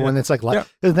hard on people Yeah. when it's like Yeah.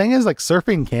 the thing is like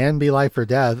surfing can be life or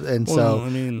death, and Well, so I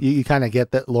mean, you kind of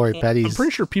get that Lori Petty's. I'm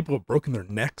pretty sure people have broken their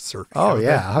necks surfing. Oh, haven't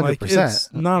yeah, they? Like, 100%.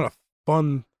 it's not a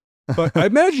fun. But I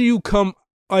imagine you come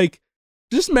like.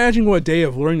 Just imagine what a day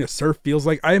of learning to surf feels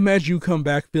like. I imagine you come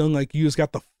back feeling like you just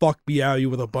got the fuck beat out of you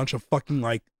with a bunch of fucking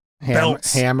like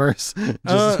belts. Hammers,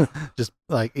 just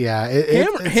like yeah,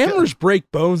 it's hammers break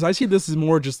bones. I see this as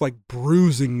more just like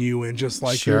bruising you and just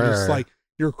like you're just Sure. like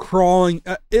you're crawling.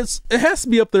 It has to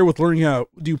be up there with learning how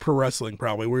to do pro wrestling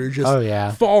probably, where you're just Oh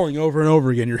yeah, falling over and over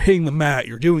again. You're hitting the mat.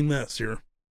 You're doing this.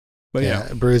 But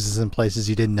yeah. bruises in places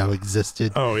you didn't know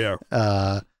existed. Oh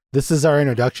yeah. This is our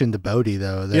introduction to Bodhi,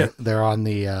 though. Yeah. They're on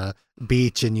the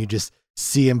beach, and you just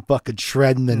see him fucking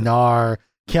shredding the gnar.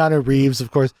 Keanu Reeves,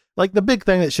 of course. Like, the big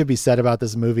thing that should be said about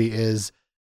this movie is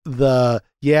Keanu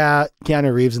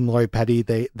Reeves and Lori Petty,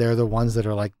 they're the ones that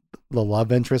are, like, the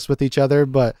love interest with each other,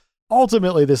 but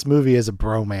ultimately this movie is a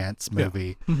bromance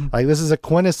movie. Yeah. Mhm. Like, this is a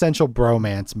quintessential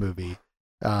bromance movie.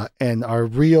 And our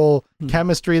real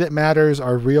chemistry that matters,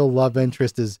 our real love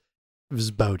interest is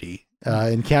Bodhi.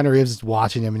 And Keanu Reeves is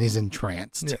watching him and he's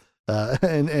entranced. Yeah.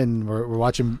 And we're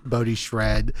watching Bodhi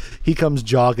shred. He comes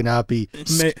jogging up. He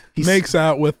Makes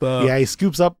out with he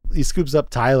scoops up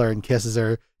Tyler and kisses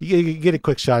her. You get a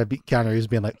quick shot of Keanu Reeves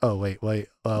being like, oh wait,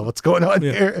 what's going on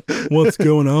here? what's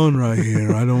going on right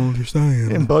here? I don't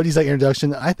understand. And Bodhi's like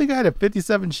introduction. I think I had a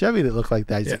 57 Chevy that looked like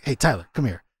that. He's like, hey Tyler, come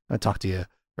here. I want to talk to you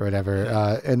or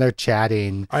whatever. And they're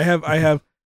chatting. I have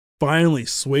finally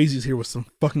Swayze's here with some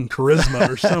fucking charisma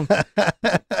or something.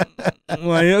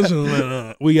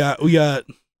 Like we got.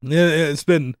 It's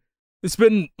been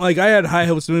like I had high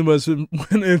hopes of him, but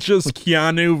when it's just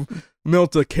Keanu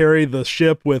Milt to carry the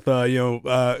ship with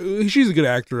she's a good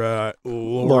actor.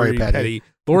 Lori Petty.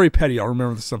 Lori Petty. I'll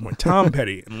remember this at some point. Tom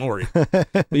Petty and Lori.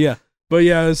 But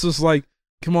yeah, it's just like,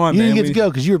 come on, you man. didn't get to go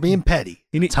because you were being petty.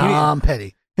 Tom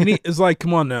Petty. It's like,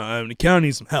 come on now, Keanu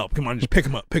needs some help. Come on, just pick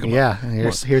him up. Yeah,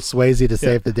 here's Swayze to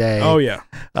save the day. Oh yeah.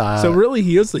 So really,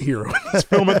 he is the hero in this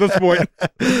film at this point.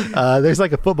 There's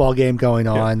like a football game going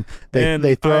on.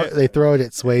 They throw it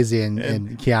at Swayze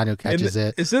and Keanu catches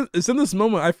it. It's in this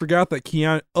moment I forgot that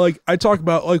Keanu, like I talk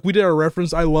about, like we did our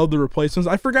reference. I love the replacements.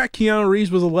 I forgot Keanu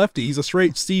Reeves was a lefty. He's a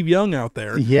straight Steve Young out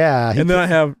there. Yeah, and then I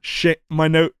have my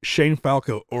note, Shane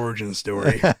Falco origin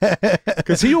story,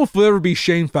 because he will forever be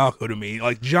Shane Falco to me.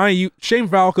 Like Shane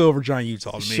Falco over Johnny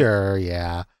Utah to me. Sure,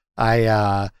 yeah.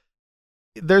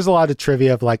 There's a lot of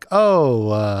trivia of like,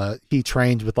 he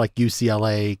trained with like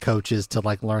UCLA coaches to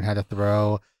like learn how to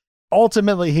throw.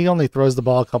 Ultimately, he only throws the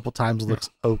ball a couple times, looks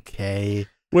okay.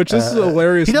 Which this is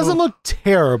hilarious. He doesn't look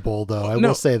terrible though. I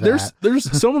will say that. There's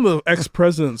some of the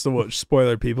ex-presidents,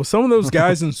 spoiler people. Some of those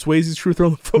guys in Swayze's crew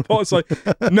throwing the football. It's like,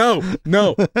 no,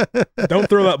 don't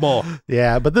throw that ball.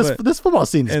 Yeah, but this football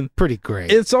scene is pretty great.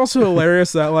 It's also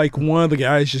hilarious that like one of the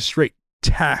guys just straight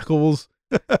tackles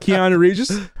Keanu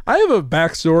Reeves. I have a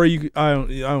backstory. I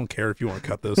don't care if you want to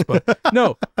cut this, but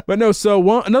no.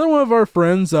 So another one of our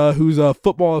friends, who's a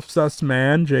football obsessed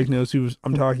man, Jake knows who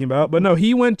I'm talking about. But no,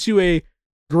 he went to a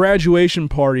graduation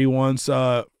party once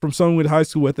from someone we went to high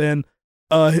school with, and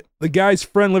the guy's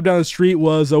friend lived down the street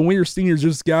was when we were seniors.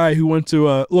 There's this guy who went to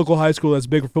a local high school that's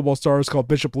big for football stars called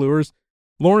Bishop Lures.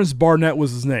 Lawrence Barnett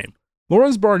was his name.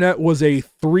 Lawrence Barnett was a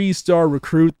 3-star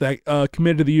recruit that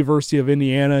committed to the University of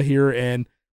Indiana here. And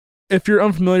if you're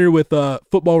unfamiliar with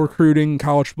football recruiting,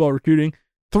 college football recruiting,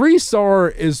 3-star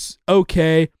is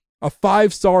okay. A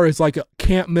 5-star is like a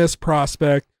can't miss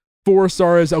prospect.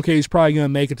 4-star is okay, he's probably going to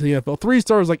make it to the NFL.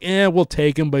 3-star is like, we'll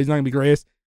take him, but he's not going to be greatest.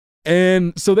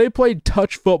 And so they played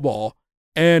touch football.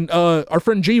 And our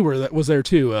friend G was there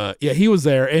too. He was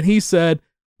there. And he said,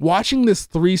 watching this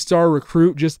 3-star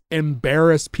recruit just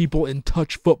embarrass people in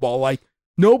touch football. Like,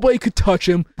 nobody could touch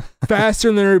him,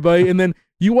 faster than everybody. And then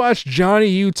you watch Johnny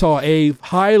Utah, a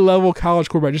high-level college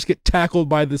quarterback, just get tackled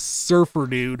by this surfer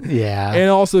dude. Yeah. And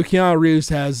also Keanu Reeves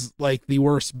has like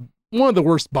one of the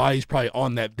worst bodies probably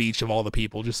on that beach of all the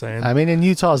people, just saying. I mean, in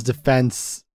Utah's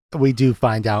defense, we do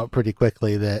find out pretty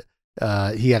quickly that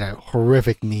he had a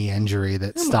horrific knee injury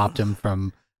that stopped him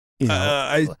from,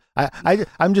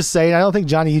 I'm just saying, I don't think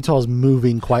Johnny Utah is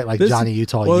moving quite like Johnny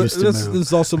Utah used to move.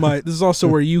 This is also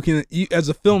where you as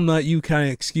a film nut, you kind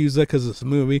of excuse that because it's a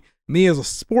movie. Me as a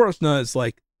sports nut, it's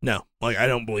like, no, like I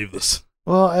don't believe this.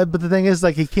 Well, but the thing is,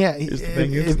 like, he can't.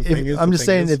 I'm just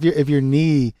saying, if your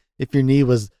knee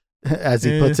was, as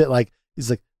he puts it, like he's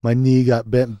like, my knee got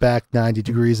bent back 90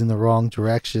 degrees in the wrong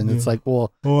direction. It's like,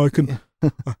 well,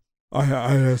 I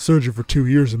had surgery for 2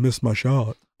 years and missed my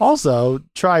shot. Also,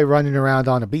 try running around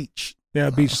on a beach.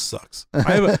 Yeah, beach sucks.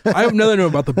 I have another note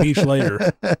about the beach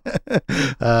later.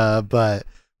 But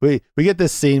we get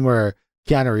this scene where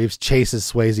Keanu Reeves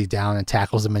chases Swayze down and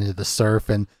tackles him into the surf,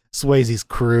 and Swayze's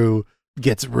crew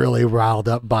gets really riled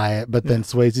up by it. But then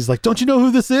Swayze's like, "Don't you know who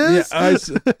this is?" Yeah,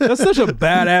 that's such a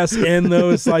badass end,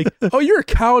 though. It's like, oh, you're a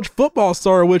college football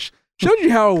star, which showed you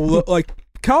how like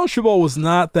college football was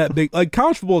not that big. Like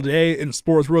college football today in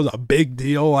sports was a big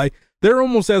deal. Like they're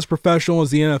almost as professional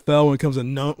as the NFL when it comes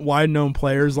to wide known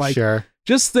players. Like, sure.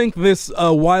 Just think this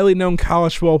widely known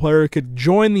college football player could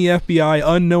join the FBI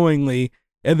unknowingly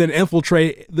and then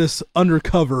infiltrate this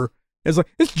undercover. It's like,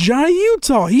 it's Johnny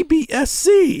Utah. He beat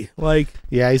SC. Like,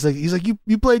 yeah, he's like,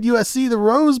 you played USC, the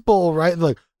Rose Bowl, right?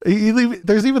 Like,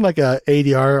 there's even like a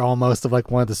ADR almost of like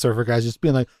one of the surfer guys just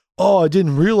being like, "Oh, I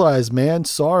didn't realize, man.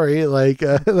 Sorry." Like,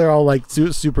 they're all like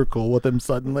super cool with him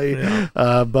suddenly.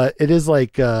 Yeah. But it is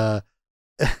like, yeah,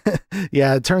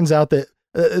 it turns out that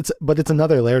it's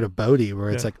another layer to Bodie where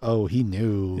it's like, oh, he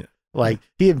knew. Yeah. Like,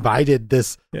 he invited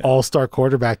this all-star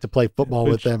quarterback to play football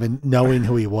with them and knowing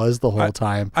who he was the whole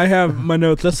time. I have my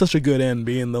notes. That's such a good end,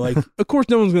 being the, like, of course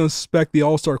no one's going to suspect the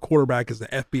all-star quarterback as an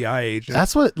FBI agent.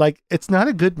 That's what, like, it's not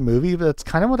a good movie, but that's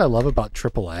kind of what I love about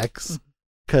Triple X,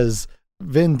 because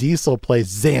Vin Diesel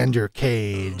plays Xander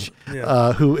Cage,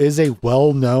 who is a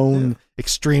well-known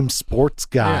extreme sports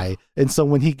guy. And so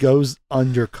when he goes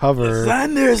undercover, the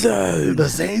Xander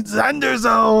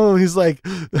Zone, he's like,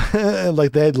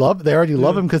 like they already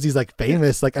love him because he's like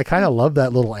famous. Like, I kind of love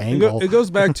that little angle. It goes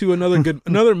back to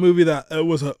another movie that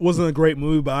wasn't a great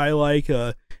movie, but I like.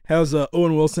 Has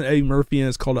Owen Wilson, Eddie Murphy, and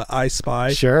it's called I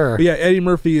Spy. Sure. But yeah, Eddie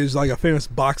Murphy is like a famous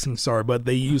boxing star, but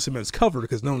they use him as cover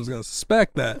because no one's going to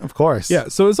suspect that. Of course. Yeah.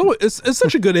 So it's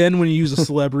such a good end when you use a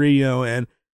celebrity, and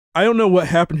I don't know what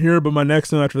happened here, but my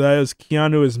next note after that is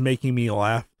Keanu is making me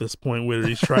laugh at this point where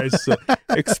he tries to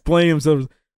explain himself.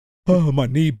 Oh, my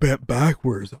knee bent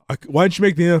backwards. Why'd you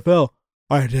make the NFL?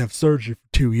 I had to have surgery for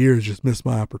 2 years, just missed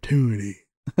my opportunity.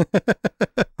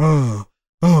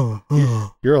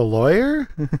 You're a lawyer?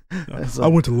 I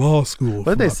went to law school.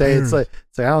 What they say? It's like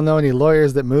I don't know any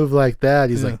lawyers that move like that.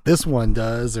 He's like, this one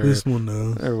does, or this one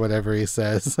does, or whatever he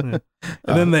says. Yeah.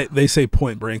 And then they say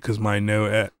point blank because my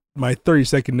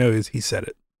 30-second note is he said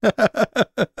it.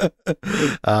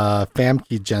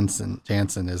 Famke Janssen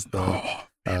is the.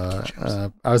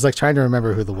 I was like trying to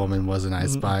remember who the woman was in I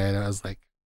Spy, and I was like,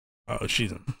 oh,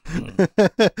 she's.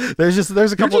 There's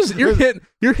a couple.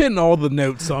 You're hitting all the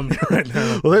notes on me right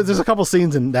now. Well, there's a couple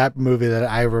scenes in that movie that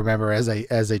I remember as a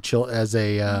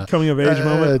coming of age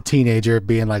moment, a teenager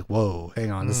being like, "Whoa,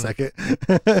 hang on a second."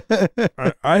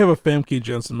 I have a Famke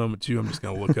Janssen moment too. I'm just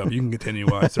gonna look up. You can continue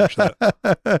while I search that.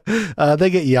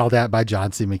 They get yelled at by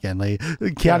John C. McGinley.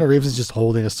 Keanu Reeves is just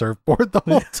holding a surfboard the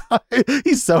whole time.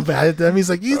 He's so bad at them.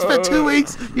 He's like, "You spent 2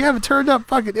 weeks. You haven't turned up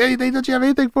fucking anything. Don't you have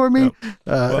anything for me?"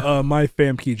 My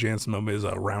Famke Janssen moment is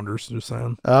Rounders. Just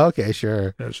saying. Oh, okay,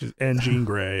 sure. And Jean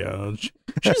Grey.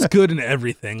 She's good in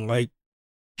everything. Like,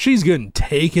 she's good in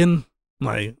Taken.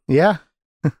 Like, yeah.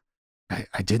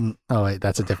 I didn't. Oh wait,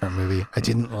 that's a different movie. I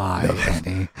didn't lie,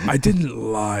 Annie. I didn't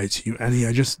lie to you, Annie.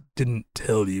 I just didn't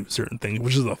tell you certain things,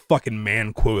 which is a fucking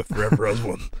man quote if there ever was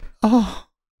one. Oh,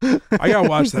 I gotta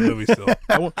watch that movie still.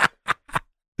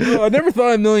 I never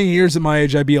thought in a million years at my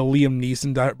age I'd be a Liam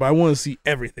Neeson, but I want to see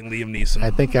everything Liam Neeson.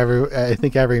 I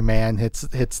think every man hits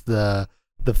the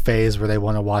phase where they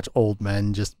want to watch old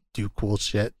men just do cool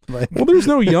shit. Like, Well, there's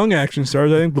no young action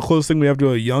stars. I think the closest thing we have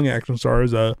to a young action star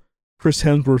is Chris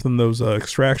Hemsworth in those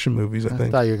Extraction movies. I I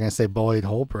think. thought you were gonna say Boyd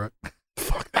Holbrook.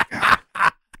 Fuck that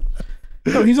guy.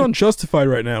 No, he's on Justified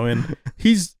right now, and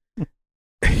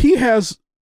he has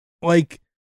like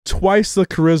twice the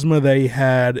charisma that he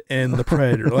had in The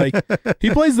Predator. Like, he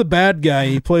plays the bad guy.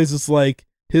 He plays this like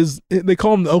they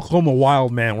call him the Oklahoma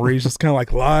Wild Man, where he's just kind of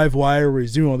like live wire, where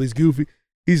he's doing all these goofy.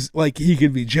 He's like, he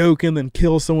could be joking, then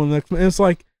kill someone next. And it's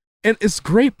like, and it's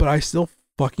great, but I still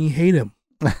fucking hate him.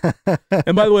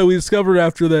 And by the way, we discovered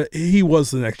after that he was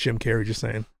the next Jim Carrey. Just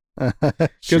saying, because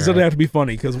Sure. it'd have to be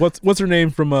funny. Because what's her name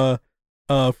from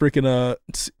freaking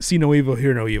See No Evil,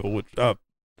 Hear No Evil, which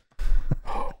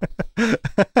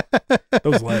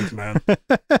those legs, man. Did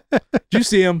you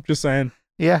see him? Just saying.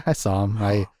 Yeah, I saw him.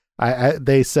 I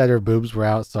they said her boobs were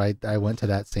out, so I went to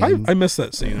that scene. I missed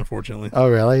that scene, unfortunately. Oh,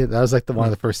 really? That was like one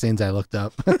of the first scenes I looked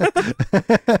up.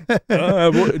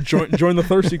 Join the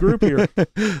thirsty group here.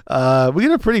 We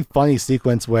get a pretty funny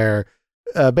sequence where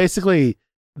basically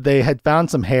they had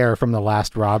found some hair from the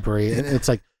last robbery, and it's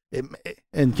like,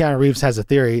 and Keanu Reeves has a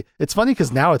theory. It's funny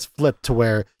because now it's flipped to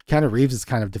where Keanu Reeves is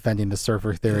kind of defending the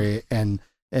surfer theory, and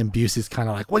Busey's kind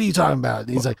of like, "What are you talking about?"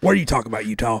 And he's like, "What are you talking about,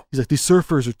 Utah?" He's like, "These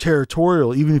surfers are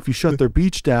territorial. Even if you shut their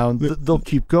beach down, they'll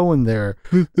keep going there."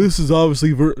 This is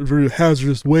obviously very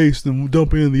hazardous waste and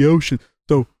dumping it in the ocean.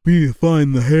 So we need to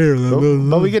find the hair.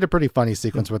 But we get a pretty funny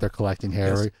sequence where they're collecting hair.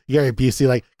 Yes. Where Gary Busey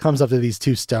like comes up to these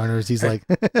two stoners. He's like,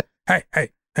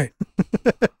 Hey.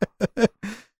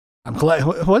 "I'm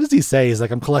collecting." What does he say? He's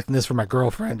like, "I'm collecting this for my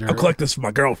girlfriend." I'll collect this for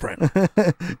my girlfriend.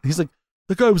 He's like,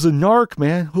 "The guy was a narc,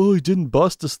 man. Oh, he didn't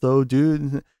bust us though,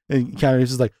 dude." And Keanu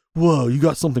Reeves is like, "Whoa, you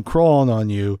got something crawling on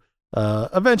you."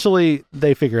 Eventually,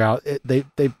 they figure out it.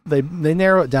 They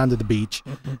narrow it down to the beach,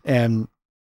 and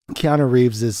Keanu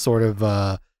Reeves is sort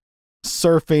of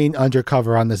surfing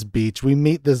undercover on this beach. We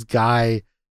meet this guy,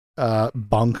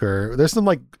 Bunker. There's some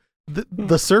like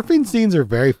the surfing scenes are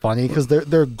very funny because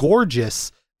they're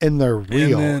gorgeous and they're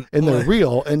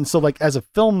real and so like as a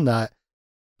film nut,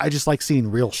 I just like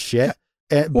seeing real shit.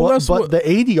 And, Well, but the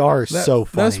ADR is so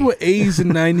funny. That's what 80s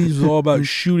and 90s was all about,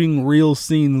 shooting real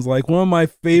scenes. Like, one of my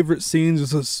favorite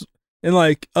scenes is in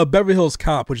like a Beverly Hills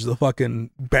Cop, which is a fucking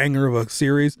banger of a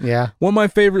series. Yeah. One of my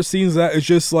favorite scenes of that is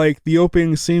just like the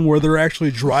opening scene where they're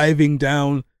actually driving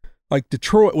down like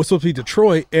Detroit, what's supposed to be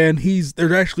Detroit, and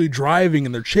they're actually driving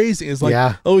and they're chasing. It's like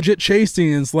a legit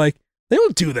chasing. And it's like, they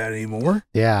don't do that anymore.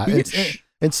 Yeah.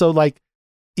 And so like,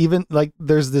 even like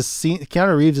there's this scene,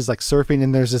 Keanu Reeves is like surfing,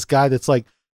 and there's this guy that's like,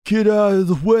 "Get out of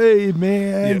the way,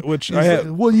 man." Yeah, which He's I have.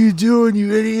 like, "What are you doing,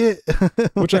 you idiot?"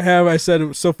 Which I have. I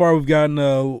said so far we've gotten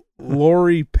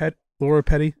Lori Petty. Lori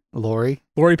Petty.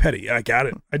 I got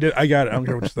it. I got it. I don't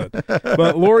care what you said.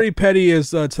 But Lori Petty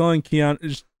is telling Keanu,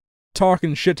 just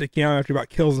talking shit to Keanu after about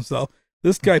kills himself.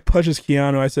 This guy punches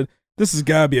Keanu. I said, this has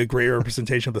got to be a great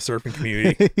representation of the surfing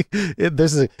community.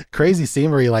 There's a crazy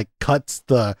scene where he like cuts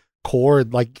the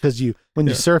cord, like, because when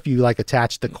you surf, you like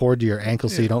attach the cord to your ankle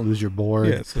so you don't lose your board.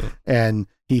 Yeah, so. And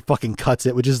he fucking cuts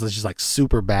it, which is just like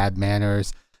super bad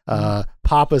manners.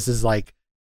 Pappas is like,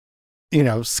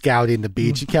 scouting the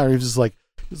beach. Keanu Reeves is like,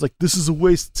 "This is a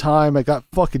waste of time. I got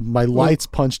fucking my lights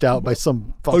punched out by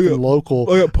some fucking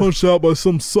local. I got punched out by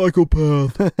some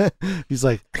psychopath." He's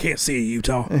like, "I can't see you,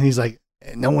 Utah." And he's like,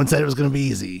 "No one said it was going to be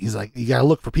easy." He's like, "You got to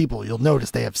look for people. You'll notice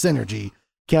they have synergy."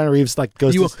 Keanu Reeves like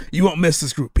goes, you won't miss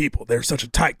this group of people. They're such a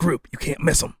tight group. You can't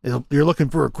miss them. You're looking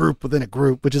for a group within a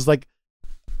group, which is like,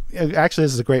 actually,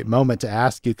 this is a great moment to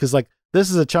ask you, because like this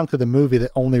is a chunk of the movie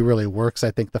that only really works,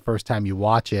 I think, the first time you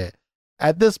watch it.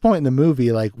 At this point in the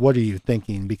movie, like, what are you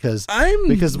thinking? Because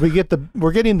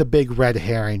we're getting the big red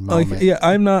herring moment.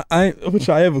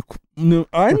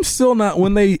 I'm still not,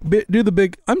 when they do the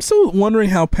big, I'm still wondering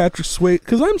how Patrick Swayze,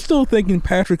 because I'm still thinking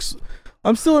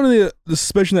I'm still under the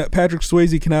suspicion that Patrick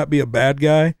Swayze cannot be a bad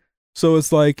guy. So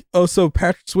it's like, so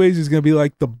Patrick Swayze is going to be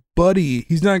like the buddy.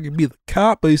 He's not going to be the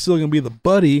cop, but he's still going to be the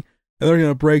buddy. And they're going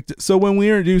to break. So when we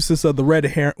introduce this, the red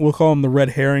herring, we'll call them the red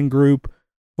herring group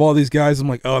of all these guys. I'm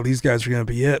like, oh, these guys are going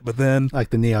to be it. But then,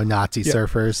 like the neo-Nazi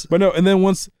surfers. But no, and then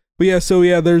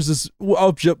there's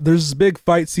this big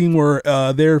fight scene where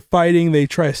they're fighting. They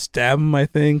try to stab him, I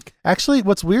think. Actually,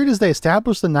 what's weird is they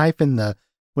establish the knife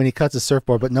when he cuts his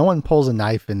surfboard, but no one pulls a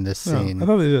knife in this scene. I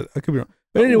thought they did. I could be wrong.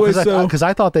 But anyway, because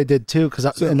I thought they did too,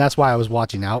 and that's why I was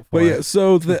watching out for it.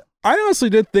 But I honestly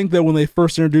did think that when they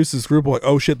first introduced this group, like,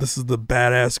 oh shit, this is the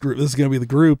badass group. This is gonna be the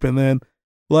group, and then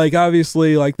Like,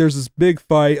 obviously, like, there's this big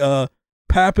fight.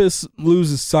 Pappas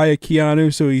loses sight of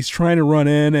Keanu, so he's trying to run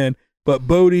in, but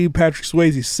Bodhi, Patrick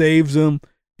Swayze, saves him.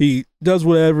 He does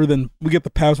whatever, then we get the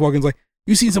Pappas walking. He's like,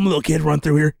 you seen some little kid run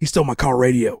through here? He stole my car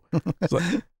radio. It's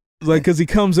like, because he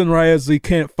comes in right as he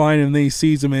can't find him, and then he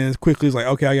sees him, and quickly he's like,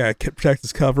 okay, I gotta protect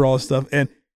this cover, all this stuff. And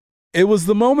it was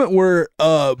the moment where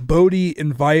Bodhi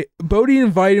invite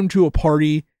him to a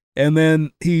party, and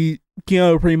then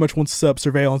Keanu pretty much wants to set up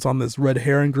surveillance on this red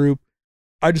herring group.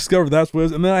 I discovered that's what it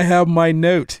is, and then I have my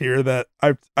note here that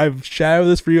I've shadowed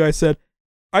this for you. I said,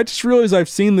 I just realized I've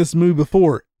seen this movie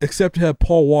before, except to have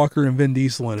Paul Walker and Vin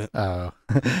Diesel in it. Oh,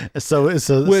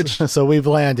 so we've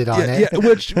landed on it. Yeah,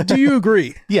 which, do you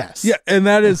agree? Yes. Yeah, and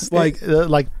that is like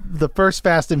the first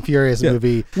Fast and Furious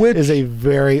movie is a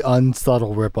very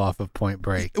unsubtle ripoff of Point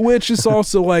Break. Which is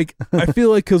also like, I feel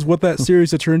like because what that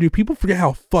series had turned into, people forget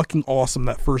how fucking awesome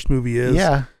that first movie is.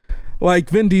 Yeah. Like,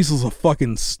 Vin Diesel's a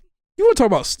fucking... You want to talk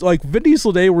about, like, Vin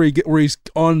Diesel Day where he's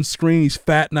on screen, he's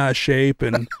fat and out of shape,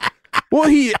 and... Well,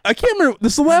 I can't remember.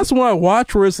 This is the last one I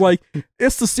watched where it's like,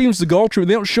 it's the Steven Seagal treatment.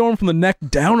 They don't show him from the neck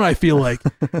down, I feel like.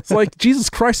 It's like, Jesus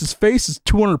Christ, his face is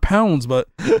 200 pounds, but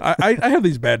I have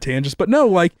these bad tangents. But no,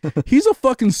 like, he's a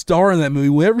fucking star in that movie.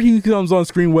 Whenever he comes on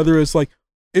screen, whether it's like,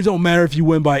 it don't matter if you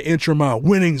win by inch or mile,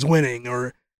 winning's winning.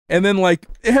 And then, like,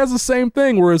 it has the same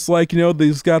thing where it's like, you know,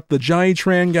 they've got the Johnny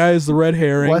Tran guys, the red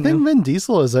herring. Well, I think Vin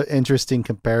Diesel is an interesting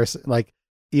comparison. Like,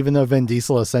 even though Vin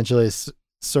Diesel essentially is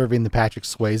serving the Patrick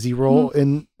Swayze role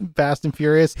in Fast and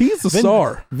Furious, he's the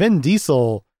star. Vin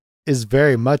Diesel is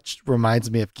very much reminds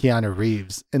me of Keanu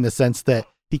Reeves in the sense that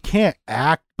he can't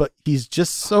act, but he's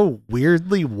just so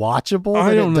weirdly watchable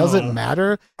that it doesn't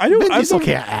matter. Vin Diesel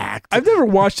can't act. I've never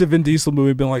watched a Vin Diesel movie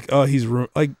and been like, oh, he's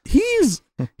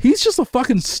just a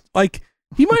fucking, like,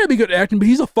 he might not be good at acting, but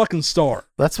he's a fucking star.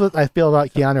 That's what I feel about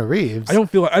Keanu Reeves. I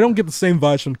don't get the same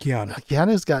vibes from Keanu.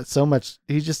 Keanu's got so much.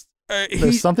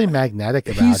 There's something magnetic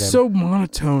about him. He's so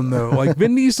monotone though. Like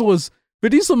Vin Diesel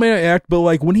may not act, but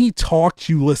like when he talks,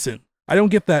 you listen. I don't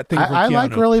get that thing. I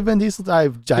like really Vin Diesel. I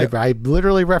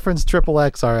literally referenced Triple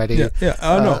X already. Yeah.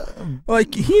 I don't know.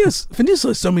 Like Vin Diesel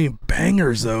has so many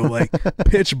bangers though. Like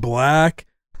Pitch Black,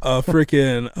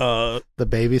 freaking The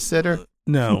Babysitter.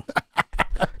 No,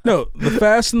 The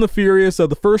Fast and the Furious,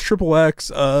 the first Triple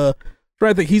X.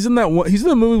 I think he's in that one. He's in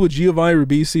the movie with Giovanni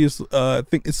Ribisi. I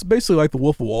think it's basically like the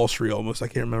Wolf of Wall Street almost. I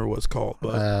can't remember what it's called,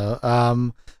 but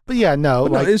yeah, no,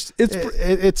 but like no,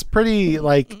 it's pretty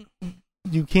like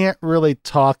you can't really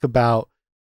talk about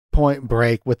Point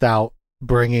Break without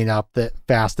bringing up that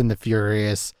Fast and the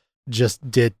Furious just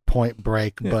did Point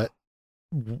Break, but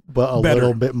a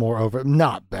little bit more over.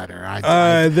 Not better.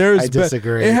 I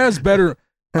disagree. It has better.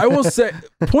 I will say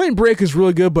Point Break is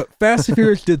really good, but Fast and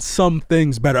Furious did some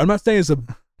things better. I'm not saying it's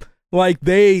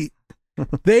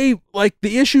they like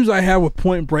the issues I have with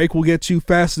Point Break we'll get to.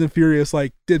 Fast and Furious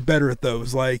like did better at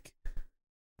those. Like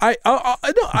I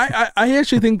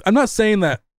actually think, I'm not saying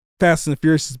that Fast and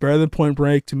Furious is better than Point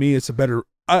Break. To me, it's a better.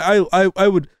 I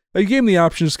would, like, you gave me the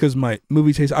option just because my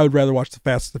movie taste. I would rather watch the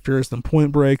Fast and Furious than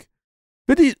Point Break.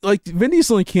 Vin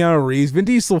Diesel and Keanu Reeves. Vin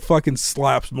Diesel fucking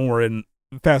slaps more in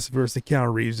Fast and Furious than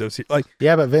Keanu Reeves does. Like,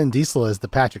 yeah, but Vin Diesel is the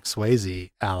Patrick Swayze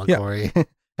allegory,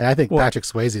 and I think Patrick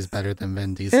Swayze is better than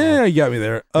Vin Diesel. Yeah, you got me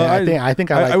there. I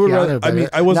think I like Keanu. Rather,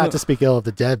 I wasn't, not to speak ill of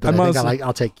the dead, but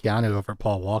I'll take Keanu over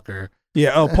Paul Walker.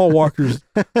 Yeah, Paul Walker's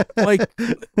like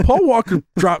Paul Walker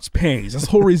drops panties. That's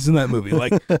the whole reason in that movie.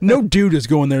 Like, no dude is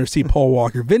going there to see Paul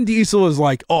Walker. Vin Diesel is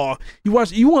like, oh, you want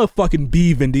to fucking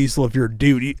be Vin Diesel if you're a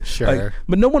dude. Sure, like,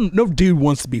 but no dude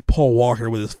wants to be Paul Walker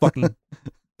with his fucking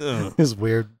his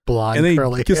weird blonde and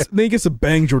curly hair. Then he gets to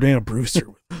bang Jordana Brewster.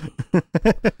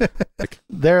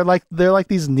 They're like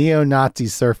these neo-Nazi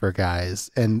surfer guys,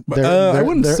 and I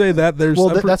wouldn't say that.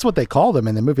 That's what they call them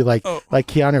in the movie. Like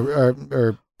Keanu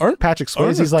or Patrick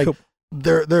Swayze's like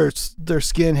they're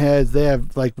skinheads. They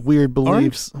have like weird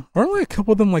beliefs. Aren't like a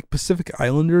couple of them like Pacific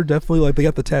Islander? Definitely, like they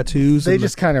got the tattoos. They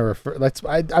just kind of refer.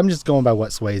 I'm just going by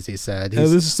what Swayze said.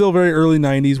 This is still very early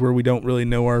 '90s where we don't really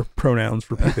know our pronouns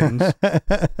for things.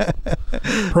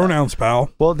 Pronouns, pal.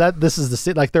 Well, this is the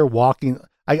scene. Like they're walking.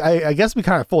 I guess we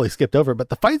kind of fully skipped over it, but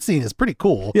the fight scene is pretty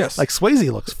cool. Yes. Like Swayze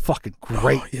looks fucking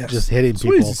great. Just hitting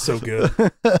people. Swayze's so good.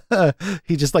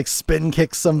 He just like spin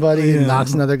kicks somebody and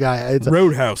knocks another guy.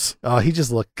 Roadhouse. He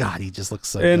just looks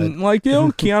so good. And like,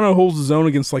 Keanu holds his own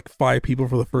against like 5 people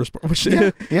for the first part, which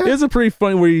is a pretty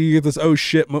funny where you get this, oh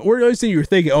shit, where you're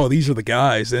thinking, oh, these are the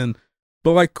guys.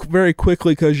 But like very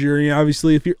quickly, because you're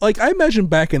obviously, if you're like, I imagine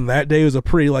back in that day it was a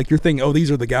pretty like, you're thinking, oh,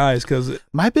 these are the guys. Because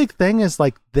my big thing is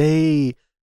like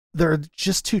they're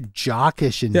just too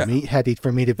jockish and meatheady for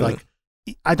me to like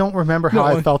I don't remember how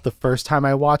I felt the first time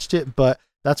I watched it, but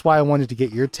that's why I wanted to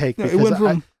get your take, No, it because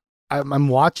went from- I'm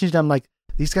watching it. I'm like,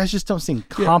 these guys just don't seem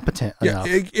competent enough.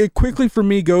 It quickly for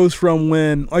me goes from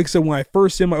when, like I said, when I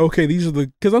first see him, like, okay, these are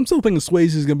because I'm still thinking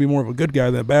Swayze is going to be more of a good guy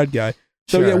than a bad guy.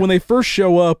 So Sure. yeah, when they first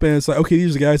show up and it's like, okay,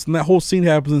 these are the guys, and that whole scene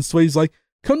happens, and Swayze's like,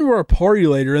 come to our party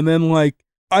later, and then like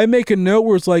I make a note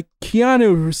where it's like,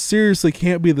 Keanu seriously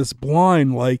can't be this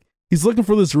blind. Like he's looking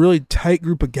for this really tight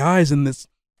group of guys, and this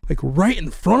like right in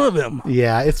front of him.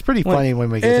 Yeah, it's pretty Like, funny when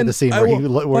we get to and the scene I where,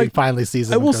 will- he like, finally sees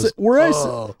him. I will and say goes,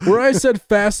 "Oh." where I said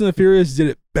Fast and the Furious did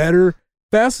it better.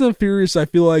 Fast and the Furious, I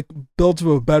feel like built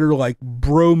a better like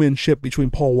bromanship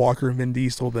between Paul Walker and Vin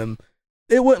Diesel than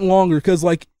it went longer because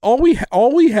like all we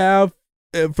have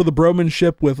for the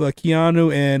bromanship with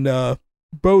Keanu and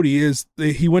Bodhi is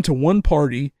he went to one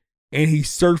party and he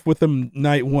surfed with them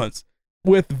night once.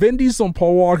 With Vin Diesel and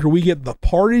Paul Walker, we get the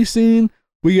party scene.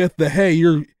 We get the hey,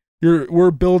 you're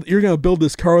gonna build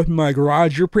this car with me in my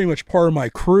garage. You're pretty much part of my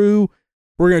crew.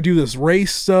 We're gonna do this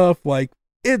race stuff. Like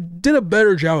it did a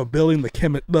better job of building the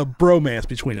bromance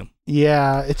between them.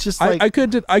 Yeah, it's just like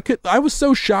I was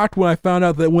so shocked when I found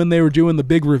out that when they were doing the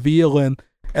big reveal and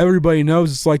everybody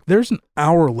knows, it's like there's an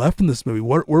hour left in this movie.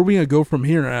 Where are we gonna go from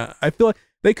here? And I feel like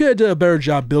they could have done a better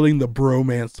job building the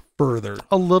bromance further.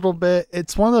 a little bit.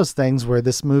 It's one of those things where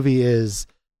this movie is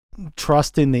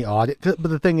trusting the audience. But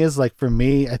the thing is, like for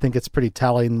me, I think it's pretty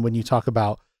telling when you talk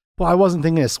about, well, I wasn't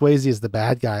thinking of Swayze as the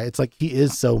bad guy. It's like he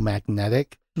is so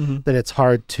magnetic that it's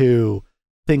hard to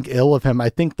think ill of him. I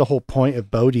think the whole point of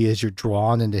Bodhi is you're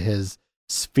drawn into his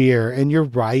sphere, and you're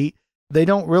right. They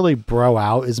don't really bro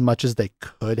out as much as they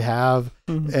could have,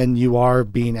 and you are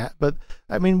being at, but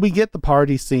I mean, we get the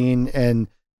party scene, and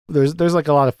there's like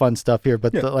a lot of fun stuff here,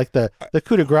 but the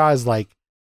coup de grace is like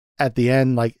at the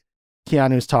end, like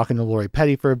Keanu's talking to Lori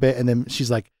Petty for a bit, and then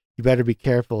she's like, you better be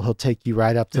careful. He'll take you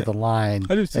right up to the line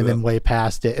I do see and that. then way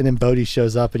past it. And then Bodhi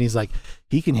shows up and he's like,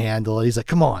 he can handle it. He's like,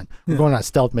 come on, we're going on a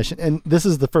stealth mission. And this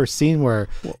is the first scene where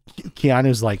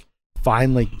Keanu's like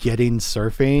finally getting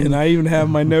surfing. And I even have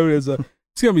my note as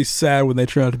it's gonna be sad when they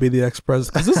turn out to be the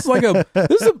ex-president, because this is like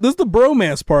this is the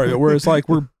bromance part of it, where it's like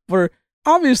we're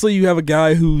obviously you have a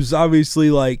guy who's obviously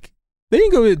like they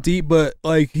didn't go that deep, but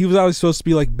like he was always supposed to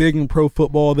be like big in pro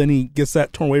football, then he gets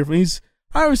that torn away from him. He's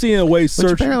obviously in a way Which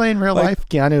searching. apparently in real like- life,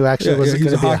 Keanu actually wasn't he's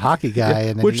going to be a hockey guy.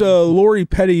 And then which Lori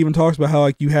Petty even talks about how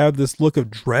like you have this look of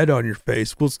dread on your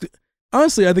face. Well,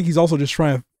 honestly, I think he's also just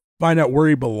trying to find out where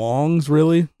he belongs,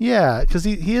 really. yeah, because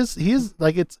he is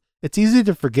like, it's easy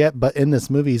to forget, but in this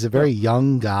movie, he's a very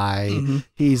young guy.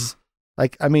 He's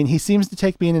like, I mean, he seems to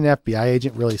take being an FBI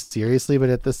agent really seriously, but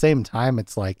at the same time,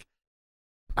 it's like,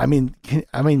 I mean,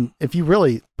 if you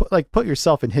really put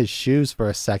yourself in his shoes for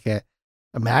a second,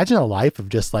 imagine a life of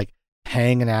just like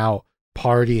hanging out,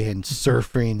 partying,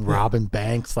 surfing, robbing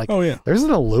banks. Like, Oh yeah. there's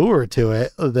an allure to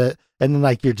it and then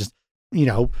like you're just,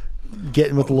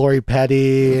 getting with Lori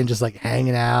Petty and just like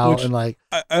hanging out Which- and like,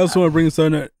 I also want to bring this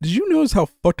up. Did you notice how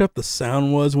fucked up the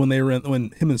sound was when they were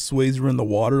when him and Swayze were in the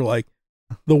water? Like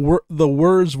the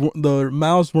words, the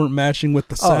mouths weren't matching with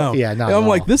the sound. yeah, not And at I'm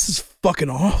like, all. this is fucking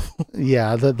awful.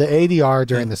 yeah, the ADR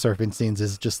during the surfing scenes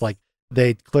is just like,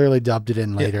 they clearly dubbed it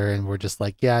in later and we're just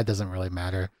like, yeah, it doesn't really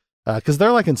matter. Cause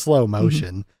they're like in slow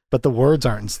motion, but the words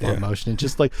aren't in slow motion. It's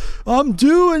just like, I'm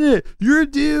doing it. You're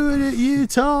doing it.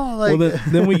 Utah. Like, Well,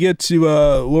 then we get to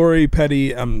Lori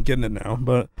Petty. I'm getting it now,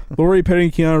 but Lori Petty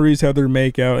and Keanu Reeves have their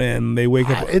makeout, and they wake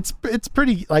up. it's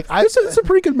pretty like It's a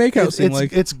pretty good makeout scene.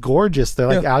 it's gorgeous. They're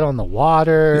like out on the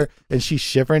water and she's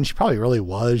shivering. She probably really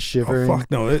was shivering. Oh,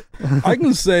 fuck no! I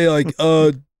can say like,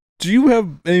 do you have?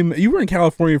 You were in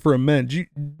California for a minute.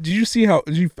 Did you see how?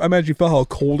 I imagine you felt how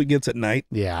cold it gets at night.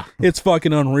 Yeah. It's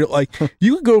fucking unreal. Like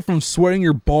you could go from sweating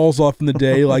your balls off in the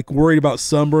day, like worried about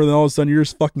sunburn, and then all of a sudden you're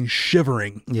just fucking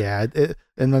shivering. Yeah.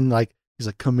 And then like, he's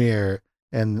like, come here.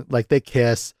 And like they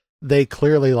kiss. They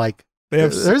clearly like,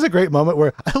 there's a great moment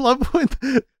where I love when,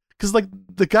 because like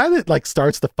the guy that like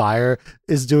starts the fire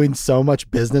is doing so much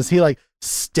business. He like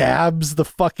stabs the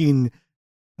fucking,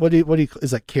 what do you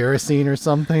is that kerosene or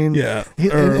something? Yeah,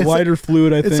 and or it's lighter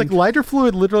fluid. I think It's like lighter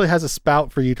fluid literally has a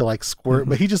spout for you to like squirt,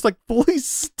 but he just like fully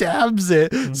stabs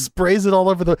it, sprays it all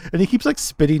over and he keeps like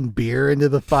spitting beer into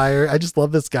the fire. I just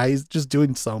love this guy. He's just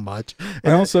doing so much.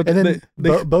 And then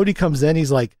Bodhi comes in.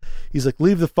 He's like,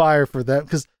 leave the fire for them.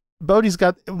 Cause Bodhi's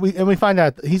got, we find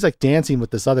out he's like dancing with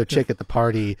this other chick at the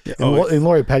party. And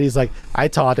Lori Petty's like, I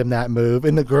taught him that move.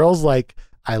 And the girl's like,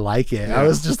 I like it. I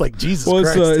was just like, Jesus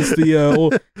Christ. It's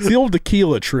the old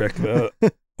tequila trick. A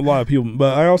lot of people,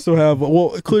 but I also have.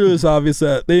 Well, clearly it's obvious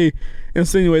that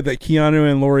insinuate that Keanu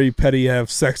and Lori Petty have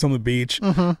sex on the beach,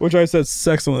 Mhm. which I said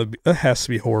sex on the beach. That has to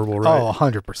be horrible, right? Oh,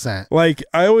 100%. Like,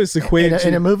 I always equate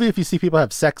In a movie, if you see people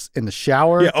have sex in the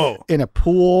shower, in a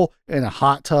pool, in a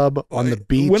hot tub, on the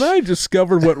beach. When I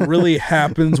discovered what really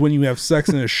happens when you have sex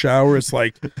in a shower, it's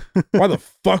like, why the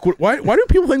fuck why do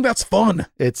people think that's fun?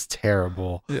 It's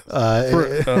terrible.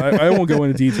 I won't go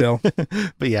into detail.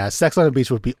 But yeah, sex on the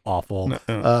beach would be awful. No.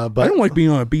 But I don't like being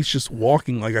on a beach just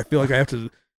walking. Like, I feel like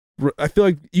I feel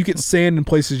like you get sand in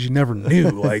places you never knew.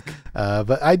 Like,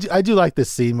 but I do like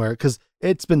this scene where, because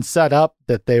it's been set up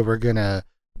that they were gonna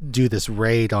do this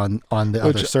raid on the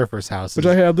other surfers' houses. Which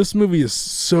I have. This movie is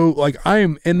so, like, I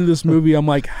am into this movie. I'm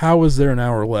like, how is there an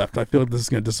hour left? I feel like this is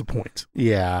going to disappoint.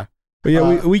 Yeah. But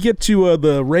yeah, we get to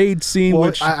the raid scene, Well,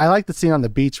 which I like the scene on the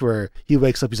beach where he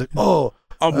wakes up. He's like, oh,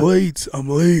 I'm late.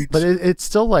 But it's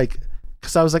still like,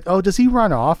 because I was like, oh, does he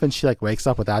run off? And she like wakes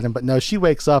up without him. But no, she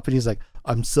wakes up and he's like,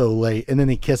 I'm so late. And then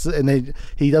he kisses, and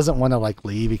he doesn't want to like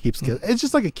leave. He keeps kissing. It's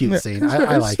just like a cute scene.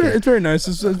 I like it. It's very nice.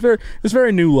 It's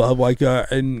very new love. Like,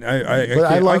 and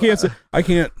I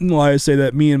can't lie to say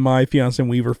that me and my fiance, when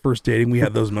we were first dating, we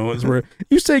had those moments where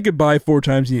you say goodbye 4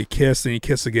 times and you kiss, and you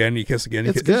kiss again, you kiss again.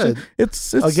 It's good.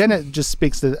 It's again, it just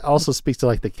speaks to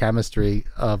like the chemistry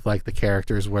of like the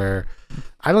characters, where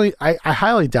I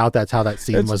highly doubt that's how that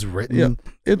scene was written. Yeah,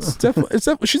 it's definitely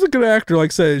she's a good actor. Like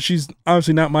I said, she's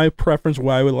obviously not my preference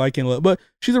why I would like it, but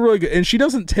she's a really good, and she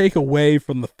doesn't take away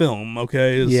from the film.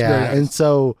 Okay, it's very nice. And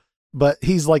so, but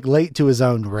he's like late to his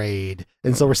own raid,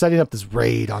 and so we're setting up this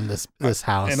raid on this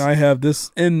house. And I have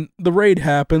this, and the raid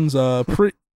happens.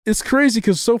 It's crazy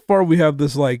because so far we have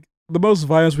this, like, the most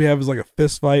violence we have is like a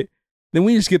fist fight. Then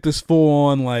we just get this full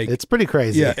on, like, it's pretty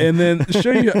crazy. Yeah, and then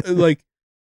show you like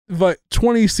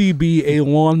 20 CB, a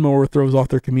lawnmower throws off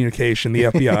their communication. The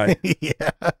FBI.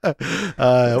 Yeah,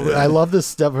 I love this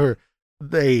stuff where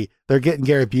they're getting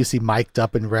Gary Busey mic'd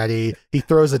up and ready. He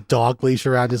throws a dog leash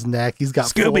around his neck. He's got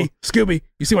Scooby.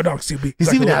 You see my dog Scooby? He's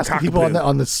like even asking people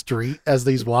on the street as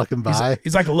he's walking by.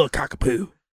 He's like a little cockapoo.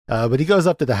 But he goes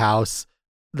up to the house.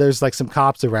 There's like some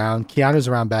cops around. Keanu's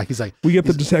around back. He's like, we get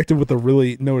the detective with a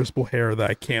really noticeable hair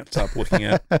that I can't stop looking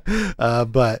at.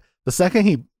 But the second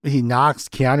he knocks,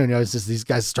 Keanu notices these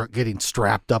guys start getting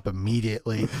strapped up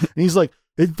immediately. And he's like,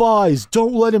 advise,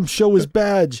 don't let him show his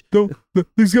badge.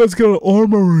 These guys got an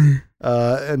armory.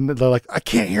 And they're like, I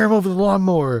can't hear him over the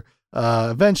lawnmower.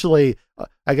 Eventually,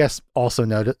 I guess also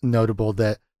notable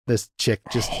that this chick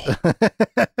just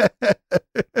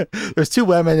there's 2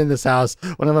 women in this house.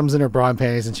 One of them's in her bra and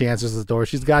panties, and she answers the door.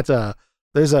 She's got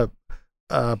there's a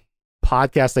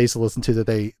podcast I used to listen to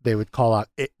that they would call out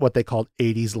what they called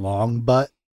 80s long butt.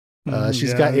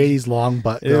 She's got 80s long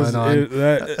butt going on.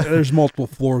 There's multiple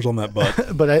floors on that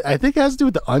butt. But I think it has to do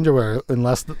with the underwear,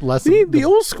 unless the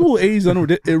old school 80s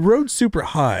underwear, it rode super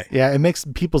high. Yeah, it makes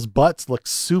people's butts look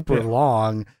super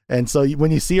long. And so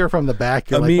when you see her from the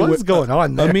back, you're like, what's going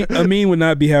on there? Amin would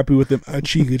not be happy with the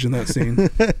cheekage in that scene.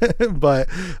 But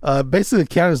basically,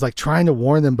 Keanu's like trying to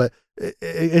warn them, but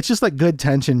it's just like good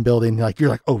tension building. Like, you're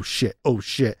like, oh shit.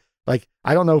 Like,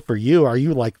 I don't know for you, are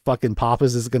you like fucking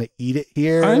Papa's is gonna eat it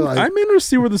here? I'm interested to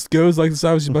see where this goes. Like, this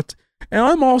obviously, and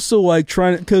I'm also like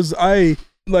trying to, because I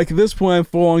like at this point I'm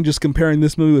full on just comparing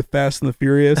this movie with Fast and the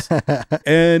Furious,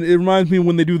 and it reminds me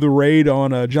when they do the raid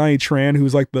on Johnny Tran,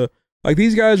 who's like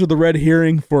these guys are the red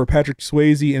herring for Patrick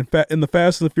Swayze. In the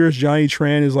Fast and the Furious, Johnny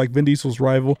Tran is like Vin Diesel's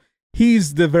rival.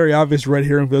 He's the very obvious red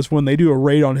herring for this one. They do a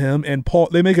raid on him, and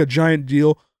they make a giant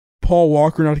deal. Paul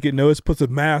Walker, not to get noticed, puts a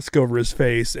mask over his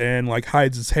face and like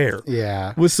hides his hair.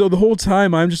 Yeah. So the whole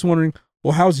time I'm just wondering,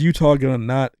 well, how's Utah gonna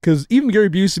not? Because even Gary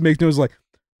Busey makes notes like,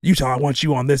 Utah, I want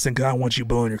you on this, and I want you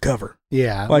blowing your cover.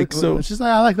 Yeah. Like, so it's just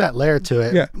like, I like that layer to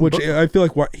it. Yeah. Which I feel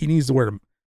like he needs to wear them.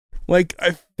 Like,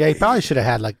 he probably should have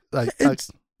had like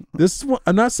this is what,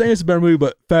 I'm not saying it's a better movie,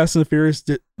 but Fast and the Furious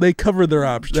they covered their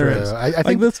options. True.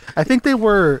 I think they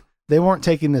weren't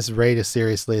taking this raid as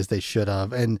seriously as they should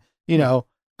have, and you know.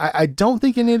 I don't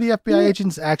think any of the FBI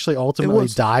agents actually ultimately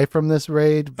die from this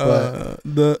raid, but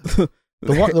the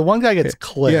one guy gets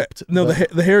clipped. Yeah, no,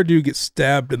 the hair dude gets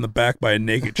stabbed in the back by a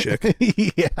naked chick.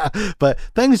 Yeah, but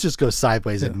things just go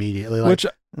sideways immediately. Which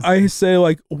I say,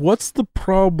 like, what's the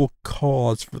probable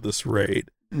cause for this raid?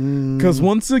 Because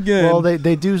once again, well,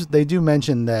 they do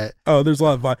mention that. Oh, there's a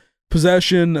lot of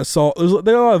possession, assault.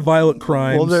 There are a lot of violent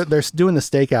crimes. Well, they're doing the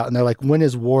stakeout, and they're like, when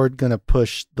is Ward gonna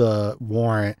push the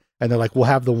warrant? And they're like, we'll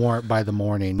have the warrant by the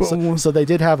morning. So they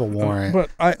did have a warrant.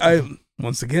 But I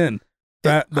once again,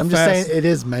 I'm just saying it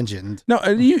is mentioned. No,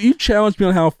 you challenged me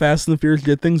on how Fast and the Furious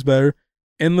did things better.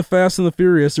 In the Fast and the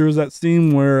Furious, there was that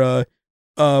scene where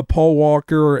Paul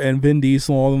Walker and Vin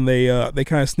Diesel, and they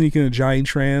kind of sneak into Johnny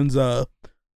Tran's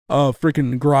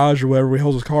freaking garage or whatever he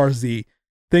holds his cars. The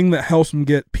thing that helps him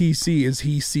get PC is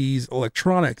he sees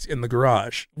electronics in the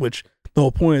garage, which the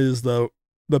whole point is the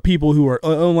people who are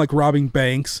unlike robbing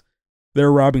banks,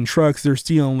 they're robbing trucks, they're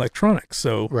stealing electronics.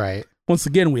 So Right. once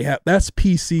again, that's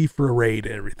PC for a raid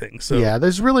and everything. So yeah,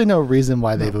 there's really no reason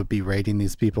why they would be raiding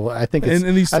these people. I think it's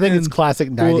it's classic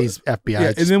 90s FBI.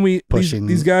 Yeah, and then pushing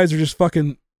these guys are just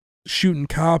fucking shooting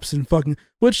cops and fucking,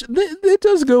 which it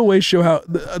does go away show how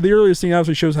the earlier scene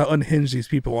obviously shows how unhinged these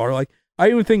people are. Like, I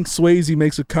even think Swayze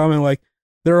makes a comment like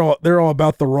they're all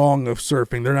about the wrong of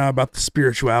surfing. They're not about the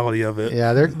spirituality of it.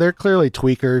 Yeah, they're clearly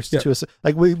tweakers. Yeah.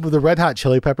 Like with the Red Hot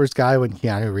Chili Peppers guy, when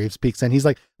Keanu Reeves peeks in, he's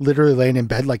like literally laying in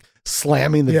bed, like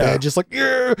slamming the bed, just like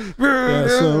yeah.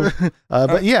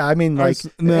 But yeah, I mean, like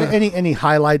any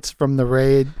highlights from the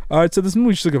raid? All right, so this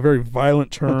movie just took a very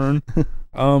violent turn.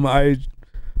 I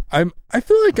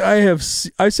feel like I've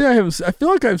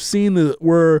seen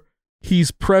where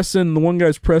he's pressing, the one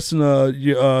guy's pressing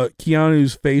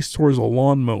Keanu's face towards a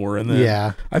lawnmower, and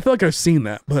then I feel like I've seen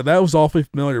that, but that was awfully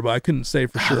familiar, but I couldn't say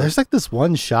for sure. There's like this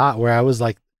one shot where I was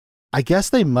like, I guess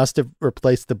they must have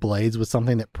replaced the blades with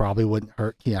something that probably wouldn't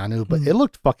hurt Keanu, but it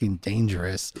looked fucking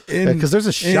dangerous. Because there's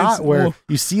a shot where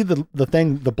you see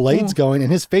the blades going,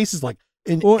 and his face is like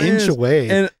an inch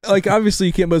away. And like, obviously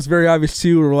you can't, but it's very obvious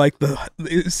too, where like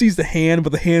it sees the hand,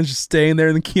 but the hand's just staying there,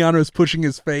 and then Keanu is pushing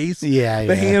his face. Yeah.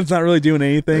 The hand's not really doing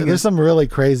anything. There's some really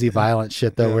crazy violent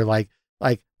shit though, where like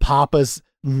Papa's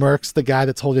murks the guy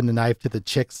that's holding the knife to the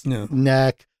chick's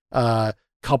neck.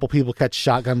 Couple people catch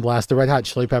shotgun blast. The Red Hot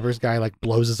Chili Peppers guy like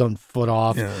blows his own foot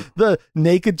off. The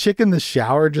naked chick in the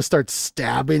shower just starts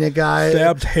stabbing a guy.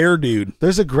 Stabbed hair dude.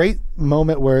 There's a great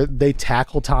moment where they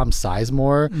tackle Tom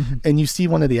Sizemore, and you see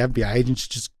one of the FBI agents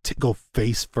just go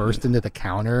face first into the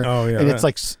counter. Oh yeah, and it's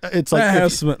like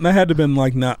that had to been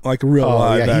like not like real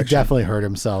live. Yeah, action. He definitely hurt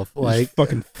himself. Like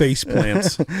fucking face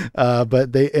plants.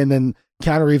 But then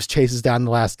Keanu Reeves chases down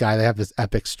the last guy. They have this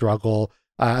epic struggle.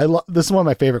 This is one of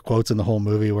my favorite quotes in the whole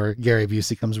movie, where Gary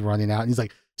Busey comes running out and he's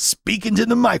like, "Speaking to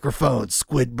the microphone,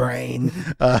 squid brain."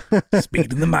 Speaking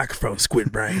to the microphone,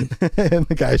 squid brain. And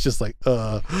the guy's just like,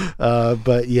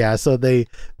 but yeah, so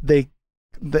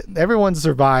everyone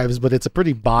survives, but it's a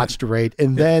pretty botched raid.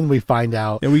 And then we find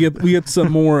out, and we get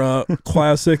some more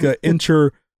classic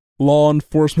inter law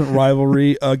enforcement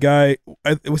rivalry. A guy,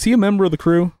 was he a member of the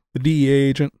crew, the DEA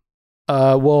agent?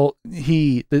 Well,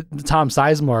 Tom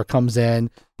Sizemore comes in.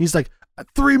 He's like,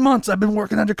 3 months I've been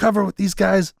working undercover with these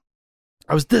guys.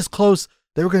 I was this close.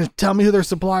 They were going to tell me who their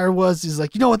supplier was. He's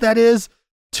like, you know what that is?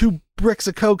 2 bricks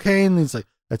of cocaine. And he's like,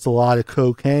 that's a lot of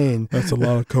cocaine. That's a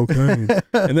lot of cocaine.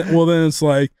 And then it's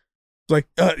like,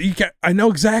 you can't. I know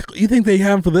exactly. You think they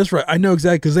have them for this, right? I know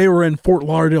exactly, because they were in Fort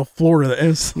Lauderdale, Florida. And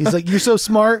he's like, you're so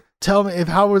smart. Tell me,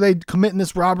 how were they committing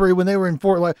this robbery when they were in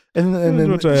Fort Lauderdale? And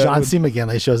then John C.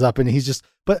 McGinley shows up, and he's just.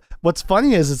 But what's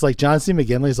funny is it's like John C.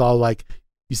 McGinley's all like,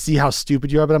 you see how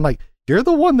stupid you are, but I'm like, you're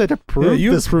the one that approved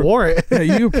this warrant. Yeah,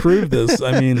 you approved this.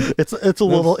 I mean, it's a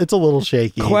little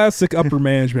shaky. Classic upper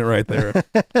management right there.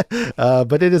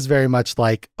 But it is very much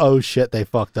like, oh shit, they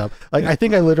fucked up. Like, I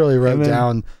think I literally wrote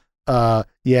down,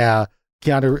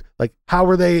 Keanu, like, how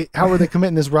were they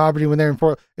committing this robbery when they're in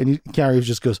Fort? And Keanu Reeves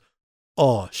just goes,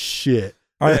 oh shit.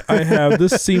 I have,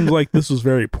 this seems like this was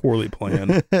very poorly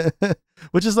planned.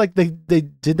 Which is like, they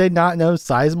not know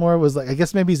Sizemore was like, I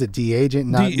guess maybe he's a D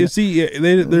agent. He's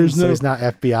not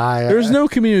FBI. There's no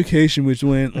communication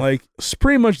between, like,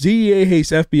 pretty much DEA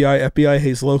hates FBI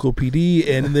hates local PD,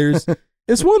 and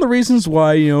it's one of the reasons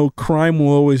why, crime will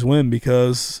always win,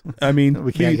 because, I mean,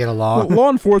 we can't get along.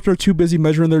 Law enforcement are too busy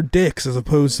measuring their dicks as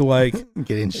opposed to, like,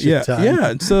 getting shit done.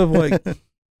 Yeah, instead of, like,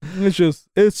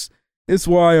 it's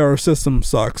why our system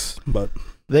sucks. But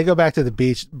they go back to the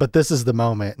beach, but this is the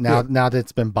moment. Now that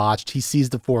it's been botched, he sees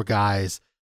the 4 guys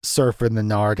surfing the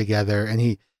Nar together, and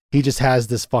he just has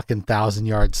this fucking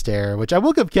 1,000-yard stare, which I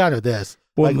will give Keanu this.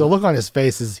 Well, like, the look on his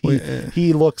face is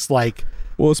he looks like...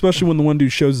 Well, especially when the one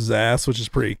dude shows his ass, which is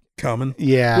pretty common.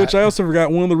 Yeah. Which I also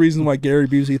forgot, one of the reasons why Gary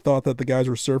Busey thought that the guys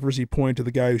were surfers, he pointed to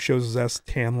the guy who shows his ass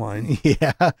tan line.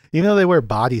 Yeah. Even though they wear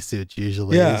bodysuits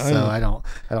usually. Yeah. So I don't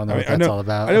know what that's all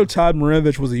about. I know Todd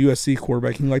Maravich was a USC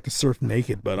quarterback. He liked to surf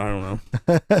naked, but I don't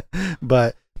know.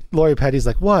 But Lori Petty's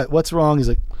like, what's wrong? He's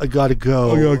like, I gotta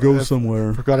go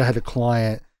somewhere. Forgot I had a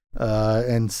client.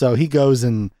 And so he goes,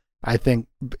 and I think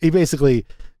he basically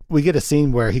we get a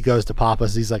scene where he goes to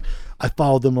Papa's. He's like, I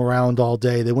followed them around all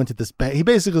day. They went to this bank. He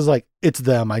basically was like, it's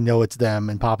them. I know it's them.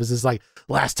 And Papa's is like,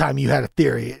 last time you had a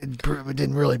theory, it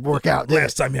didn't really work out.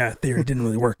 Last time you had a theory, it didn't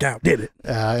really work out, did it?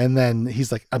 And then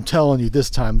he's like, I'm telling you, this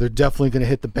time they're definitely going to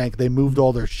hit the bank. They moved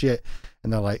all their shit.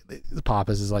 And they're like, the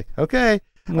Papa's is like, okay.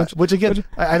 Which again,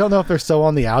 I don't know if they're so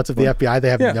on the outs of the FBI, they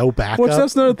have no backup. Which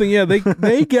that's another thing. Yeah,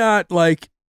 they got like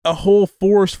a whole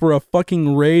force for a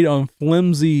fucking raid on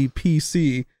flimsy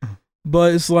PC.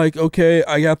 But it's like, okay,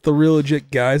 I got the real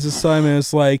legit guys this time, and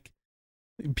it's like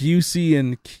Busey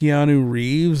and Keanu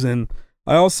Reeves, and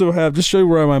I also have, just show you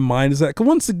where my mind is at. 'Cause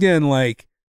once again, like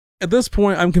at this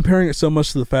point, I'm comparing it so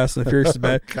much to the Fast and the Furious.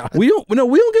 Bad. We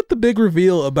don't get the big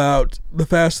reveal about the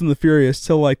Fast and the Furious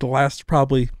till like the last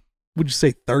probably, would you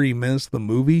say 30 minutes of the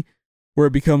movie, where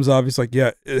it becomes obvious, like,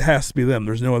 yeah, it has to be them.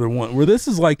 There's no other one. Where this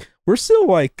is like, we're still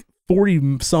like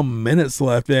 40 some minutes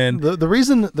left, and the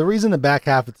reason the back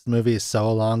half of this movie is so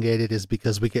elongated is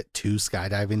because we get 2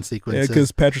 skydiving sequences. Yeah,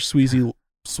 because Patrick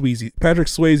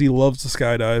Swayze loves to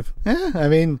skydive. Yeah, I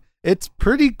mean, it's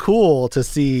pretty cool to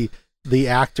see the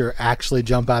actor actually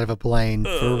jump out of a plane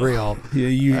for real. Yeah,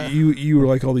 you were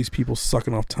like all these people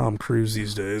sucking off Tom Cruise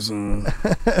these days.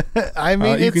 I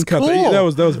mean, you it's can cut cool. that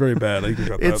was very bad. You can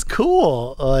cut It's that.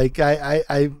 cool. Like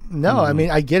I mean,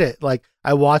 I get it. Like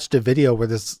I watched a video where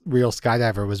this real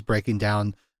skydiver was breaking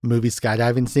down movie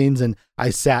skydiving scenes, and I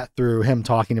sat through him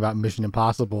talking about Mission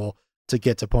Impossible to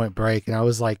get to Point Break, and I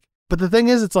was like, but the thing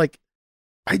is, it's like,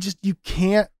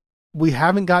 we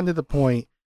haven't gotten to the point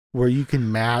where you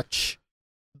can match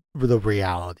the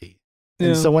reality. Yeah.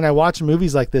 And so when I watch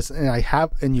movies like this,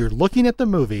 and you're looking at the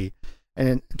movie,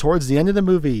 and towards the end of the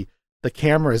movie, the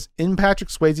camera is in Patrick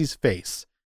Swayze's face,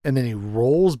 and then he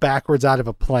rolls backwards out of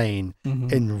a plane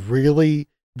and really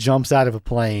jumps out of a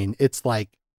plane. It's like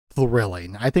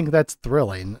thrilling. I think that's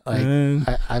thrilling.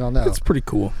 Like, I don't know. It's pretty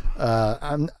cool.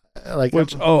 I'm like,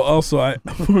 also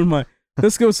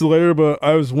this goes to later, but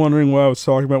I was wondering what I was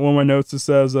talking about. One of my notes, it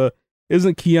says,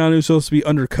 isn't Keanu supposed to be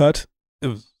undercut? It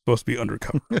was supposed to be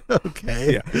undercut.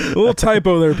 okay. Yeah. A little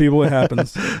typo there, people. It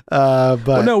happens.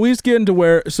 But no, we just get into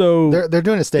where, so they're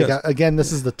doing a steak. Yes. Again,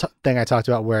 this is the thing I talked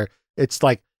about where it's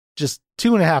like just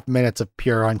 2.5 minutes of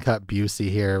pure uncut Busey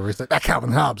here. Where it's like, that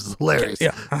Calvin Hobbs is hilarious.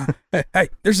 Yeah. Hey,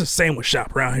 there's a sandwich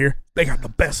shop around here. They got the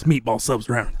best meatball subs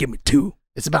around. Give me 2.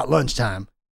 It's about lunchtime.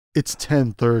 It's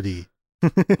 10:30.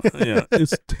 Yeah,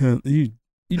 it's 10.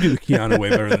 You do the Keanu way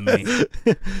better than me.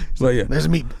 But yeah, there's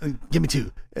meat. Give me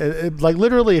 2. Like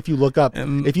literally, if you look up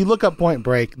Point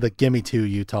Break, the "Give me 2,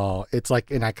 Utah," it's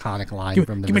like an iconic line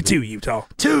from the give movie. me 2, Utah.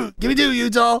 2. Give me 2,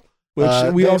 Utah.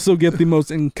 Which we also get the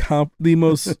most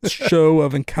show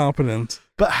of incompetence.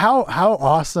 But how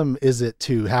awesome is it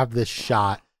to have this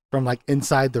shot from like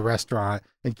inside the restaurant,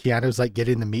 and Keanu's like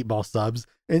getting the meatball subs,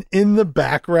 and in the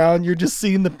background you're just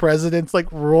seeing the presidents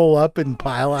like roll up and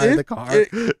pile out of the car.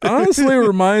 It honestly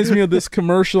reminds me of this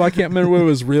commercial. I can't remember whether it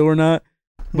was real or not,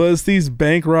 but it's these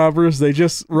bank robbers. They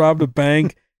just robbed a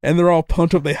bank and they're all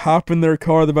pumped up. They hop in their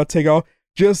car. They're about to take off.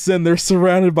 Just then they're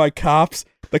surrounded by cops.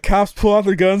 The cops pull out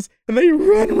their guns and they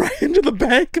run right into the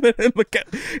bank,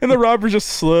 and the robbers just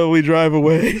slowly drive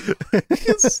away.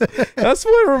 That's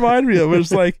what it reminded me of.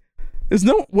 It's like,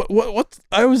 what?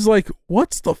 I was like,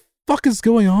 what's the fuck is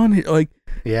going on here? Like,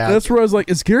 yeah, that's where I was like,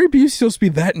 is Gary Busey supposed to be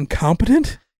that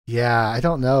incompetent? Yeah, I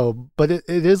don't know, but it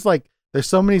is like there's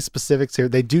so many specifics here.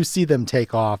 They do see them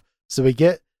take off, so we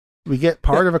get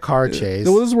part of a car chase.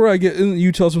 Well, this is where I get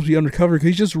Utah's supposed to be undercover because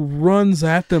he just runs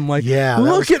at them like, yeah,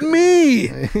 look at me.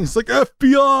 He's like,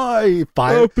 FBI,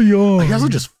 fire. FBI. He also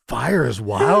just fires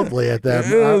wildly at them.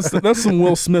 Yeah, that's some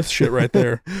Will Smith shit right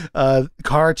there.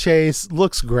 Car chase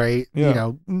looks great. Yeah. You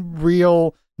know,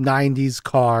 real 90s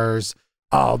cars.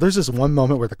 Oh, there's this one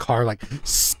moment where the car like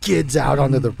skids out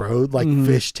onto the road like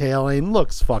fishtailing.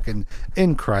 Looks fucking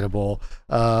incredible.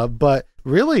 But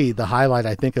really the highlight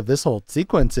I think of this whole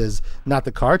sequence is not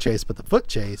the car chase but the foot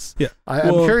chase. Yeah.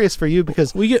 I'm curious for you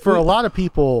because a lot of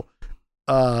people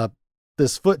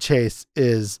this foot chase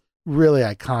is really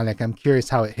iconic. I'm curious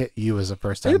how it hit you as a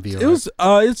first time viewer.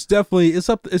 It's definitely it's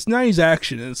 90s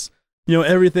action. It's, you know,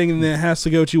 everything that has to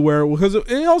go to where, because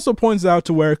it also points out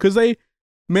to where, because they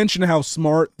mention how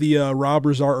smart the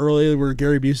robbers are earlier, where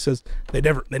Gary Busey says they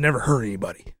never hurt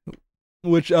anybody,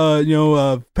 which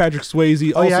Patrick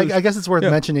Swayze. Oh yeah, I guess it's worth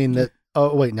mentioning that.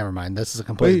 Oh wait, never mind. This is a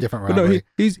completely different robbery.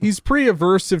 No, he's pretty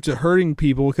aversive to hurting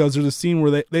people because there's a scene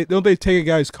where they take a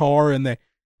guy's car and they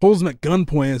holds him at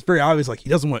gunpoint. And it's very obvious like he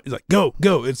doesn't want. He's like go.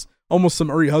 It's almost some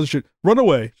Ernie Hudson shit. Run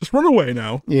away, just run away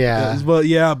now. Yeah,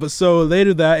 but so they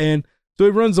do that, and So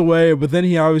he runs away, but then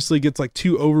he obviously gets like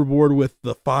too overboard with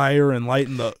the fire and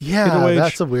lighting the Yeah, getaway.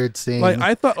 that's a weird scene. Like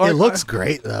I thought, it looks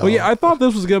great though. Well, yeah, I thought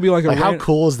this was gonna be like a like how ran-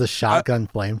 cool is the shotgun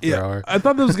yeah, flamethrower? I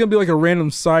thought this was gonna be like a random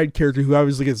side character who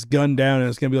obviously gets gunned down, and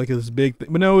it's gonna be like this big thing.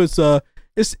 But no, it's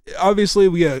obviously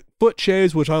we get a foot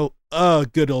chase, which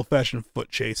good old fashioned foot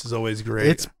chase is always great.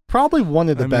 It's probably one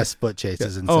of the best foot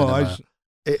chases in cinema.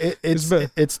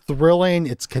 It's thrilling.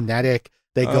 It's kinetic.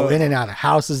 They go in and out of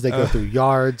houses. They go through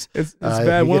yards. It's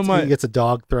bad. He gets a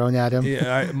dog thrown at him.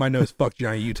 Yeah, my nose fucked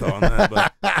Johnny Utah on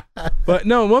that. But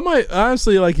no, one of my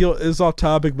honestly it's off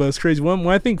topic, but it's crazy. When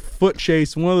I think foot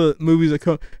chase, one of the movies that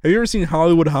have you ever seen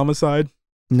Hollywood Homicide?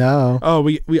 No. Oh,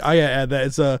 I gotta add that.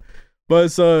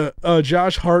 It's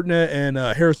Josh Hartnett and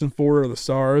Harrison Ford are the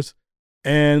stars,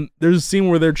 and there's a scene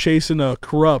where they're chasing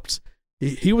Corrupt.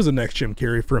 He was a next Jim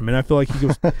Carrey for a minute. I feel like he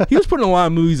was putting a lot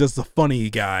of movies as the funny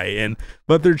guy,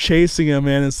 but they're chasing him,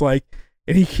 and it's like,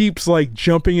 and he keeps like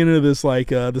jumping into this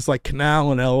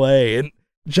canal in L.A. and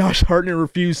Josh Hartnett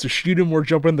refused to shoot him or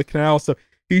jump in the canal, so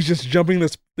he's just jumping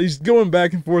he's going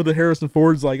back and forth. The Harrison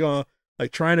Ford's like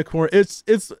trying to corner.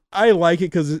 I like it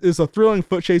because it's a thrilling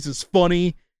foot chase. It's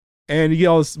funny, and you get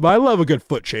all this. But I love a good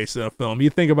foot chase in a film.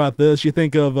 You think about this, you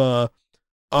think of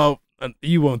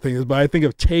you won't think this, but I think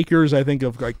of Takers. I think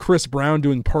of like Chris Brown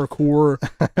doing parkour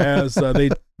as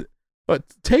But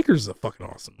Takers is fucking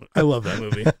awesome. I love that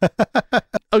movie.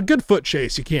 A good foot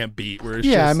chase you can't beat. Where it's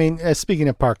I mean, speaking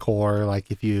of parkour, like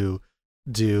if you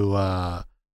do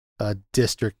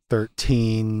District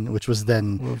 13, which was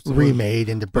then remade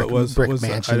into Brick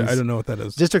Mansions. I don't know what that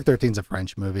is. District 13 is a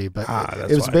French movie, but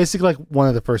that's it was basically like one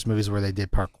of the first movies where they did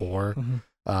parkour.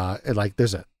 Mm-hmm. Like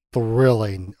there's a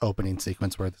thrilling opening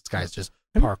sequence where this guy's just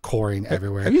parkouring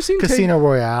everywhere. Have you seen Casino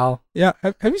Royale? Yeah.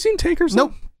 Have you seen Takers?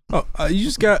 Nope. Oh, you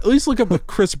just got at least look up the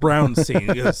Chris Brown scene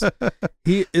because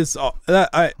he is.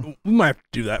 We might have to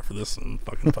do that for this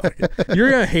fucking podcast. You're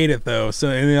gonna hate it though, so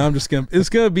and I'm just gonna. It's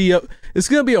gonna be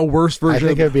a worse version. I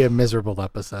think it'd be a miserable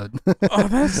episode. Oh,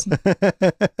 that's.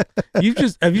 Have you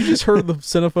just heard the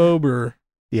Cinephobe or?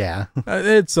 Yeah,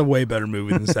 it's a way better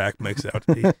movie than Zach makes it out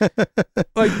to be.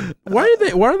 Like, why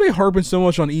are they harping so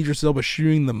much on Idris Elba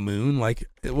shooting the moon? Like,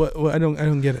 what I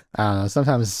don't get it. I don't know.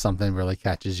 Sometimes something really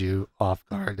catches you off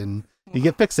guard, and you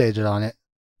get fixated on it.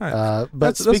 But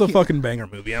that's a fucking banger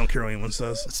movie. I don't care what anyone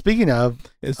says. Speaking of,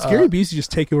 is Gary Busey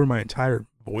just take over my entire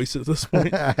voice at this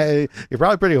point? You're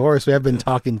probably pretty hoarse. We have been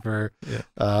talking for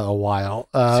a while,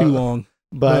 too long.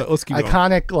 But let's keep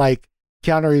iconic going. Like.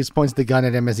 Keanu Reeves points the gun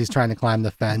at him as he's trying to climb the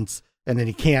fence, and then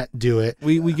he can't do it.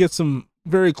 We get some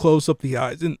very close up the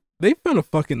eyes, and they found a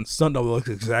fucking stunt double that looks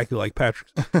exactly like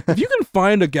Patrick. If you can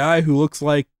find a guy who looks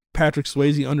like Patrick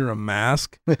Swayze under a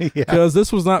mask, because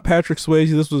this was not Patrick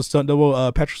Swayze, this was a stunt double.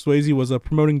 Patrick Swayze was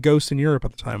promoting Ghost in Europe at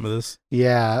the time of this.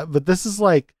 Yeah, but this is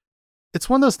like, it's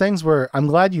one of those things where I'm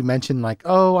glad you mentioned like,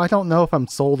 oh, I don't know if I'm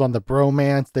sold on the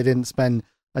bromance. They didn't spend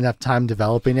enough time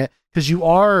developing it, because you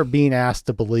are being asked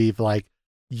to believe like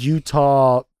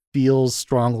Utah feels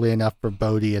strongly enough for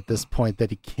Bodhi at this point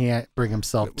that he can't bring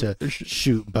himself to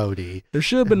shoot Bodhi. There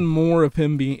should have been more of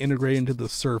him being integrated into the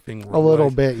surfing world. A little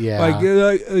bit, yeah.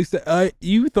 Like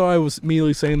you thought I was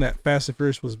immediately saying that Fast and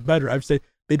Furious was better. I'd say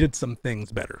they did some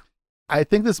things better. I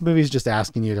think this movie's just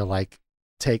asking you to like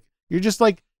you're just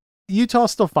like,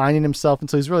 Utah's still finding himself, and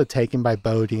so he's really taken by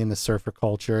Bodhi and the surfer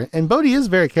culture. And Bodhi is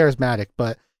very charismatic,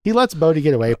 but he lets Bodhi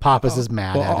get away. Pappas is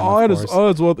mad at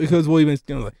him. Because Williams,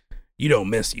 like, you don't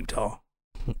miss Utah.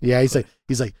 Yeah, he's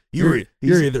like you're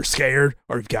either scared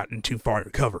or you've gotten too far to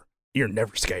cover. You're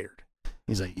never scared.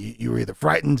 He's like, you were either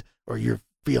frightened or you're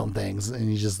feeling things, and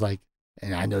he's just like,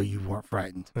 and I know you weren't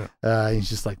frightened. Yeah. He's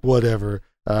just like, whatever.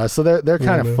 So they're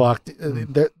kind of fucked.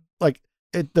 They're like,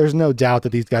 there's no doubt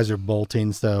that these guys are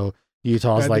bolting. So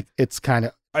Utah's like, it's kind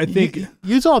of. I think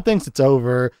Utah thinks it's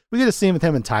over. We get a scene with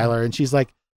him and Tyler, and she's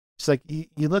like, you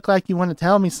look like you want to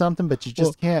tell me something, but you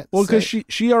just can't. Well, because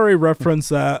she already referenced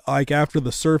that, like, after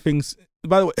the surfing.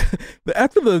 By the way,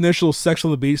 after the initial sex on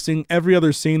the beach scene, every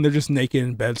other scene they're just naked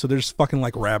in bed, so they're just fucking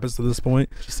like rabbits at this point.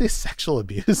 Did you say sexual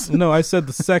abuse? No, I said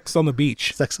the sex on the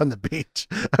beach. Sex on the beach.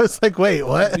 I was like, wait,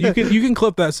 what? You can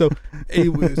clip that. So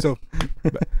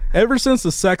ever since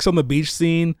the sex on the beach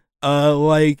scene,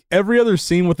 like every other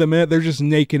scene with them in it, they're just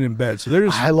naked in bed. So they're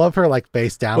just. I love her like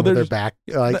face down with her back.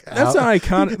 Like that's an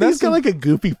iconic. He's got like a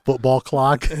goofy football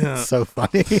clock. Yeah. It's so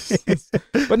funny.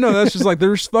 But no, that's just like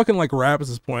they're just fucking like rabbits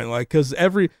at this point. Like because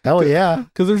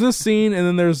because there's this scene and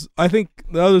then there's I think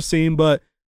the other scene. But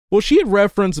well, she had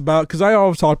referenced about because I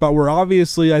always talked about where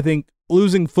obviously I think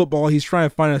losing football, he's trying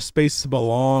to find a space to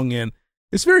belong, and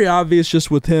it's very obvious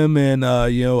just with him and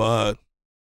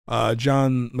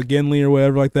John McGinley or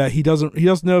whatever like that. He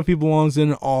doesn't know if he belongs in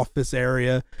an office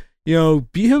area. You know,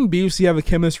 him and Busey have a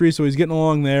chemistry, so he's getting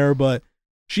along there, but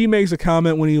she makes a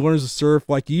comment when he learns to surf,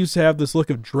 like, you used to have this look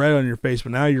of dread on your face,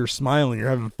 but now you're smiling, you're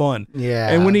having fun. Yeah.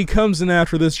 And when he comes in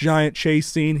after this giant chase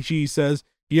scene, she says,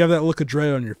 you have that look of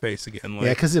dread on your face again. Like,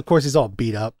 yeah, because of course he's all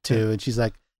beat up too, and she's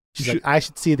like, I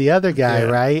should see the other guy, Yeah.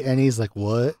 right? And he's like,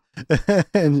 what?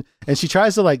 and she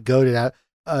tries to like goad it out.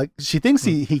 She thinks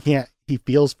he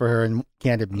feels for her and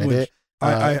can't admit Which it.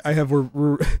 I have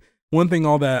we're one thing.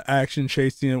 All that action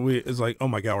chase scene is like, oh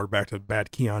my god, we're back to bad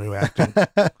Keanu acting.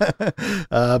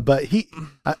 But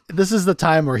this is the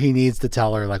time where he needs to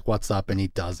tell her like what's up, and he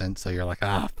doesn't. So you're like,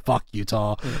 fuck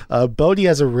Utah. Bodhi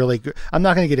has a really good. I'm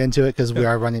not going to get into it because we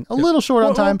are running a little short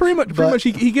on time. Pretty much.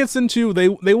 He gets into they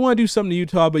want to do something to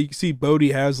Utah, but you can see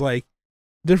Bodhi has like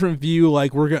different view.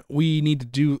 Like we need to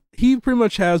do. He pretty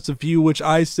much has the view which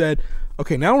I said.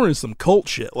 Okay, now we're in some cult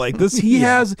shit. Like this, he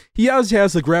has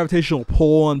the gravitational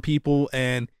pull on people,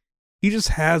 and he just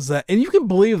has that. And you can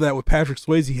believe that with Patrick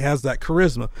Swayze, he has that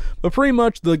charisma. But pretty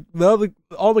much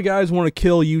all the guys want to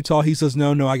kill Utah. He says,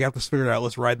 no, I got this figured out.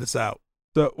 Let's ride this out.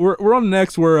 So we're on the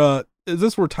next. Where is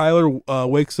this? Where Tyler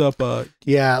wakes up?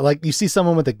 Yeah, like you see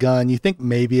someone with a gun. You think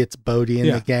maybe it's Bodhi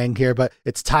and the gang here, but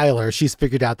it's Tyler. She's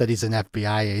figured out that he's an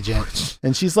FBI agent,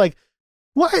 and she's like,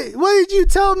 Why did you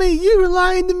tell me? You were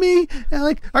lying to me. And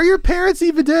like, are your parents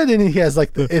even dead? And he has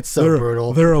like, it's so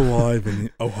brutal. They're alive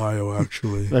in Ohio,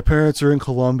 actually. My parents are in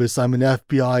Columbus. I'm an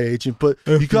FBI agent, but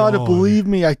you gotta believe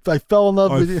me. I fell in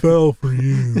love with you. I fell for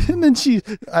you. And then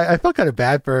I felt kind of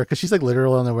bad for her because she's like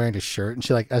literally only wearing a shirt, and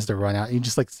she like has to run out. And you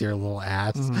just like see her little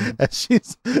ass as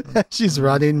she's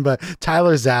running, but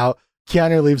Tyler's out.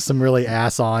 Keanu leaves some really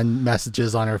ass-on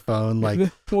messages on her phone, like,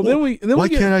 well, then why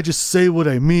can't I just say what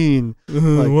I mean?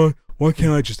 Why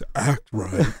can't I just act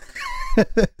right?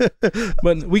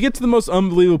 But we get to the most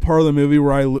unbelievable part of the movie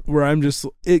where I'm just,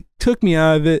 it took me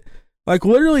out of it. Like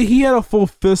literally, he had a full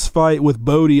fist fight with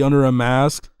Bodhi under a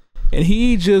mask, and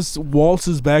he just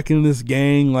waltzes back into this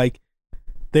gang like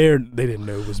they didn't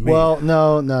know it was me. Well,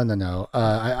 no.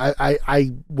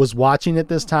 I was watching it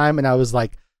this time, and I was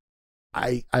like,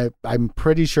 I'm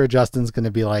pretty sure Justin's going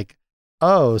to be like,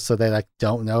 oh, so they like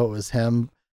don't know it was him,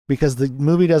 because the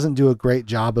movie doesn't do a great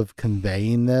job of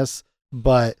conveying this.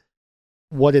 But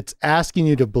what it's asking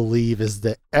you to believe is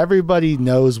that everybody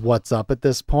knows what's up at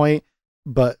this point,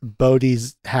 but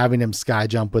Bodhi's having him sky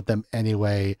jump with them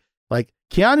anyway. Like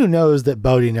Keanu knows that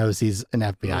Bodhi knows he's an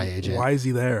FBI agent. Why is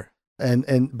he there?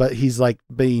 But he's like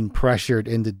being pressured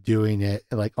into doing it,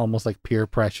 like almost like peer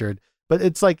pressured. But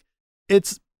it's like,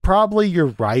 it's probably,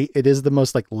 you're right. It is the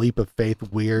most like leap of faith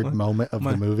weird moment of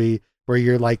the movie where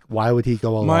you're like, why would he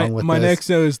go along with this? My next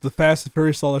note is the Fast and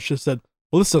Furious all just said,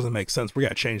 well, this doesn't make sense. We got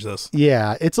to change this.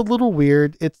 Yeah, it's a little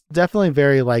weird. It's definitely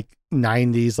very like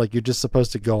 90s. Like you're just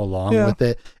supposed to go along with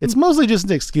it. It's mostly just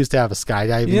an excuse to have a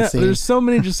skydiving scene. There's so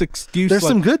many just excuses. There's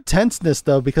some good tenseness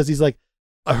though, because he's like,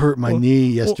 I hurt my knee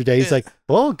yesterday. He's like,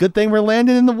 well, good thing we're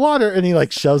landing in the water. And he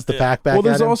like shoves the pack back. Well,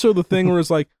 there's at him. also the thing where it's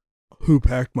like, who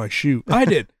packed my shoe? I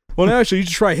did. Well, no, actually, you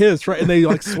just try his, right? And they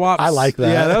like swap. I like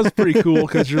that. Yeah, that was pretty cool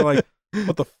because you're like,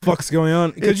 what the fuck's going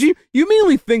on? Because you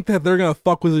immediately think that they're gonna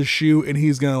fuck with his shoe and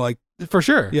he's gonna like, for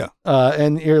sure. Yeah.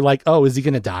 And you're like, oh, is he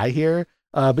gonna die here?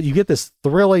 But you get this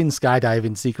thrilling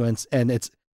skydiving sequence, and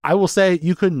I will say,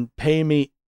 you couldn't pay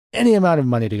me any amount of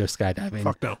money to go skydiving.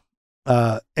 Fuck no.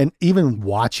 And even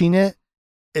watching it,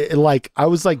 like I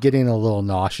was like getting a little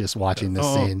nauseous watching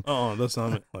this scene. Oh, that's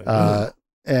not it. Like,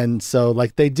 and so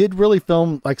like they did really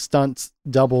film like stunts,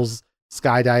 doubles,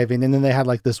 skydiving, and then they had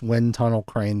like this wind tunnel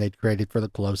crane they'd created for the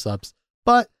close-ups.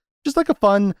 But just like a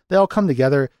fun, they all come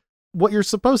together. What you're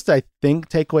supposed to, I think,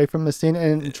 take away from the scene,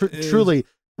 and truly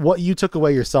what you took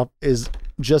away yourself is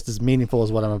just as meaningful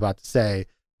as what I'm about to say.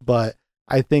 But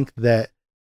I think that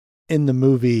in the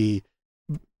movie,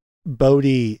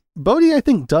 Bodhi, I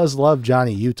think, does love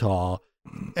Johnny Utah,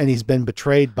 and he's been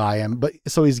betrayed by him, but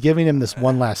so he's giving him this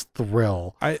one last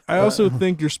thrill. I also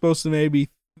think you're supposed to maybe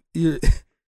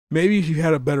if you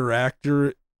had a better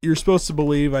actor, you're supposed to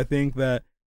believe, I think, that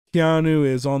Keanu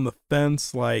is on the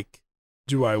fence, like,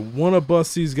 do I want to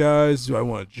bust these guys? Do I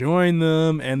want to join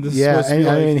them? And this is supposed to be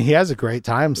like, I mean, he has a great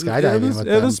time skydiving with them.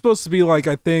 This is supposed to be like,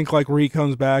 I think, like where he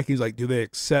comes back, he's like, do they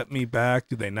accept me back?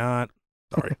 Do they not?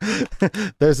 Sorry.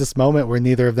 There's this moment where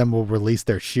neither of them will release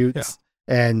their chutes,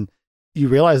 and you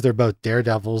realize they're both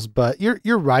daredevils. But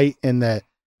you're right in that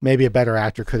maybe a better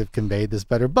actor could have conveyed this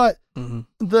better. But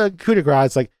the coup de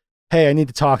grace, like, hey, I need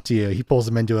to talk to you. He pulls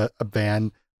him into a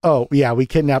van. oh yeah, we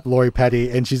kidnapped Lori Petty,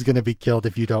 and she's gonna be killed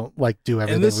if you don't like do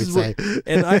everything this we is say.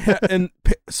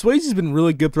 Swayze's been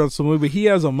really good throughout the movie, but he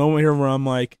has a moment here where I'm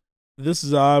like, this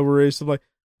is where he's like,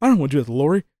 I don't want to do it with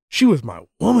Lori. She was my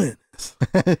woman.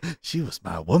 She was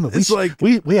my woman. It's like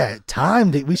we had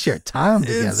time. We shared time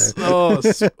together.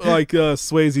 it's like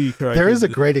Swayze. There is a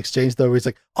great exchange though, where he's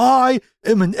like, "I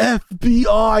am an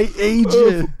FBI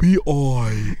agent,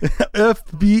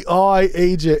 FBI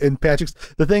agent," and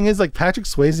the thing is, like, Patrick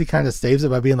Swayze kind of saves it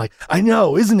by being like, "I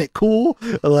know, isn't it cool?"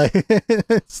 Like,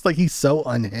 it's like he's so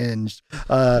unhinged.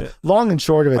 Long and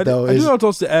short of it, though, I is do have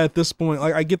to add at this point,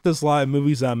 like, I get this lot of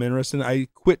movies that I'm interested in. I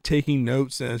quit taking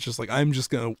notes, and it's just like I'm just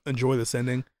gonna enjoy this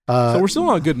ending. So we're still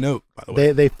on a good note, by the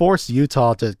way. They force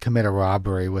Utah to commit a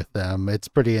robbery with them. It's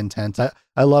pretty intense.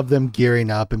 I love them gearing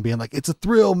up and being like, "It's a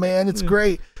thrill, man. It's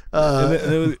great."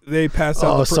 And they pass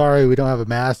out. Oh, sorry, we don't have a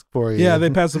mask for you. Yeah, they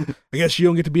pass them. I guess you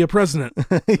don't get to be a president.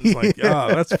 It's like,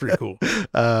 that's pretty cool.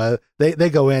 They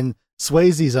go in.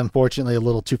 Swayze's unfortunately a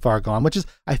little too far gone, which is,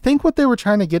 I think, what they were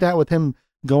trying to get at with him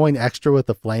going extra with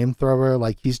the flamethrower.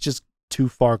 Like, he's just too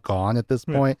far gone at this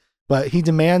point. But he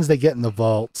demands they get in the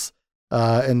vaults,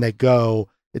 and they go.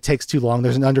 It takes too long.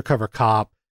 There's an undercover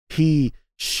cop. He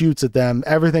shoots at them.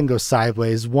 Everything goes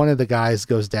sideways. One of the guys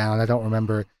goes down. I don't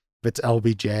remember if it's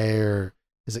LBJ or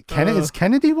is it Kennedy? Is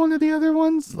Kennedy one of the other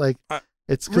ones? Like,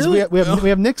 it's because really? we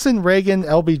have Nixon, Reagan,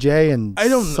 LBJ, and I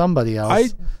don't somebody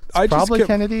else. I probably just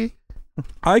Kennedy.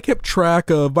 I kept track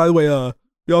of. By the way,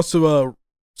 we also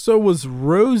so was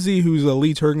Rosie, who's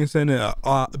Lee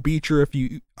Turkington, Beecher. If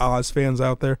you Oz fans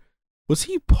out there, was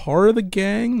he part of the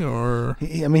gang or?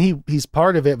 He's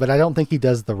part of it, but I don't think he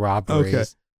does the robberies. Okay.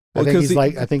 I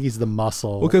think he's the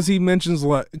muscle. Because he mentions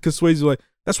because Swayze's like,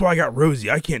 that's why I got Rosie.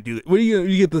 I can't do that. What do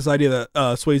you get this idea that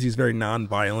Swayze is very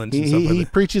non-violent? He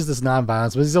preaches this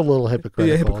non-violence, but he's a little hypocritical.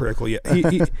 Yeah, hypocritical.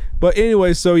 Yeah. But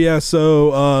anyway,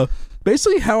 so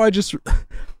basically how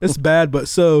it's bad. But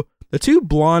so the two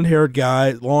long-haired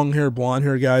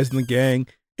blonde-haired guys in the gang,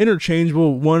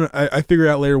 interchangeable. One I figured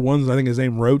out later. One's I think his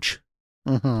name Roach.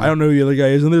 Mm-hmm. I don't know who the other guy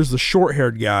is, and there's the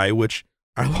short-haired guy, which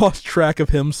I lost track of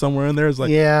him somewhere in there. It's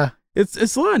like, yeah,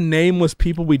 it's a lot of nameless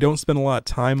people we don't spend a lot of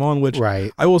time on. Which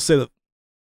right. I will say that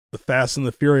the Fast and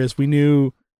the Furious, we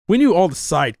knew all the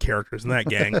side characters in that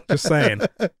gang. Just saying,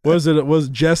 was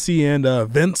Jesse and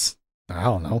Vince? I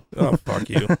don't know. Oh, fuck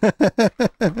you.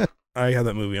 I have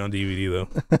that movie on DVD though.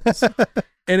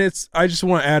 And I just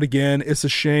want to add again, it's a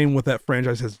shame what that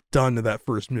franchise has done to that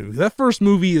first movie. That first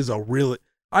movie is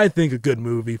I think a good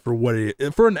movie for what it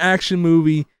is. For an action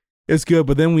movie, it's good,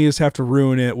 but then we just have to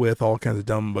ruin it with all kinds of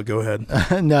dumb, but go ahead.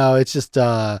 No, it's just,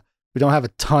 we don't have a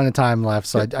ton of time left,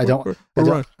 so I don't.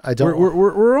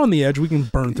 We're on the edge. We can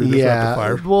burn through this rapid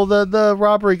fire. Well, the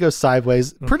robbery goes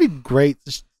sideways. Pretty great.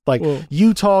 Like,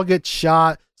 Utah gets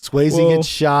shot. Swayze gets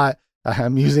shot.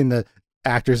 I'm using the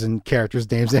actors and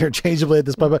characters' names interchangeably at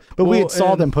this point, but we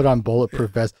saw them put on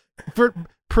bulletproof vests. For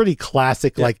pretty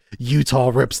classic, like, Utah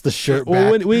rips the shirt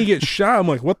back. When he gets shot, I'm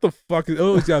like, what the fuck?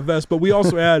 Oh, he's got a vest. But we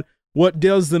also add what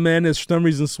does the man is for some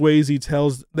reason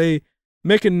Swayze they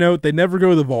make a note, they never go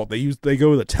to the vault. They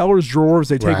go to the teller's drawers,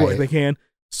 they take what they can.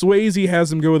 Swayze has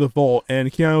them go to the vault, and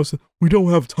Keanu says, we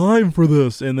don't have time for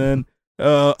this. And then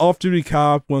off-duty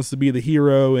cop wants to be the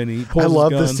hero, and he pulls his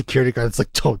gun. The security guard. It's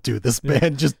like, don't do this,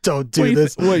 man. Just don't do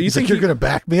this. He's like, you're going to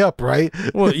back me up, right?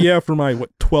 Well, yeah, for my,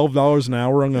 $12 an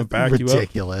hour, I'm going to back you up.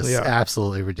 Ridiculous. Yeah.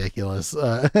 Absolutely ridiculous.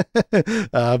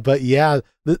 But yeah,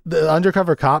 the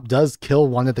undercover cop does kill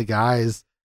one of the guys,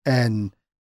 and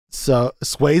so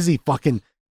Swayze fucking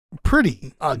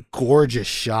pretty gorgeous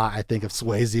shot, I think, of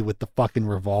Swayze with the fucking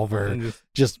revolver, and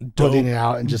just putting it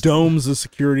out and just domes the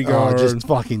security guard, just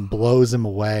fucking blows him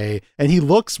away, and he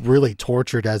looks really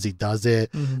tortured as he does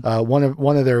it. Mm-hmm.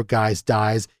 One of their guys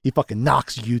dies. He fucking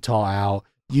knocks Utah out.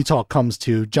 Utah comes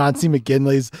to. John C.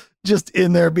 McGinley's just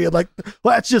in there being like,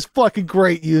 well, that's just fucking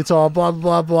great, Utah, blah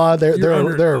blah blah.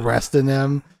 They're arresting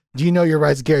him. Do you know your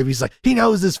rights, Gary? He's like, he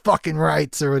knows his fucking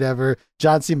rights or whatever.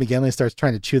 John C. McGinley starts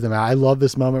trying to chew them out. I love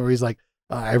this moment where he's like,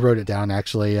 I wrote it down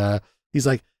actually. He's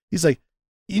like,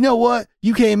 you know what?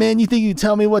 You came in, you think you can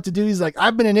tell me what to do? He's like,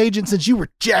 I've been an agent since you were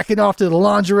jacking off to the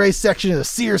lingerie section of the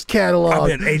Sears catalog. I've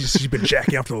been an agent since you've been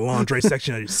jacking off to the lingerie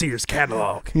section of the Sears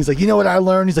catalog. He's like, you know what I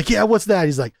learned? He's like, yeah, what's that?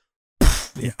 He's like,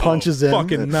 he punches him.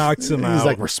 Fucking knocks him out. He's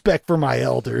like, respect for my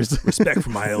elders. Respect for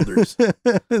my elders.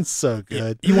 It's so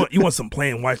good. You want some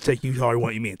plain white to take Utah, or you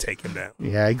want me to take him down?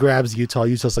 Yeah, he grabs Utah.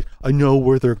 Utah's like, I know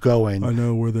where they're going.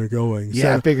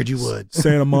 Yeah, I figured you would.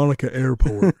 Santa Monica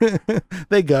Airport.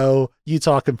 They go.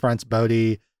 Utah confronts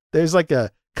Bodie. There's like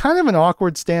a kind of an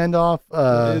awkward standoff.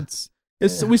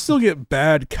 we still get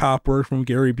bad cop work from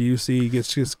Gary Busey. He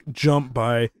gets just jumped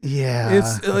by. Yeah,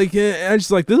 It's like I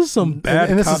just like this is some bad.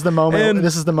 And this is the moment. and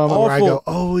This is the moment where I awful- go,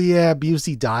 "Oh yeah,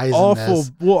 Busey dies." awful. In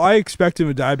this. Well, I expect him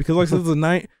to die because like this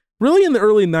is really in the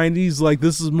early 90s, like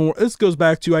this is more, this goes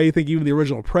back to, I think, even the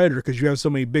original Predator, because you have so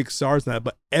many big stars in that,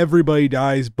 but everybody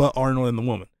dies but Arnold and the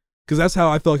woman. Because that's how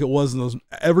I feel like it was in those,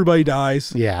 everybody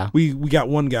dies. Yeah, We got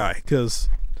one guy, because,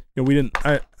 we didn't,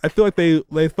 I feel like they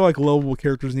felt like lovable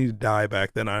characters need to die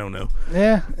back then, I don't know.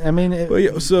 yeah. I mean, But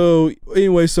yeah, so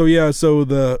anyway, so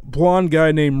the blonde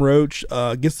guy named Roach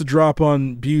gets the drop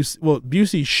on Busey. Well,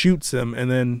 Busey shoots him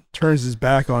and then turns his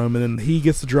back on him, and then he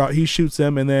gets the drop, he shoots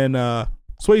him, and then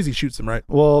Swayze shoots him, right?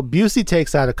 well, Busey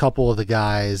takes out a couple of the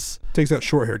guys. Takes that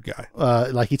short-haired guy.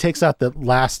 Like he takes out the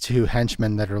last two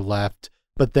henchmen that are left,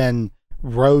 but then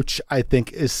Roach, I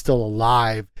think, is still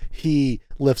alive. He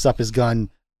lifts up his gun,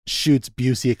 shoots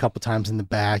Busey a couple times in the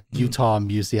back. Utah and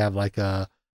Busey have like a,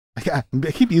 I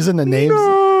keep using the names.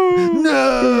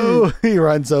 No! He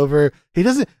runs over. He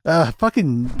doesn't,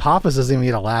 fucking Pappas doesn't even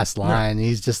get a last line.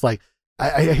 He's just like,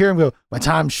 I hear him go, "My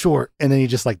time's short," and then he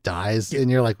just like dies,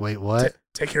 and you're like, "Wait, what?"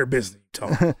 Take care of business,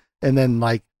 Tom. And then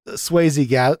like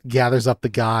Swayze gathers up the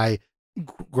guy,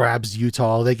 grabs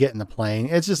Utah. They get in the plane.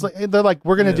 It's just like they're like,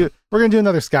 we're gonna do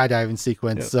another skydiving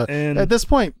sequence. So And at this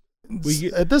point,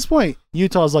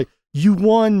 Utah's like, "You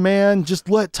won, man. Just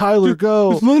let Tyler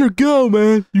go." Just let her go,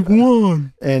 man. You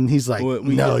won. And he's like,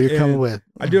 We "No, get- you're coming and with."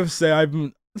 I do have to say,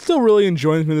 I'm still really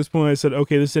enjoying it at this point. I said,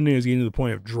 okay, this ending is getting to the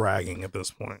point of dragging at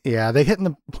this point. Yeah, they hit in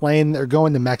the plane. They're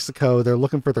going to Mexico. They're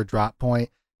looking for their drop point.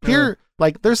 Here,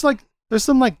 like, there's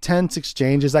some like tense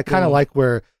exchanges. I kind of like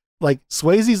where like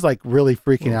Swayze's like really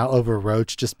freaking out over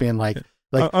Roach just being like,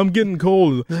 I'm getting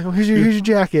cold. he's like, "Well, here's your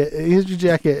jacket. Here's your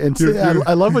jacket." And so,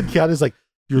 I love when Keanu's like,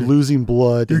 "You're losing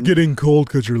blood." You're And- getting cold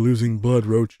because you're losing blood,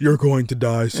 Roach. You're going to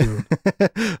die soon.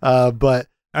 but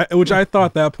Which I thought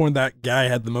at that point that guy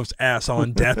had the most ass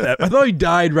on death. I thought he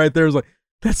died right there. I was like,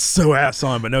 that's so ass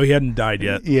on, but no, he hadn't died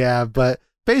yet. yeah, but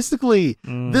basically,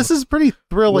 this is pretty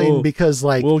thrilling We'll- because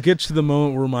like, We'll get to the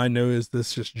moment where my nose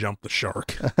this just jumped the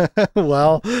shark.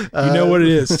 well, You know what it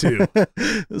is too.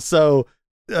 So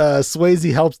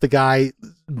Swayze helps the guy,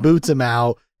 boots him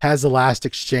out, has the last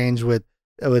exchange with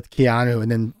Keanu, and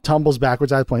then tumbles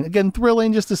backwards at the point. Again,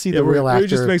 thrilling just to see the real actor. He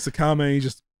just makes a comment. He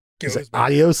just He's goes like, back.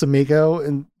 "Adios, amigo,"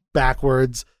 and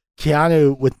backwards.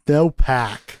 Keanu with no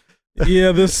pack.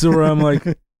 Yeah, this is where I'm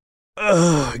like,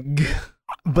 ugh.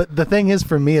 But the thing is,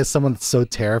 for me, as someone that's so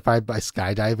terrified by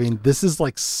skydiving, this is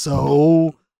like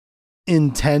so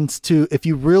intense too. If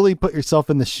you really put yourself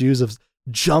in the shoes of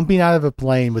jumping out of a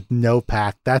plane with no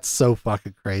pack, that's so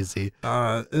fucking crazy.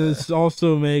 This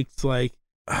also makes like,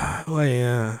 well,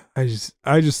 yeah. I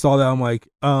just saw that. I'm like,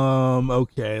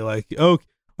 okay, like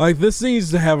this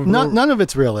needs to have a None of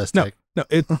it's realistic. no,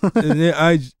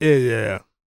 yeah.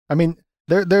 I mean,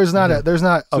 there's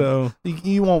not So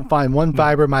you won't find one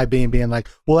fiber of my being like,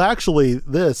 well, actually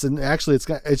this, and actually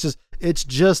it's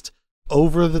just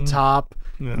over the top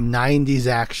yeah. 90s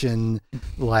action.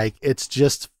 Like, it's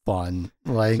just fun.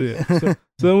 Like,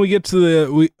 So then we get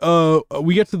to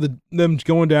them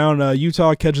going down.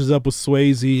 Utah catches up with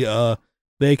Swayze.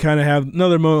 They kind of have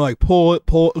another moment like pull it,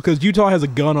 because Utah has a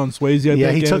gun on Swayze. I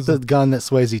yeah, think, he took and the gun that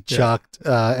Swayze chucked,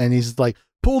 and he's like,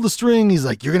 "Pull the string." He's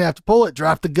like, "You're gonna have to pull it.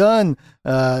 Drop the gun."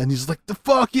 And he's like, "The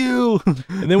fuck you."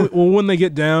 and then when they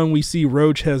get down, we see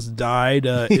Roach has died.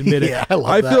 Admitted. Yeah, I love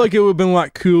I that. feel like it would have been a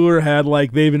lot cooler had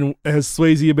like has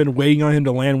Swayze had been waiting on him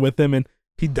to land with him, and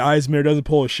he dies. Mir doesn't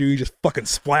pull his shoe. He just fucking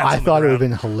splats. I on the thought it would have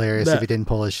ground. been hilarious if he didn't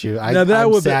pull his shoe. Now, that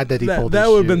I'm would sad that he pulled his that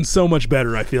would have shoe. been so much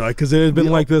better. I feel like because it had been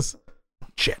like this.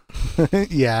 Shit.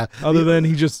 Yeah. Other than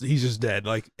he's just dead,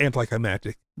 like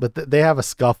anticlimactic. But they have a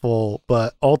scuffle,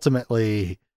 but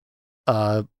ultimately,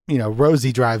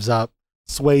 Rosie drives up.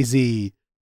 Swayze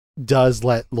does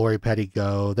let Lori Petty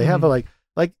go. They have a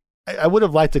I would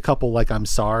have liked a couple like I'm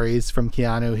sorry's from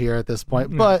Keanu here at this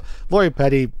point, but Lori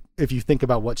Petty, if you think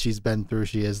about what she's been through,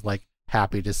 she is like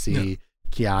happy to see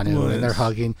Keanu and they're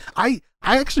hugging. I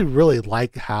actually really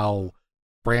like how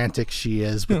frantic she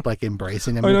is with like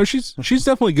embracing him. I know she's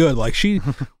definitely good. Like she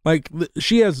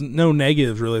has no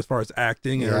negatives really as far as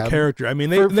acting and her character. I mean,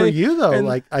 for you though,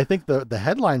 like I think the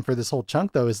headline for this whole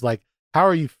chunk though is like, how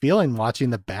are you feeling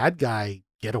watching the bad guy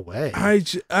get away? I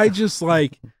just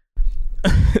like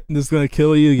this is gonna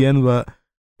kill you again, but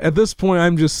at this point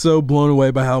I'm just so blown away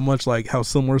by how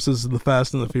similar this is to the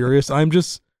Fast and the Furious. I'm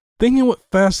just thinking what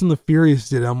Fast and the Furious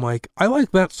did. I'm like, I like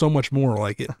that so much more.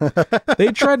 Like it, they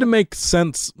tried to make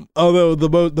sense. Although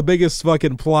the biggest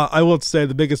fucking plot, I will say,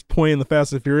 the biggest point in the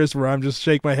Fast and the Furious where I'm just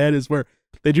shake my head is where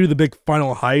they do the big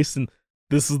final heist and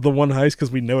this is the one heist because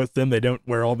we know it's them. They don't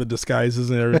wear all the disguises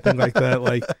and everything like that.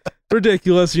 Like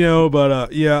ridiculous, you know. But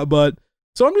but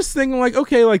so I'm just thinking like,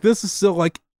 okay, like this is still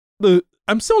like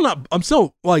I'm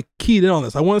still like keyed in on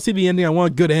this. I want to see the ending. I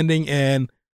want a good ending,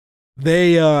 and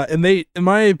they in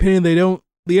my opinion,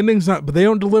 the ending's not, but they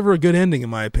don't deliver a good ending in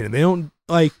my opinion. They don't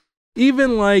like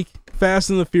even like Fast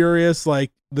and the Furious,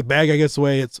 like the bad guy gets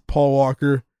away. It's Paul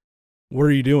Walker. What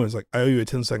are you doing? It's like, I owe you a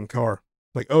 10-second car.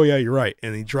 Like, oh yeah, you're right.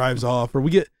 And he drives off. Or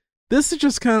this is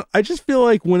just kind of, I just feel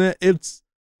like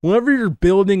whenever you're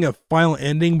building a final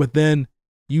ending, but then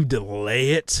you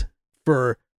delay it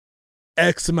for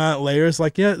X amount of layers,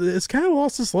 like, yeah, it's kind of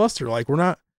lost its luster. Like,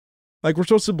 we're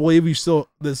supposed to believe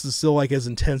this is still like as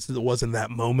intense as it was in that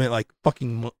moment, like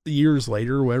fucking years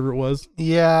later, or whatever it was.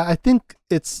 Yeah, I think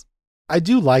I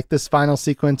do like this final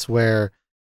sequence where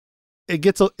it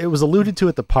was alluded to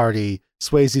at the party.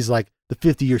 Swayze's like, the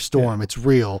 50-year storm, it's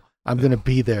real. I'm going to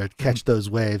be there to catch those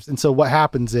waves. And so what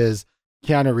happens is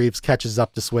Keanu Reeves catches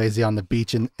up to Swayze on the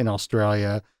beach in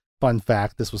Australia. Fun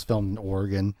fact, this was filmed in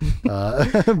Oregon.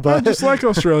 But just like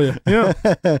Australia. Yeah.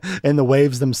 And the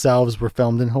waves themselves were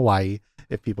filmed in Hawaii,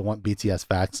 if people want BTS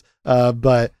facts.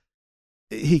 But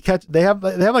they have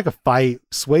like a fight.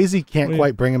 Swayze can't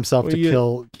quite bring himself to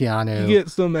kill Keanu. You get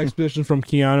some exposition from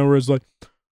Keanu where it's like,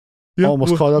 yeah,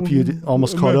 almost caught up to you in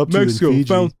Fiji.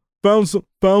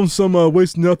 Found some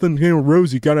waste nothing Hannah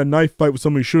Rosie got a knife fight with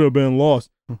somebody should have been lost.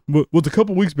 But was a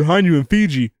couple weeks behind you in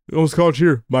Fiji. Almost caught you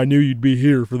here. But I knew you'd be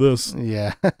here for this.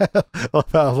 Yeah.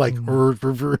 Like yeah,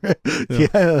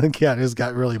 Keanu's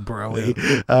got really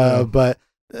broy. But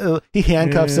he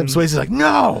handcuffs him. Swayze's like,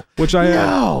 no. Which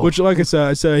like I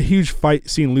said, a huge fight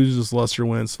scene loses luster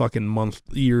when it's fucking months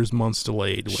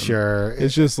delayed. Sure.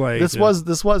 It's just like this was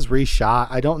reshot.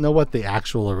 I don't know what the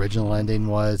actual original ending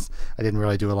was. I didn't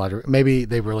really do a lot of. Maybe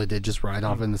they really did just ride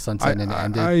off in the sunset and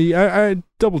end it. I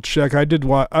double check. I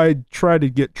tried to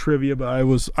get trivia, but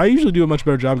I usually do a much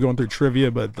better job going through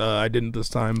trivia, but I didn't this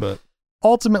time. But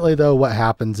ultimately, though, what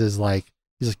happens is like.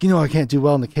 He's like, I can't do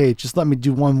well in the cage. Just let me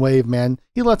do one wave, man.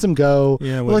 He lets him go.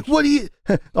 Yeah, like, what do you...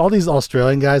 All these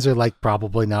Australian guys are like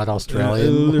probably not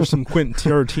Australian. There's some Quentin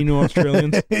Tarantino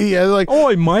Australians. Yeah, like...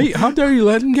 Oh, mate, how dare you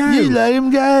let him go? You let him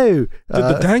go. Did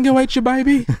the tango eat you,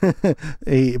 baby?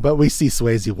 But we see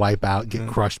Swayze wipe out, get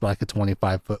crushed by like a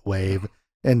 25-foot wave,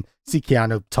 and see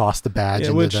Keanu toss the badge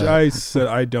into which I said,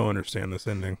 I don't understand this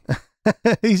ending.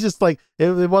 He's just like,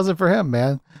 it wasn't for him,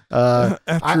 man.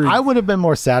 I would have been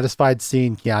more satisfied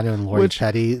seeing Keanu and Lori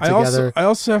Petty together. I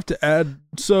also have to add,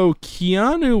 so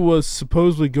Keanu was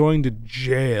supposedly going to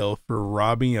jail for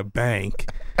robbing a bank.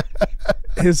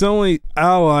 His only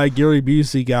ally, Gary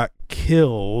Busey, got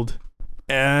killed,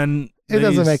 and it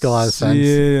doesn't make a lot of sense.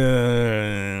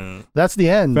 Yeah, that's the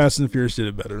end. Fast and Furious did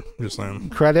it better. Just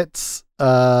saying. Credits.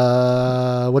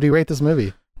 What do you rate this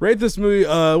movie?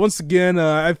 Once again,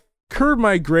 I've curbed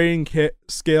my grading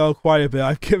scale quite a bit.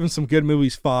 I've given some good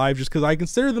movies 5 just because I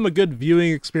consider them a good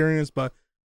viewing experience, but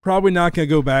probably not going to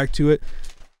go back to it.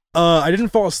 I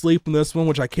didn't fall asleep in this one,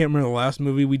 which I can't remember the last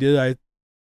movie we did. I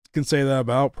can say that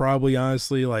about probably,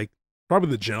 honestly, like probably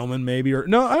The Gentleman, maybe, or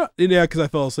no, because I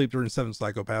fell asleep during 7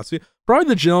 Psychopaths. Probably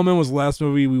The Gentleman was the last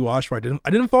movie we watched where I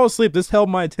didn't fall asleep. This held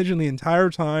my attention the entire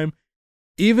time.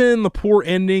 Even the poor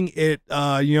ending,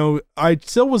 I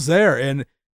still was there, and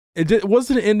it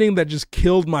wasn't an ending that just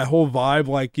killed my whole vibe,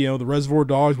 like, the Reservoir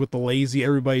Dogs with the lazy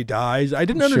everybody dies. I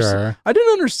didn't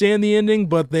understand the ending,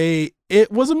 but it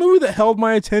was a movie that held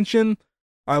my attention.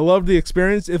 I loved the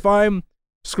experience. If I'm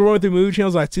scrolling through movie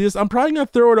channels, I see this, I'm probably gonna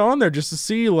throw it on there just to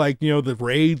see, like, the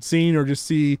raid scene, or just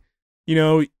see,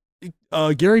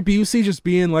 Gary Busey just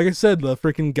being, like I said, the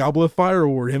freaking Goblet of Fire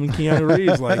award, him and Keanu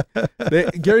Reeves. Like,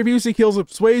 Gary Busey kills it,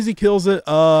 Swayze kills it.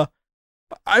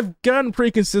 I've gotten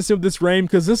pretty consistent with this rating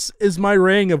because this is my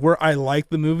rating of where I like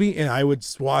the movie and I would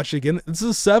watch it again. This is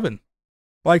a 7.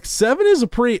 Like, 7 is a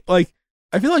pretty, like,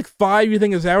 I feel like 5 you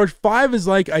think is average. 5 is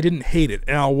like, I didn't hate it,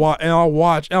 and I'll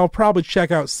watch, and I'll probably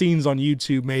check out scenes on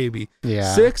YouTube maybe.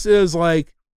 Yeah. 6 is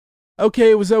like,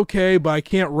 okay, it was okay, but I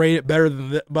can't rate it better than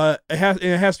this, but it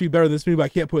has to be better than this movie, but I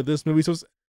can't put this movie. So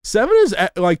 7 is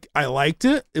like, I liked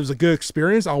it. It was a good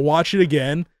experience. I'll watch it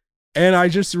again. And I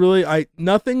just really,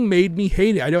 nothing made me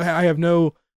hate it.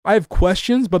 I have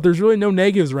questions, but there's really no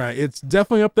negatives around it. It's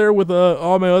definitely up there with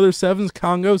all my other 7s,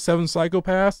 Congo, 7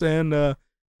 Psychopaths, and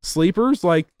Sleepers.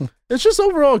 Like, it's just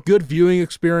overall a good viewing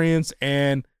experience,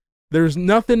 and there's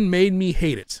nothing made me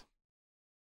hate it.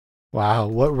 Wow,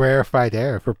 what rarefied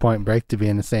air for Point Break to be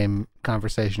in the same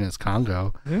conversation as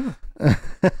Congo. Yeah.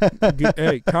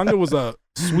 Hey, Congo was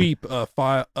sweep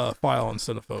file on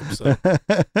Cinephobe. So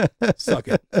suck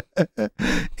it.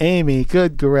 Amy,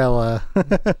 good gorilla.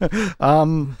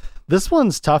 This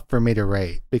one's tough for me to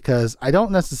rate because I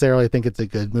don't necessarily think it's a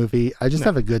good movie. I just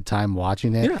have a good time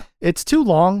watching it. Yeah. It's too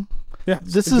long. Yeah,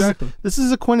 This exactly.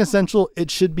 is a quintessential,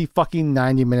 it should be fucking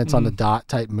 90 minutes on the dot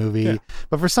type movie. Yeah.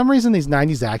 But for some reason, these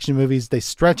 90s action movies, they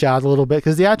stretch out a little bit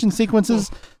because the action sequences,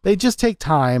 they just take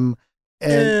time.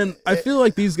 And I feel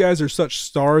like these guys are such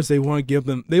stars. They wanted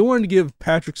to give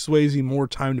Patrick Swayze more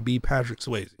time to be Patrick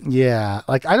Swayze. Yeah,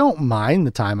 like I don't mind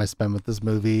the time I spend with this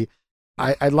movie.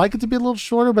 I'd like it to be a little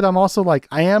shorter, but I'm also like,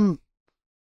 I am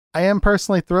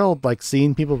personally thrilled, like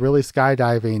seeing people really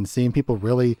skydiving, seeing people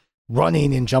really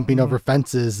running and jumping over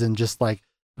fences and just like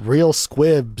real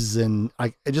squibs and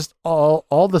like it just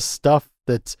all the stuff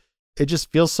that it just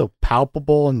feels so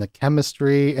palpable and the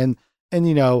chemistry and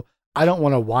you know, I don't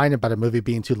want to whine about a movie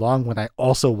being too long when I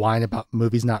also whine about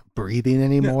movies not breathing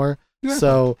anymore. Yeah.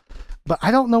 So, but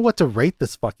I don't know what to rate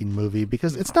this fucking movie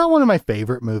because it's not one of my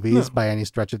favorite movies by any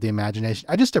stretch of the imagination.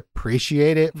 I just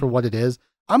appreciate it for what it is.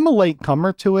 I'm a late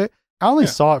comer to it. I only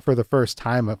saw it for the first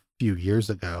time a few years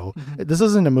ago. This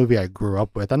isn't a movie I grew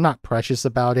up with. I'm not precious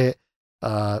about it.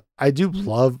 I do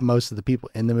love most of the people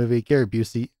in the movie. Gary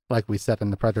Busey, like we said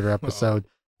in the Predator episode,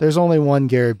 there's only one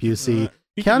Gary Busey.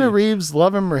 Keanu Reeves,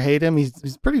 love him or hate him,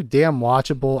 he's pretty damn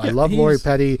watchable. I love Lori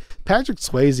Petty. Patrick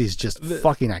Swayze's just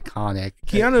fucking iconic.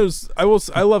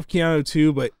 I love Keanu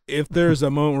too, but if there's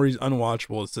a moment where he's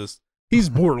unwatchable, it's just he's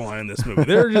borderline in this movie.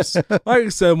 They're just like I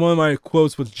said, one of my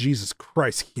quotes was Jesus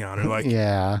Christ, Keanu. Like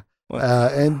yeah.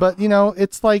 But you know,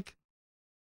 it's like,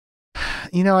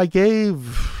 you know, I gave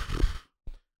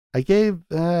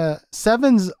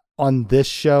sevens on this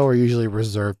show are usually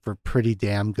reserved for pretty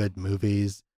damn good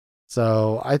movies.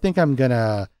 So I think I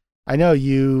know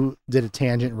you did a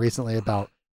tangent recently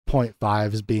about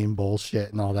 0.5s being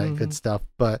bullshit and all that good stuff,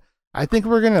 but I think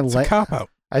we're going to cop out.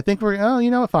 I think you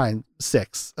know what, fine.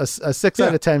 6, a 6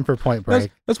 out of 10 for Point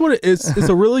Break. That's what it is.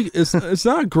 It's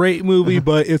not a great movie,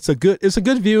 but it's a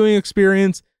good viewing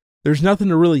experience. There's nothing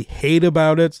to really hate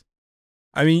about it.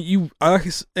 I mean, I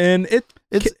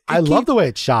love the way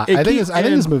it's shot. I think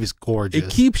this movie's gorgeous. It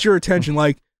keeps your attention.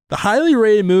 Like the highly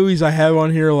rated movies I have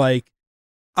on here, like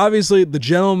obviously The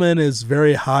Gentleman is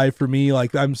very high for me.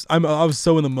 Like I was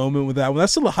so in the moment with that one.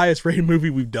 That's still the highest rated movie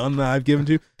we've done that I've given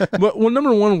to. But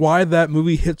number one, why that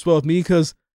movie hits well with me,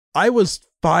 because I was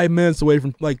 5 minutes away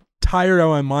from like tired out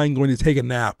of my mind going to take a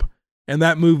nap, and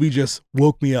that movie just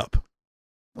woke me up.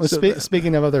 Well,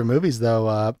 speaking of other movies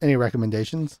though, any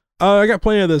recommendations? I got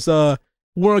plenty of this.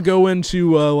 Want to go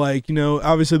into like, you know,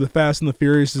 obviously the Fast and the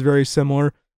Furious is very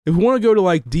similar. If we want to go to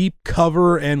like deep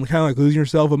cover and kind of like losing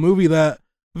yourself, a movie that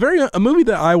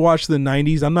I watched in the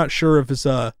 90s. I'm not sure if it's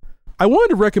I wanted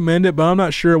to recommend it, but I'm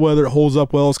not sure whether it holds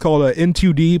up well. It's called In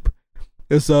Too Deep.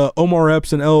 It's Omar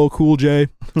Epps and LL Cool J.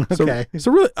 Okay.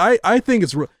 So really, I think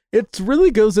it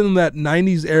really goes into that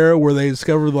 90s era where they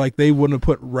discovered like they wouldn't have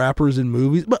put rappers in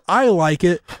movies, but I like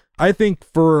it. I think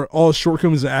for all his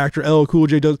shortcomings as an actor, LL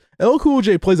Cool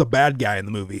J plays a bad guy in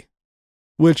the movie,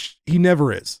 which he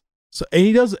never is. So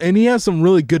and he has some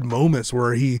really good moments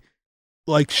where he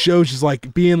like shows just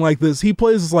like being like this. He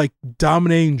plays this like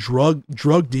dominating drug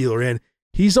dealer, and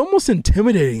he's almost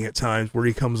intimidating at times where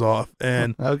he comes off.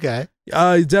 And okay,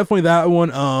 definitely that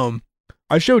one.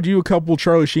 I showed you a couple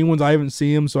Charlie Sheen ones. I haven't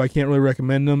seen them, so I can't really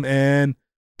recommend them. And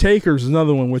Takers is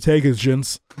another one with Takers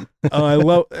gents. There's a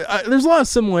lot of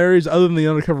similarities other than the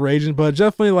Undercover Agent, but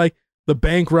definitely like the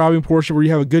bank robbing portion where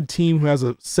you have a good team who has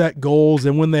a set goals,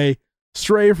 and when they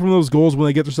stray from those goals, when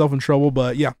they get themselves in trouble.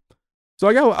 But yeah. So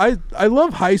I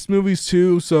love heist movies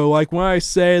too. So like when I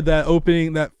say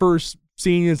that first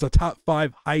scene is a top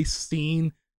 5 heist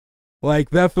scene, like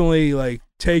definitely like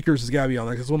Takers has got to be on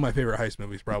there because it's one of my favorite heist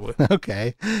movies probably.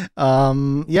 Okay. Yeah,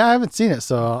 I haven't seen it,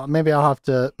 so maybe I'll have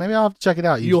to check it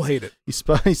out. You'll hate it. You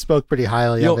spoke pretty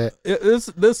highly of it.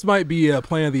 This might be a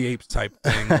Planet of the Apes type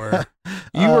thing where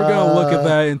you are gonna look at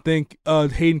that and think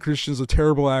Hayden Christensen's a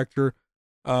terrible actor.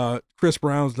 Chris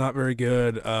Brown's not very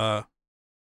good.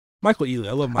 Michael Ealy,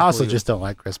 I love Michael I also Ealy. Just don't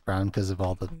like Chris Brown because of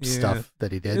all the stuff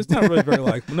that he did. It's not really very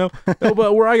likable. No,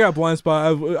 but where I got blind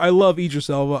spot, I love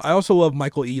Idris Elba. I also love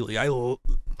Michael Ealy.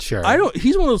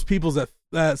 He's one of those people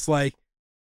that's like,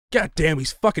 God damn,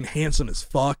 he's fucking handsome as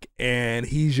fuck, and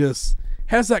he just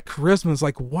has that charisma. It's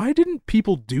like, why didn't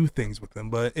people do things with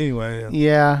him? But anyway,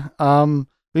 yeah.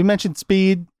 We mentioned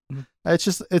Speed.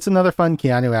 It's another fun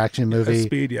Keanu action movie.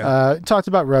 Speed, yeah. Talked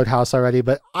about Roadhouse already,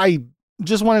 but I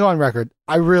just want to go on record.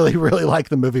 I really, really like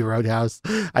the movie Roadhouse.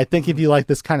 I think if you like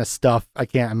this kind of stuff, I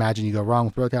can't imagine you go wrong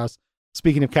with Roadhouse.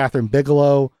 Speaking of Catherine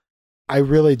Bigelow, I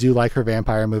really do like her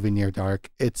vampire movie Near Dark.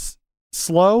 It's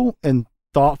slow and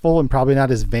thoughtful and probably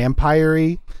not as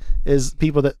vampire-y as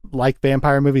people that like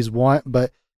vampire movies want,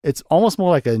 but it's almost more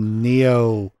like a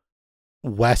neo-western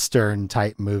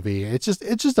type movie. It's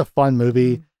just a fun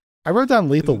movie. I wrote down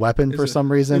Lethal Weapon for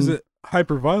some reason. Is it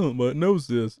hyper violent, but it knows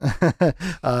this?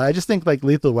 I just think like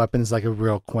Lethal Weapon is like a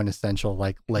real quintessential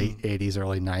like late 80s,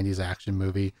 early 90s action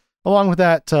movie. Along with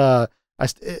that,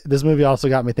 this movie also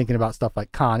got me thinking about stuff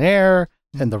like Con Air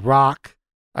and The Rock.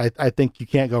 I think you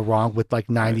can't go wrong with like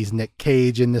 90s Nick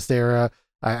Cage in this era.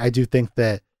 I do think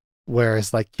that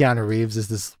whereas like Keanu Reeves is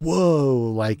this,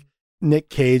 whoa, like Nick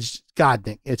Cage,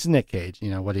 it's Nick Cage. You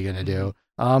know, what are you going to do?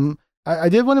 I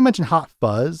did want to mention Hot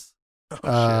Fuzz.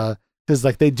 Because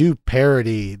like they do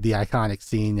parody the iconic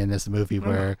scene in this movie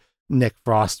where Nick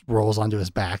Frost rolls onto his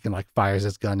back and like fires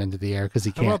his gun into the air because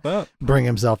he can't bring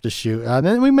himself to shoot.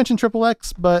 Then we mentioned Triple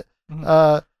X, but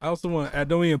I also want to add,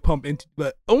 don't even pump into,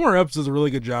 but Omar Epps does a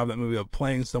really good job in that movie of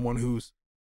playing someone who's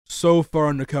so far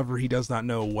undercover he does not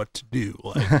know what to do.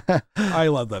 Like I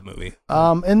love that movie.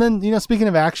 And then, you know, speaking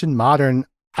of action modern,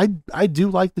 I do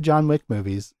like the John Wick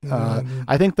movies.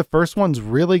 I think the first one's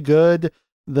really good.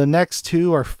 The next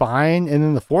two are fine, and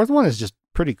then the fourth one is just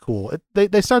pretty cool.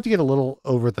 They start to get a little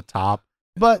over the top,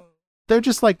 but they're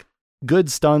just like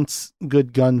good stunts,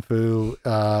 good gun fu.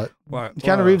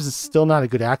 Keanu Reeves is still not a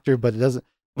good actor, but the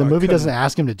movie doesn't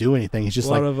ask him to do anything. He's just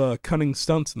a lot of cunning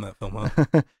stunts in that film,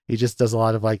 huh? He just does a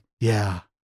lot of like, yeah,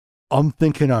 I'm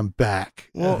thinking I'm back.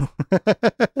 Well,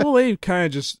 they kind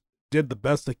of just did the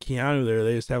best of Keanu there.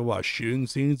 They just have a lot of shooting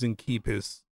scenes and keep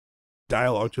his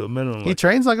dialogue to a minimum. He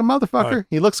trains like a motherfucker.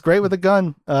 He looks great with a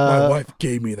gun. My wife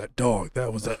gave me that dog.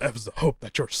 That was the hope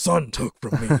that your son took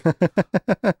from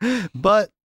me. But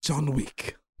John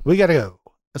Wick, we gotta go.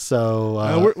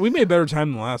 So we made better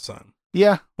time than last time.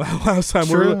 Yeah, last time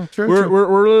true. we're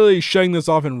literally shutting this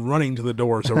off and running to the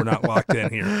door, so we're not locked in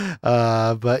here.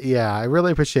 But yeah, I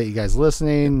really appreciate you guys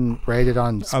listening. Rated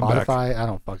on Spotify. I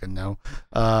don't fucking know.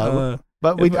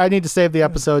 But I need to save the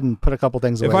episode and put a couple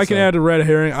things away. If I can add a red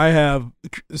herring,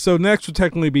 so next would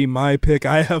technically be my pick.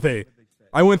 I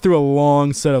went through a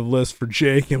long set of lists for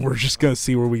Jake, and we're just going to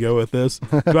see where we go with this.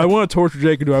 Do I want to torture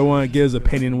Jake, or do I want to get his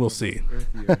opinion? We'll see.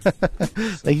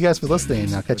 Thank you guys for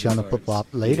listening. I'll catch you on the flip flop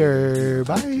later.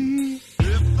 Bye.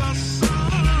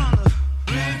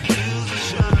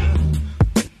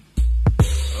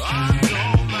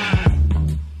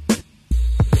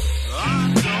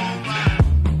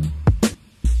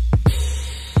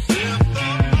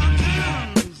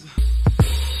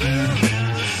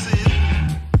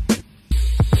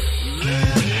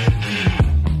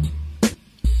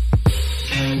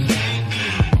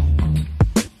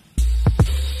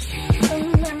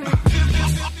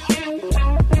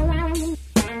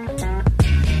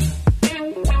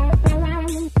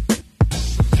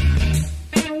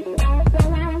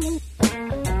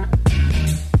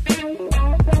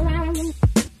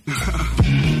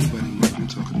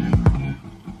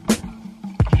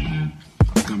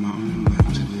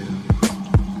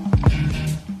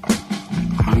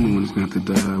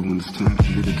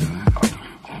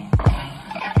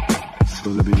 So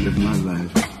let me live my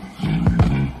life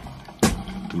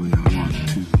the way I want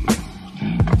to.